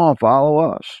 said, come on, follow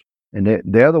us. And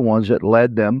they're the ones that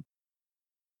led them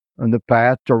on the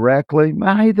path directly.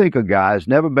 How do you think a guy's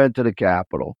never been to the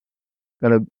Capitol,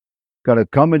 gonna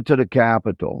come into the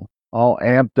Capitol all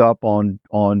amped up on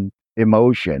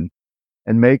emotion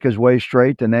and make his way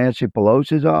straight to Nancy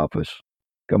Pelosi's office?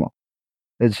 Come on.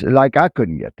 It's like I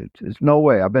couldn't get it. There's no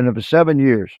way. I've been there for 7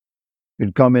 years.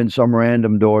 Could come in some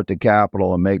random door at the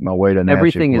Capitol and make my way to Nancy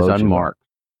Everything is Pelosi's unmarked.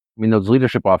 I mean, those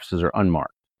leadership offices are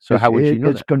unmarked. So how would you know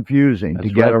it's that? confusing That's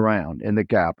to get right. around in the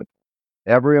Capitol.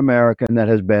 Every American that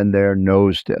has been there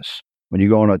knows this. When you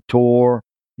go on a tour,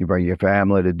 you bring your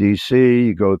family to D.C.,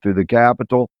 you go through the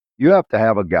Capitol, you have to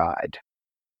have a guide.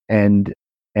 And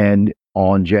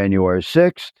on January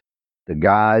 6th, the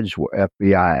guides were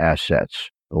FBI assets,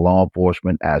 the law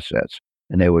enforcement assets,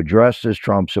 and they were dressed as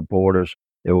Trump supporters.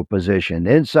 They were positioned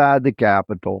inside the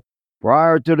Capitol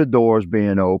prior to the doors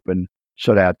being opened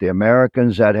so that the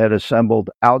Americans that had assembled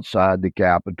outside the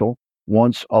Capitol,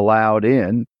 once allowed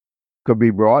in, could be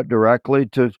brought directly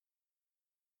to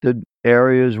the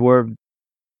areas where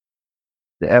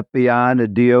the FBI and the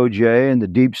DOJ and the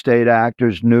deep state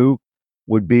actors knew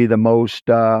would be the most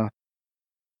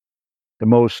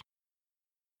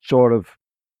sort of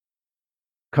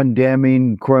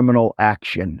condemning criminal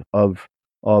action of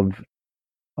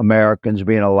Americans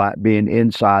being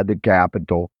inside the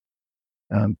Capitol,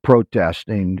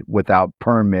 protesting without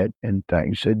permit and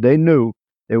things. So they knew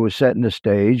they were setting the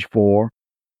stage for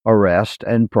arrest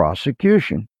and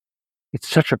prosecution. It's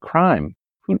such a crime.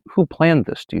 Who planned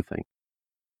this, do you think?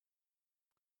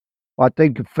 Well, I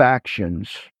think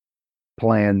factions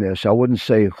planned this. I wouldn't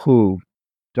say who,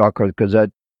 Tucker, because I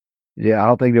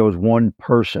don't think there was one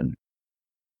person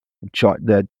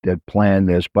that planned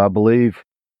this, but I believe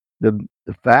the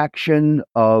faction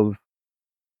of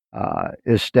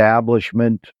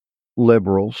establishment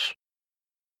liberals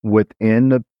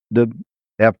within the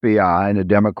FBI and the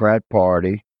Democrat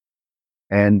Party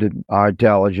and our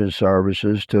intelligence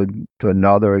services to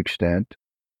another extent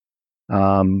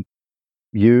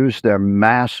use their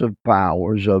massive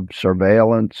powers of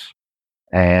surveillance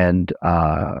and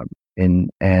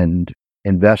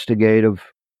investigative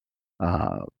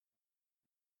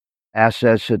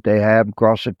assets that they have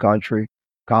across the country,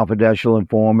 confidential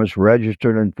informants,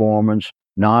 registered informants,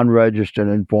 non-registered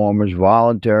informants,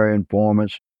 voluntary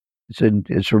informants.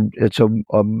 It's a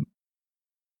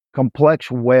complex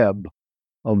web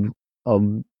of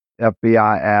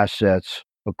FBI assets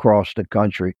across the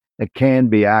country that can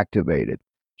be activated.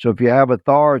 So if you have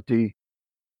authority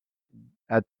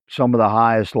at some of the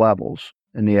highest levels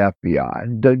in the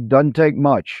FBI, it doesn't take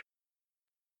much.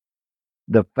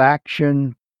 The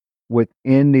faction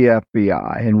within the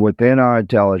FBI and within our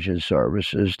intelligence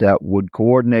services that would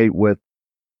coordinate with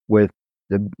the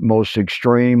most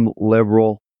extreme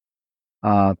liberal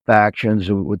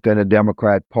factions within the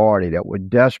Democrat Party that were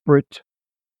desperate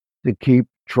to keep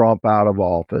Trump out of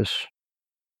office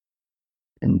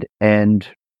and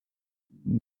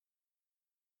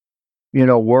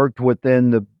worked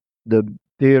within the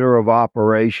theater of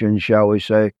operations, shall we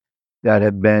say, that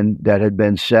had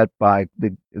been set by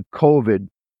the COVID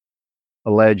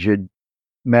alleged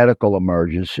medical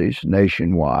emergencies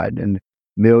nationwide and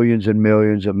millions of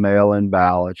mail-in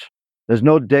ballots. There's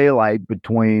no daylight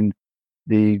between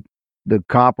the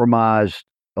compromised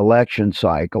election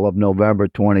cycle of November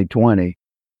 2020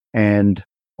 and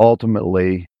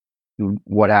ultimately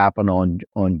what happened on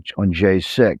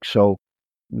J6. So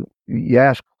you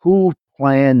ask who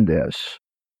planned this?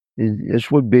 This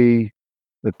would be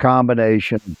the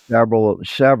combination of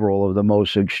several of the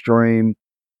most extreme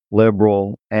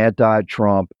liberal,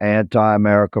 anti-Trump,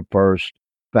 anti-America First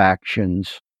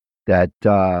factions that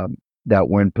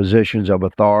were in positions of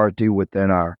authority within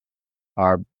our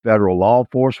federal law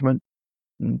enforcement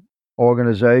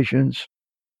organizations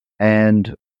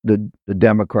and the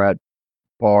Democrat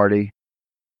Party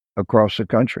across the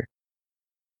country.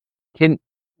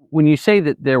 When you say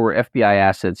that there were FBI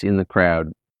assets in the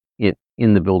crowd,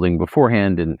 in the building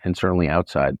beforehand and certainly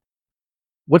outside,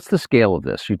 what's the scale of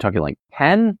this? You're talking like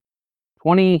 10,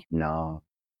 20? No.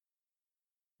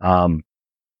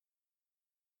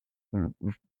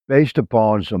 Based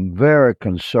upon some very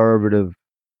conservative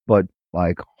but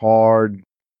like hard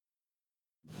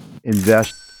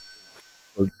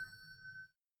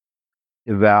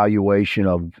evaluation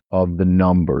of the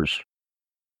numbers,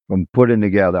 from putting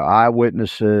together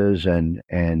eyewitnesses and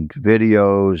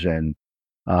videos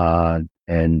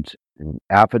and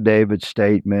affidavit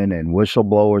statement and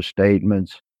whistleblower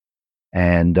statements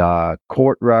and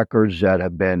court records that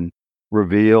have been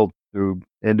revealed through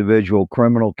individual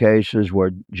criminal cases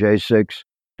where J6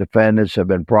 defendants have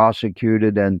been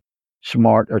prosecuted and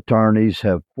smart attorneys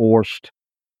have forced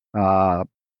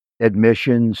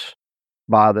admissions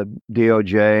by the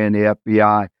DOJ and the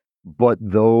FBI, but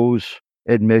those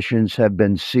admissions have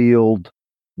been sealed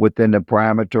within the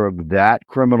parameter of that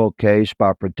criminal case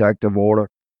by protective order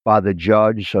by the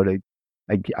judge, so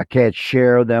I can't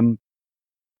share them,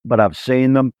 but I've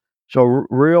seen them. So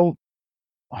real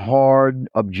hard,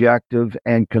 objective,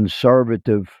 and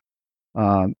conservative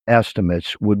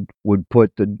estimates would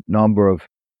put the number of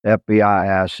FBI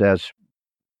assets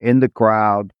in the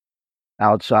crowd,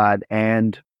 outside,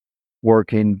 and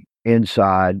working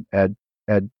inside at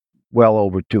well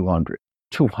over 200.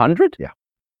 200? Yeah.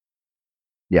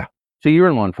 Yeah. So you're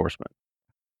in law enforcement.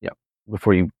 Yeah.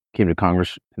 Before you came to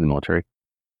Congress in the military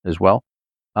as well.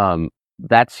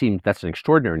 That's an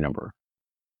extraordinary number.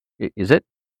 Is it?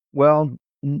 Well,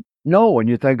 no. When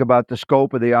you think about the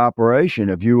scope of the operation,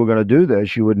 if you were going to do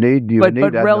this, you would need But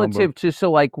that relative number. to, so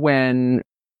like when,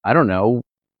 I don't know,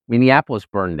 Minneapolis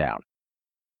burned down,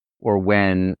 or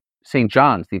when St.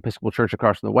 John's, the Episcopal Church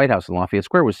across from the White House in Lafayette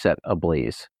Square, was set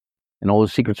ablaze, and all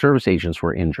those Secret Service agents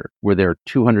were injured. Were there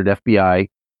 200 FBI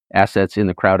assets in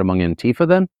the crowd among Antifa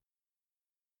then?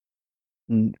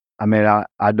 I mean,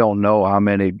 I don't know how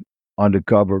many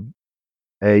undercover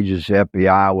ages the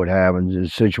FBI would have in a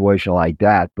situation like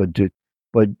that. But J6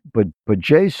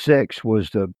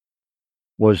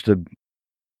 was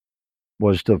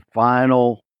the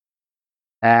final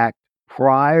act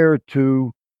prior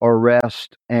to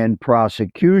arrest and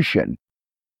prosecution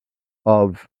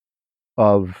of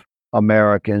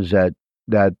Americans that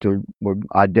were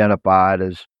identified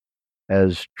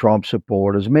as Trump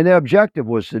supporters. I mean, the objective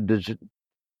was to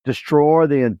destroy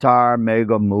the entire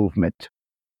MAGA movement,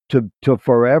 to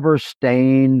forever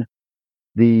stain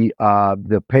the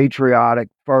patriotic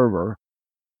fervor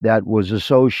that was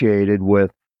associated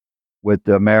with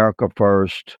the America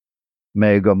First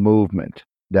MAGA movement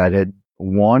that had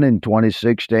won in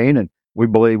 2016, and we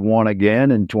believe won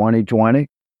again in 2020.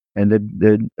 And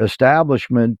the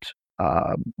establishment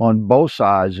on both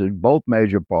sides, in both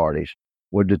major parties,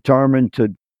 were determined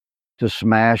to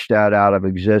smash that out of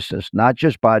existence, not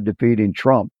just by defeating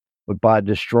Trump, but by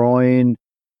destroying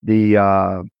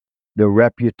the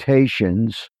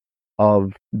reputations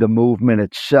of the movement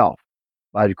itself,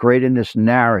 by creating this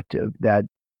narrative that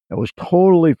was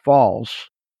totally false,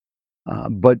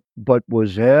 but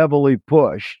was heavily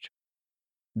pushed,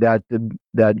 that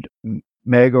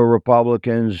MAGA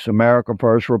Republicans, America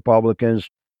First Republicans,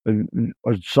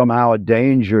 are somehow a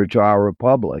danger to our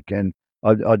republic and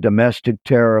a domestic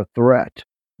terror threat.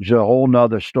 There's a whole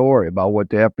nother story about what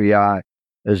the FBI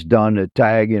has done to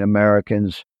tagging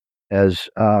Americans as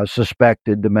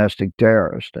suspected domestic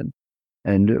terrorists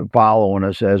and following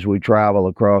us as we travel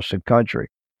across the country.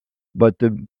 But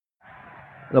the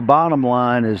bottom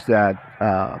line is that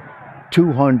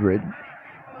 200,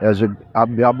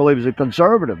 I believe, is a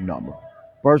conservative number.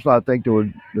 Personally, I think there's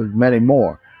many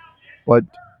more, but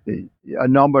a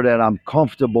number that I'm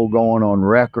comfortable going on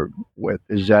record with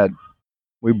is that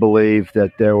we believe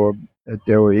that there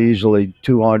were easily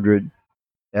 200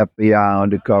 FBI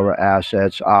undercover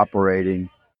assets operating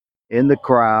in the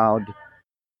crowd,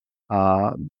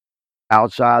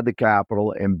 outside the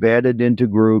Capitol, embedded into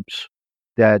groups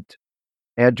that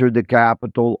entered the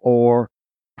Capitol or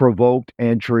provoked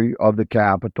entry of the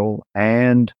Capitol,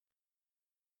 and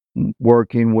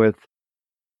working with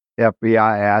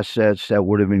FBI assets that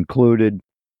would have included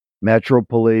Metro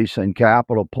Police and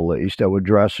Capitol Police that would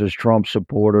dress as Trump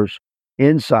supporters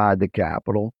inside the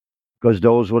Capitol, because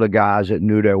those were the guys that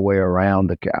knew their way around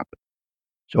the Capitol.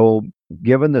 So,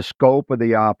 given the scope of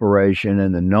the operation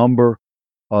and the number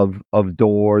of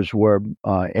doors where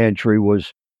entry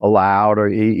was allowed or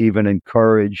even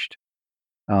encouraged,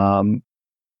 then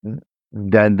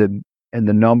the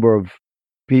number of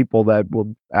people that were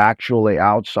actually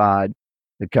outside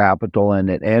the Capitol and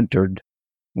that entered,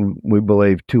 we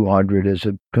believe 200 is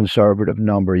a conservative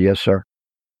number. Yes, sir.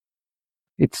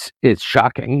 It's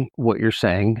shocking what you're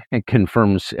saying. It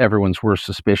confirms everyone's worst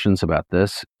suspicions about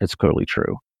this. It's clearly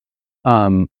true.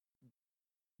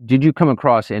 Did you come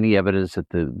across any evidence that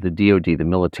the DoD, the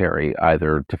military,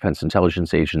 either Defense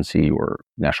Intelligence Agency or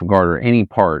National Guard or any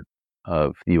part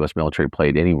of the U.S. military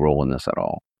played any role in this at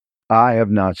all? I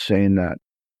have not seen that.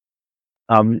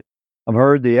 I've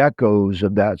heard the echoes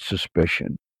of that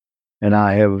suspicion, and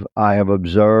I have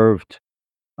observed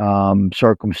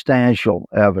circumstantial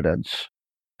evidence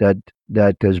that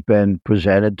has been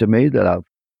presented to me that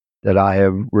I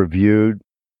have reviewed,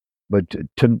 but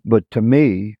to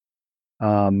me,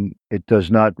 it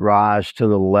does not rise to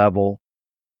the level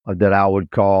that I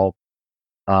would call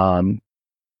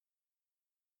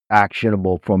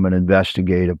actionable from an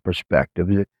investigative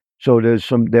perspective. So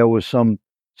there was some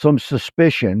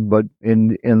suspicion, but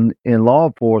in law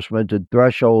enforcement, the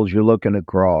thresholds you're looking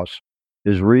across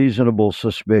is reasonable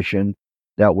suspicion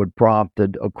that would prompt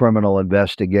a criminal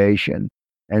investigation,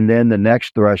 and then the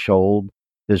next threshold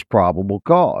is probable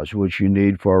cause, which you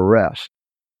need for arrest.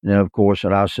 And then, of course,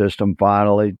 in our system,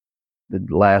 finally, the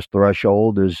last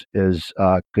threshold is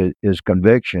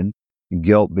conviction,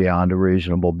 guilt beyond a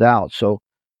reasonable doubt. So,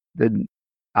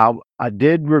 I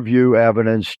did review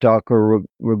evidence, Tucker,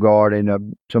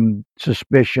 regarding some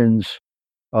suspicions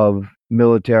of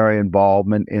military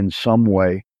involvement in some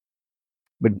way,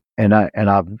 but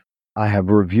I have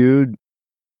reviewed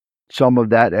some of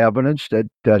that evidence that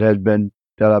I've been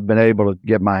able to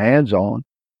get my hands on.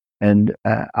 And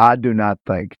I do not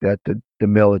think that the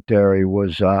military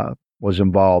was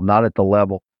involved, not at the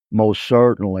level, most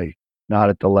certainly not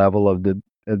at the level of the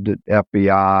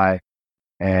FBI,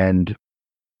 and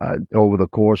over the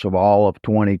course of all of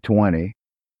 2020.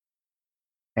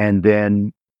 And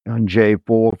then on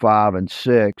J4, 5, and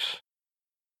 6,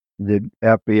 the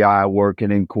FBI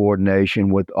working in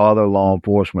coordination with other law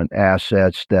enforcement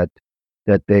assets that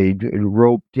they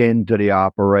roped into the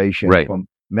operation, right, from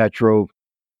Metro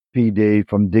PD,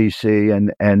 from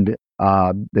DC, and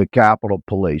the Capitol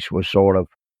Police was sort of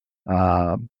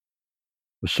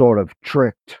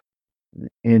tricked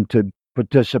into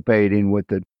participating with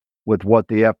what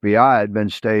the FBI had been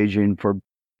staging for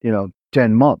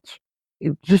 10 months.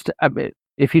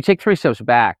 If you take 3 steps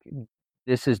back,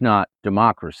 this is not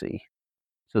democracy.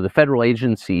 So the federal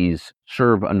agencies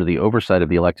serve under the oversight of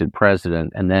the elected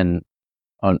president, and then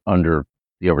under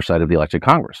the oversight of the elected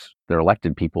Congress. Their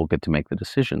elected people get to make the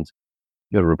decisions.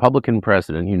 You have a Republican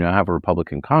president, you now have a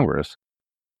Republican Congress,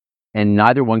 and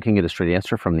neither one can get a straight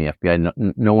answer from the FBI.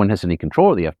 No one has any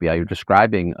control of the FBI. You're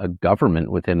describing a government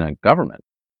within a government.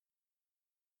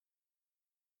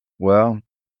 Well,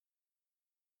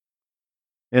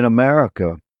 in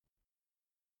America,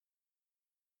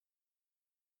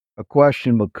 a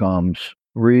question becomes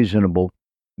reasonable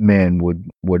men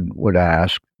would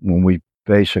ask when we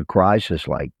face a crisis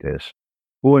like this: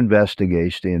 who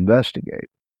investigates the investigator?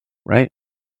 Right.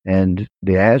 And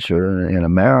the answer in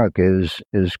America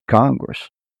is Congress.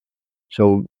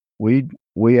 So we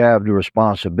have the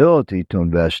responsibility to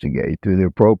investigate through the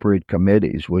appropriate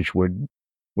committees, which we're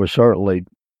certainly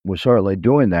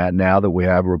doing that now that we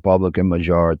have a Republican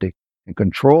majority and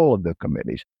control of the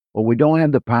committees. But we don't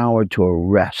have the power to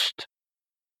arrest.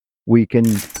 We can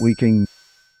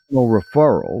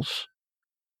referrals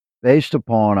based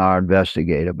upon our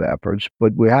investigative efforts,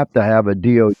 but we have to have a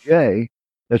DOJ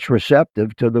that's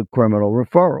receptive to the criminal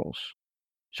referrals.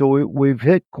 So we've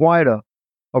hit quite a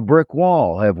brick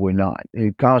wall, have we not?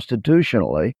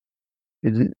 Constitutionally,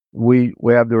 we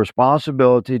have the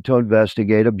responsibility to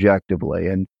investigate objectively,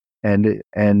 and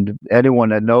anyone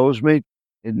that knows me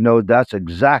knows that's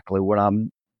exactly what I'm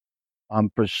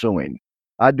pursuing.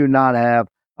 I'm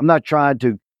not trying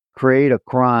to create a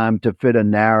crime to fit a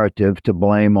narrative to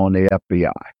blame on the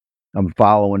FBI. I'm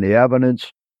following the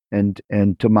evidence, and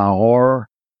to my horror,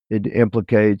 it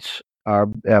implicates our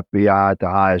FBI at the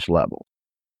highest level,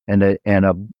 and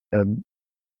a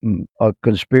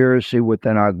conspiracy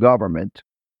within our government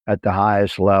at the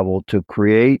highest level to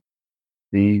create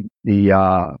to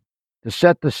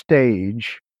set the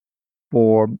stage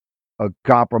for a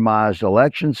compromised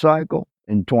election cycle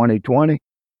in 2020,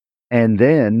 and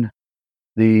then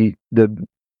the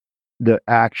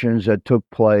actions that took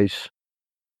place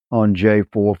on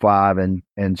J4, 5,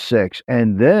 and 6,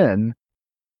 and then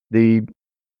the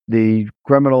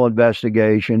criminal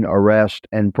investigation, arrest,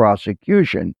 and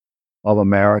prosecution of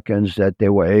Americans that they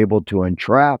were able to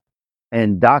entrap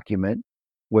and document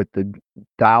with the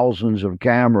thousands of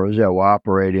cameras that were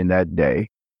operating that day,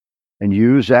 and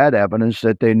use that evidence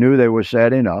that they knew they were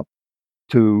setting up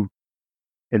to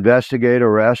investigate,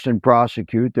 arrest, and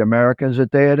prosecute the Americans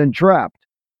that they had entrapped.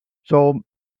 So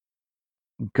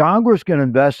Congress can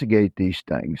investigate these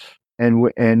things, and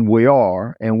we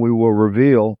will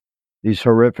reveal these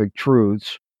horrific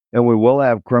truths, and we will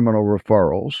have criminal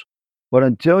referrals. But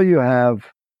until you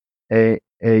have a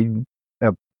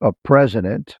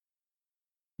president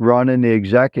running the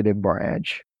executive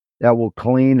branch that will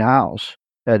clean house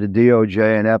at the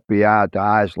DOJ and FBI at the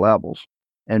highest levels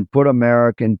and put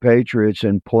American patriots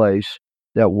in place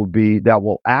that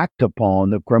will act upon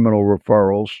the criminal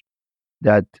referrals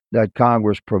that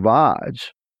Congress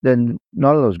provides, then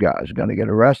none of those guys are going to get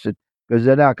arrested because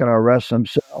they're not going to arrest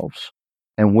themselves,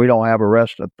 and we don't have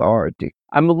arrest authority.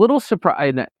 I'm a little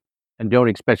surprised, and don't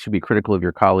expect you to be critical of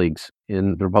your colleagues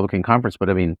in the Republican conference, but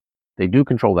I mean, they do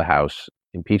control the House.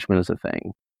 Impeachment is a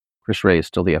thing. Chris Wray is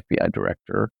still the FBI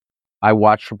director. I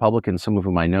watched Republicans, some of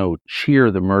whom I know,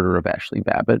 cheer the murder of Ashley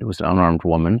Babbitt, who was an unarmed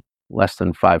woman, less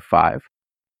than 5'5",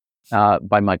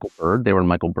 by Michael Byrd. They were on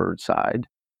Michael Byrd's side.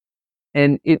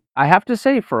 And I have to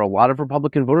say, for a lot of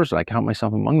Republican voters, and I count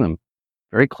myself among them,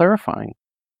 very clarifying.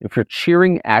 If you're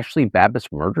cheering Ashley Babbitt's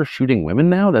murder, shooting women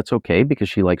now, that's okay because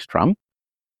she likes Trump.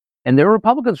 And there were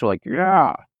Republicans who were like,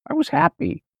 yeah, I was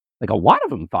happy. Like a lot of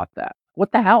them thought that.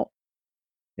 What the hell?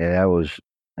 Yeah,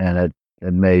 it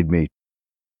made me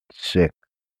sick.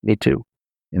 Me too.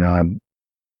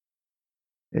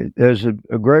 There's a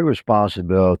great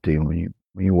responsibility when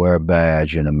you wear a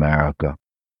badge in America.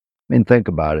 I mean, think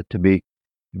about it. To be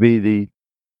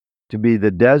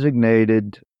the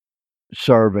designated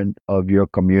servant of your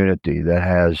community that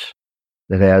has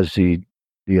the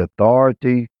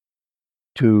authority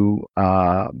to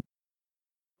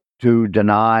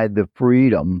deny the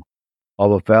freedom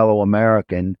of a fellow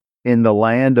American in the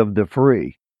land of the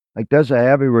free. Like, that's a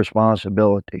heavy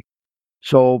responsibility.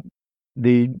 So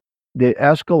the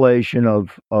escalation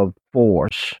of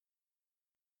force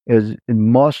it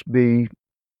must be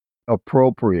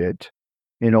appropriate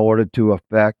in order to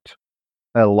effect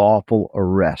a lawful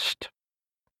arrest.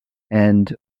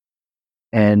 And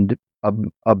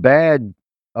a bad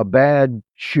a bad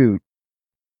shoot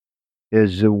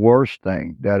is the worst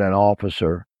thing that an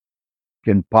officer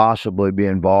can possibly be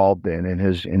involved in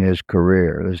his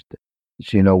career.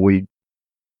 It's, you know,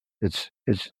 it's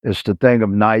the thing of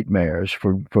nightmares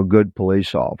for good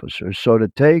police officers. So to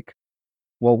take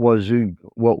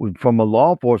from a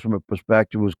law enforcement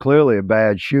perspective was clearly a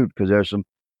bad shoot, because there's some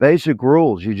basic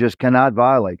rules you just cannot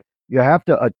violate. You have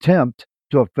to attempt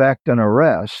to effect an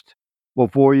arrest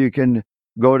before you can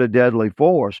go to deadly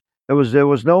force. There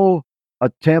was no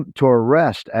attempt to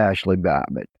arrest Ashley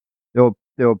Babbitt. There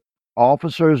were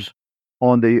officers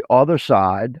on the other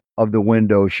side of the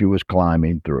window she was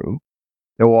climbing through.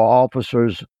 There were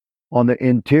officers on the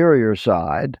interior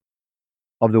side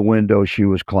of the window she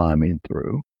was climbing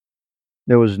through.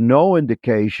 There was no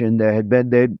indication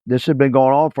this had been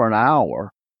going on for an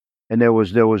hour, and there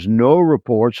was no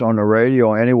reports on the radio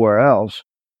or anywhere else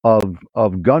of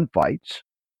gunfights.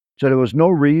 So there was no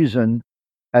reason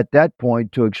at that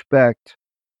point to expect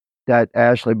that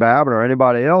Ashley Babbitt or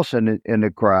anybody else in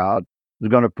the crowd was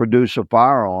going to produce a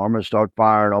firearm and start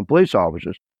firing on police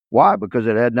officers. Why? Because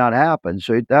it had not happened.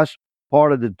 So that's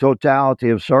part of the totality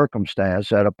of circumstance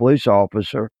that a police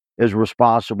officer is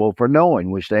responsible for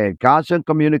knowing. We stay in constant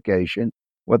communication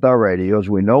with our radios.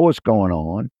 We know what's going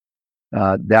on.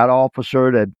 That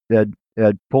officer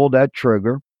that pulled that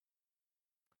trigger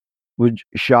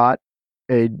shot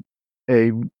a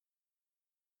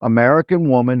American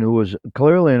woman who was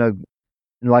clearly in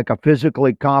a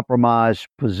physically compromised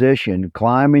position,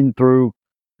 climbing through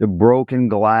the broken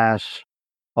glass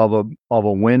of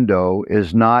a window.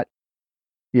 Is not,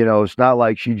 it's not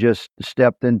like she just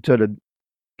stepped into the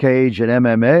cage at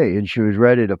MMA and she was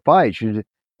ready to fight. She was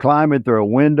climbing through a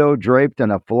window draped in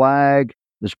a flag.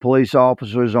 There's police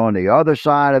officers on the other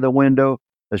side of the window.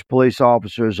 There's police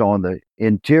officers on the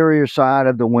interior side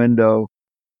of the window.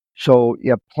 So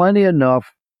you have plenty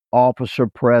enough officer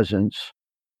presence.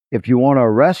 If you want to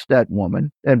arrest that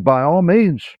woman, and by all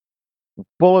means,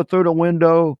 pull her through the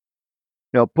window,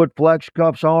 put flex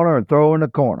cuffs on her and throw her in the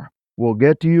corner. We'll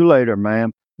get to you later,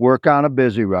 ma'am. We're kind of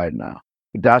busy right now.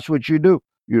 But that's what you do.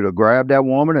 You'd have grabbed that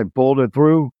woman and pulled her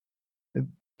through,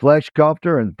 flex cuffed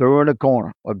her and threw her in the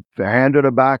corner, or handed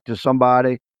her back to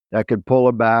somebody that could pull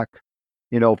her back,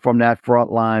 from that front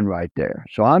line right there.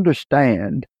 So I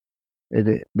understand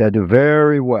that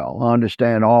very well. I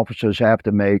understand officers have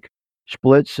to make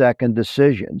split-second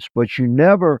decisions, but you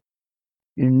never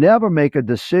make a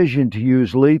decision to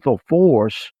use lethal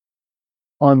force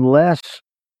unless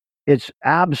it's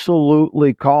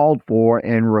absolutely called for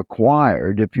and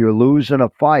required. If you're losing a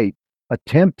fight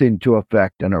attempting to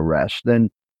effect an arrest, then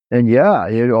yeah,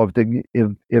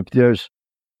 if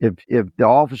the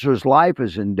officer's life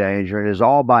is in danger and is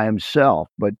all by himself,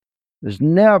 but there's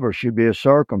never should be a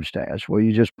circumstance where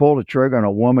you just pull the trigger on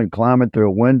a woman climbing through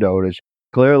a window that's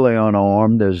clearly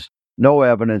unarmed. There's no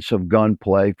evidence of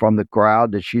gunplay from the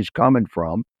crowd that she's coming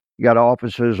from. You got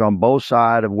officers on both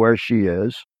sides of where she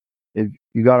is. If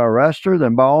you got to arrest her,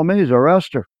 then by all means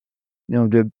arrest her.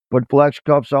 To put flex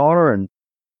cuffs on her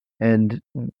and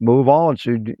move on,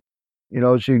 so so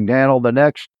you can handle the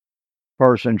next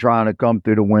person trying to come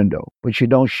through the window, but you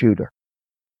don't shoot her.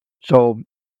 So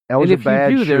that was and a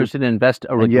bad if you do, shoot, there's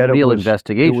a real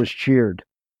investigation. It was cheered.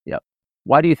 Yep.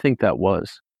 Why do you think that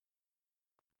was?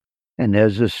 And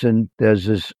there's this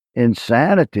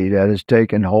insanity that has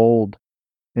taken hold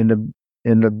in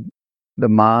the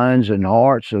minds and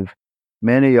hearts of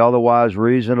many otherwise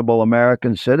reasonable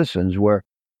American citizens, where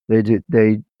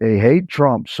they hate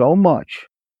Trump so much,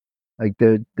 like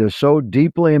they're so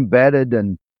deeply embedded,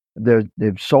 and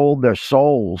they've sold their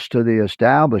souls to the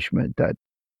establishment, that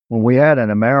when we had an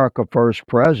America First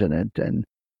president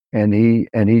and he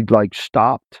like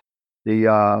stopped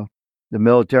the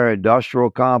military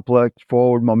industrial complex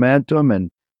forward momentum,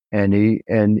 and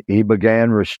he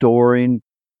began restoring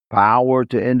power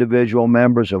to individual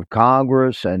members of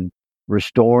Congress and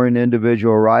restoring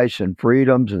individual rights and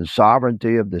freedoms and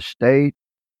sovereignty of the state.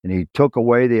 And he took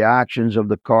away the actions of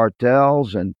the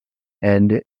cartels and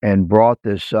brought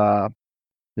this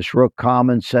real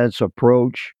common sense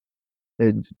approach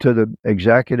to the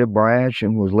executive branch,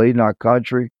 and was leading our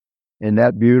country in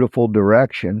that beautiful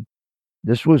direction.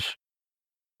 This was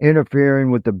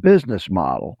interfering with the business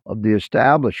model of the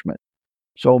establishment.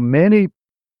 So many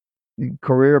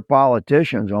career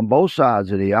politicians on both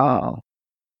sides of the aisle,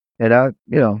 and I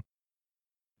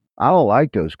don't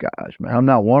like those guys, man. I'm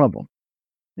not one of them.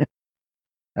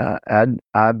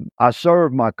 I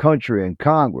serve my country in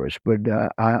Congress, but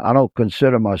I don't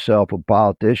consider myself a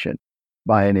politician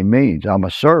by any means. I'm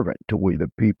a servant to we the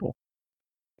people.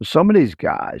 But some of these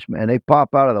guys, man, they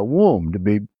pop out of the womb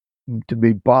to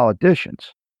be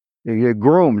politicians. They get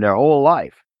groomed their whole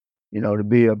life, to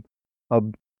be a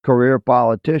career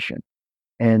politician.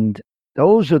 And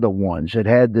those are the ones that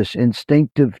had this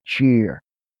instinctive cheer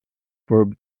for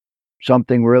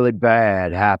something really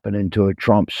bad happening to a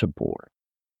Trump supporter.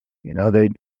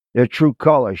 Their true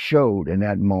color showed in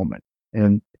that moment,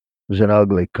 and it was an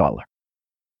ugly color.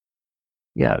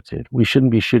 Yeah, dude. We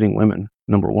shouldn't be shooting women,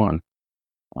 number one.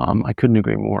 I couldn't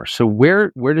agree more. So where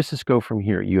does this go from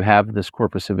here? You have this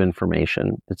corpus of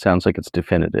information. It sounds like it's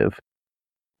definitive.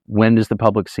 When does the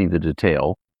public see the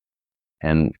detail?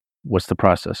 And what's the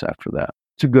process after that?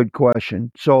 It's a good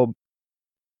question. So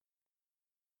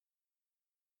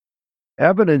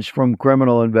evidence from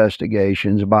criminal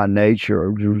investigations by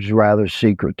nature is rather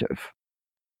secretive.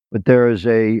 But there is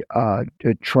a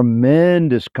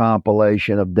tremendous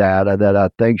compilation of data that I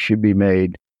think should be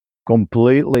made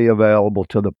completely available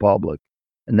to the public,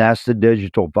 and that's the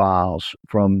digital files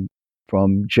from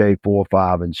J4,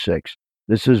 5, and 6.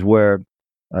 This is where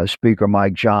Speaker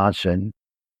Mike Johnson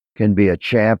can be a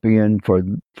champion for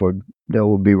that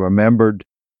will be remembered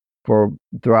for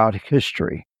throughout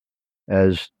history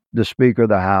as the Speaker of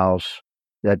the House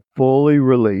that fully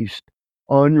released,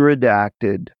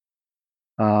 unredacted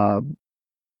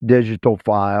digital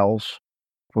files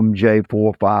from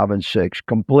J4, 5, and 6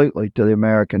 completely to the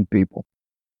American people.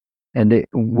 And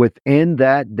within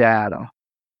that data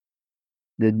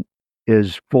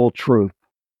is full truth.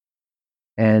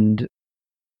 And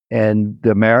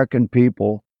the American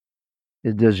people,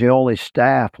 there's the only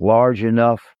staff large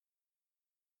enough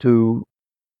to,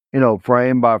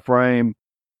 frame by frame,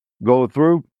 go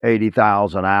through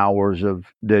 80,000 hours of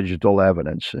digital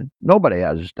evidence. And nobody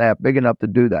has a staff big enough to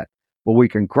do that. But we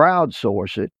can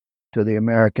crowdsource it to the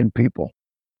American people.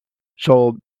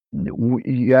 So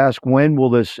you ask, when will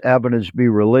this evidence be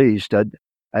released?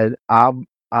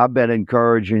 I've been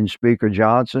encouraging Speaker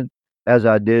Johnson, as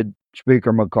I did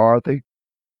Speaker McCarthy,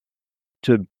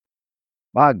 to,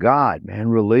 my God, man,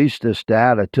 release this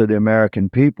data to the American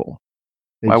people.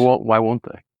 Why won't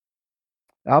they?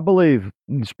 I believe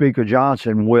Speaker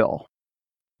Johnson will,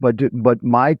 but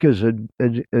Mike is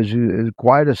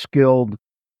quite a skilled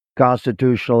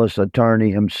constitutionalist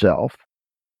attorney himself,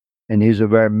 and he's a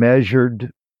very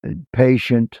measured,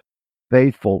 patient,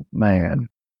 faithful man.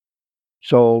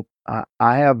 So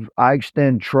I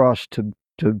extend trust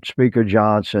to Speaker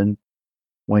Johnson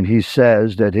when he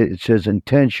says that it's his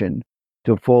intention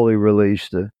to fully release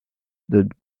the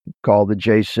called the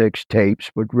J6 tapes,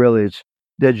 but really it's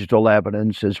digital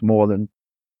evidence. It's more than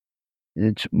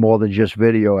just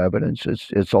video evidence.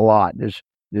 It's a lot. It's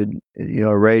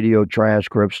radio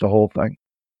transcripts, the whole thing.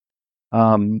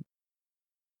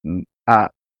 I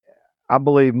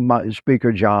believe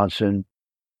Speaker Johnson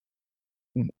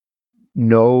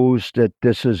knows that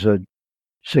this is a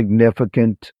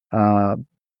significant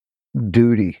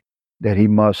duty that he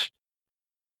must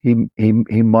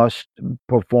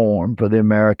perform for the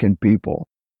American people.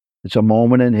 It's a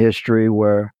moment in history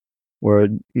where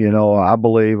I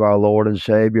believe our Lord and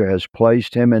Savior has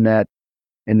placed him in that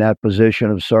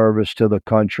position of service to the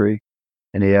country,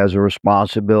 and he has a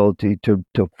responsibility to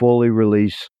fully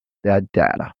release that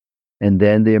data. And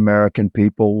then the American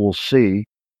people will see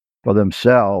for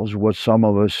themselves what some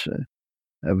of us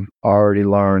have already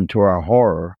learned to our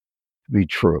horror to be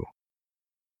true.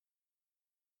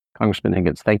 Congressman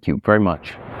Higgins, thank you very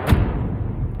much.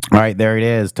 All right, there it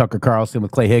is. Tucker Carlson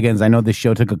with Clay Higgins. I know this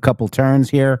show took a couple turns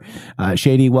here.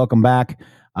 Shady, welcome back.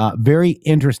 Very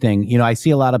interesting. I see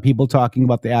a lot of people talking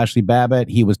about the Ashley Babbitt.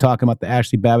 He was talking about the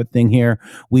Ashley Babbitt thing here.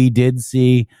 We did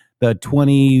see the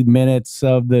 20 minutes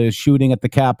of the shooting at the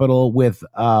Capitol with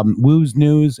Woo's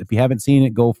News. If you haven't seen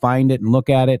it, go find it and look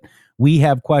at it. We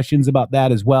have questions about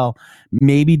that as well.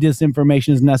 Maybe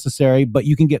disinformation is necessary, but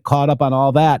you can get caught up on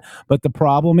all that. But the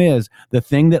problem is, the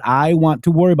thing that I want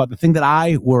to worry about, the thing that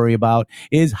I worry about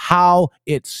is how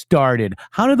it started.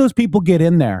 How did those people get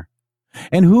in there?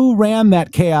 And who ran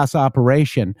that chaos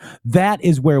operation? That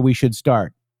is where we should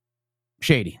start.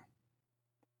 Shady.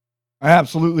 I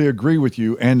absolutely agree with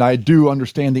you, and I do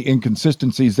understand the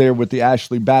inconsistencies there with the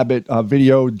Ashley Babbitt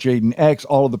video, Jaden X,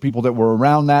 all of the people that were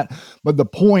around that. But the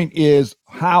point is,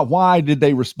 why did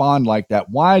they respond like that?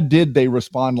 Why did they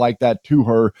respond like that to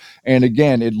her? And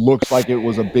again, it looks like it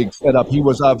was a big setup. He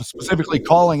was specifically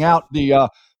calling out the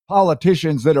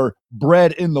politicians that are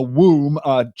bred in the womb,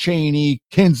 Cheney,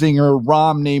 Kinzinger,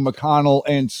 Romney, McConnell,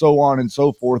 and so on and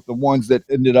so forth, the ones that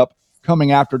ended up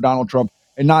coming after Donald Trump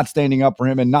and not standing up for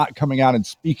him and not coming out and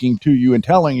speaking to you and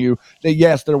telling you that,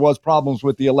 yes, there was problems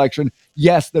with the election.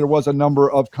 Yes, there was a number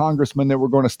of congressmen that were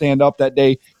going to stand up that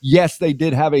day. Yes, they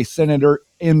did have a senator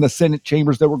in the Senate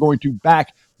chambers that were going to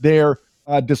back their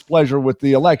displeasure with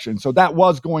the election. So that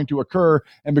was going to occur.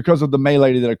 And because of the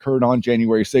melee that occurred on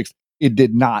January 6th, it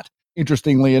did not.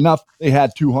 Interestingly enough, they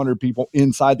had 200 people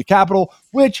inside the Capitol,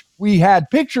 which we had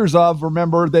pictures of.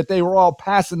 Remember that they were all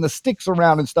passing the sticks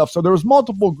around and stuff. So there was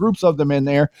multiple groups of them in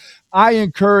there. I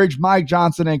encourage Mike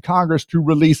Johnson and Congress to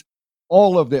release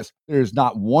all of this. There's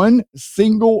not one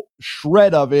single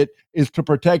shred of it is to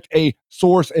protect a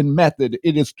source and method.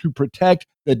 It is to protect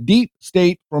the deep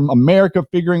state from America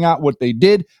figuring out what they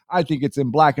did. I think it's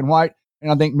in black and white, and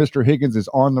I think Mr. Higgins is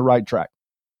on the right track.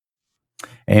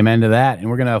 Amen to that. And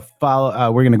we're gonna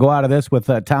follow. We're gonna go out of this with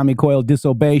Tommy Coyle,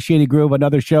 Disobey, Shady Groove,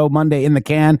 another show Monday in the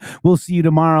can. We'll see you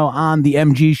tomorrow on the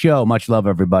MG Show. Much love,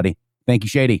 everybody. Thank you,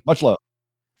 Shady. Much love.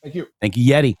 Thank you. Thank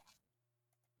you, Yeti.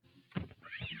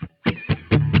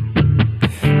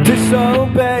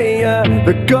 Disobey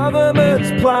the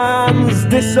government's plans.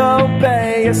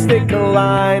 Disobey stick a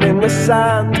line in the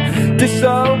sand.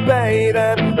 Disobey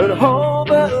them and hold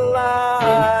the line.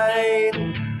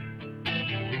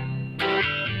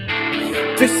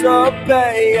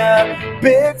 Disobey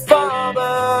big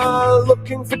pharma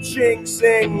looking for chinks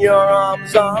in your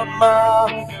arms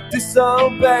armor.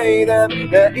 Disobey them,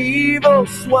 they're evil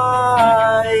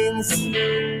swines.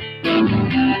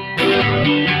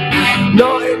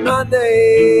 Not in my name,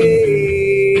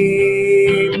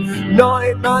 not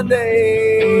in my name,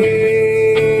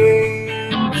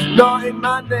 not in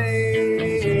my name,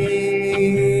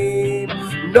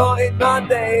 not in my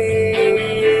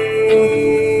name.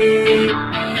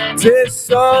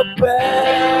 Disobey.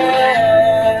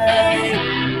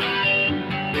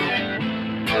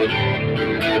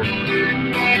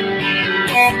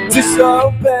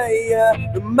 Disobey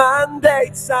the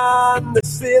mandates and the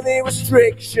silly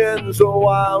restrictions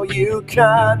while you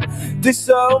can.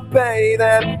 Disobey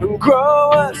them and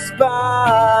grow a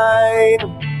spine.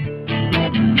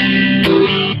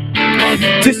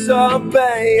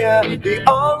 Disobey the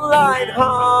online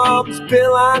harms,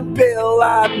 Bill and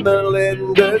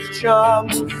Melinda's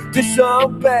charms.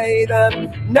 Disobey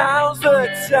them, now's the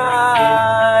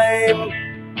time.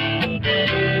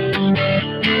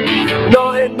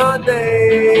 Not in my name,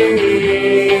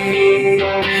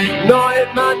 not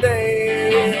in my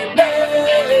name,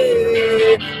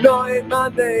 not in my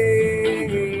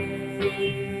name,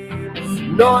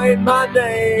 not in my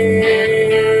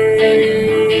name.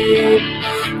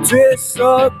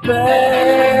 Disobey.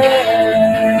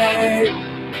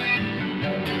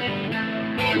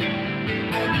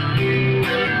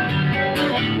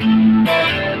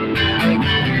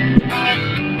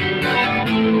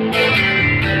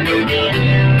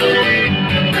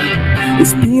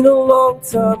 It's been a long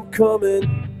time coming,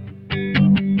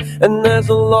 and there's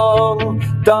a long,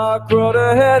 dark road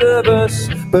ahead of us.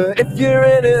 But if you're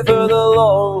in it for the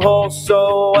long haul,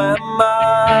 so am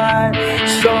I.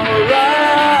 So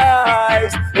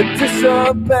rise and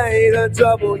disobey the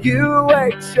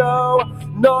WHO.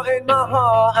 Not in my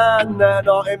heart and they're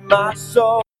not in my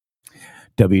soul.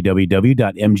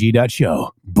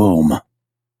 www.mg.show. Boom.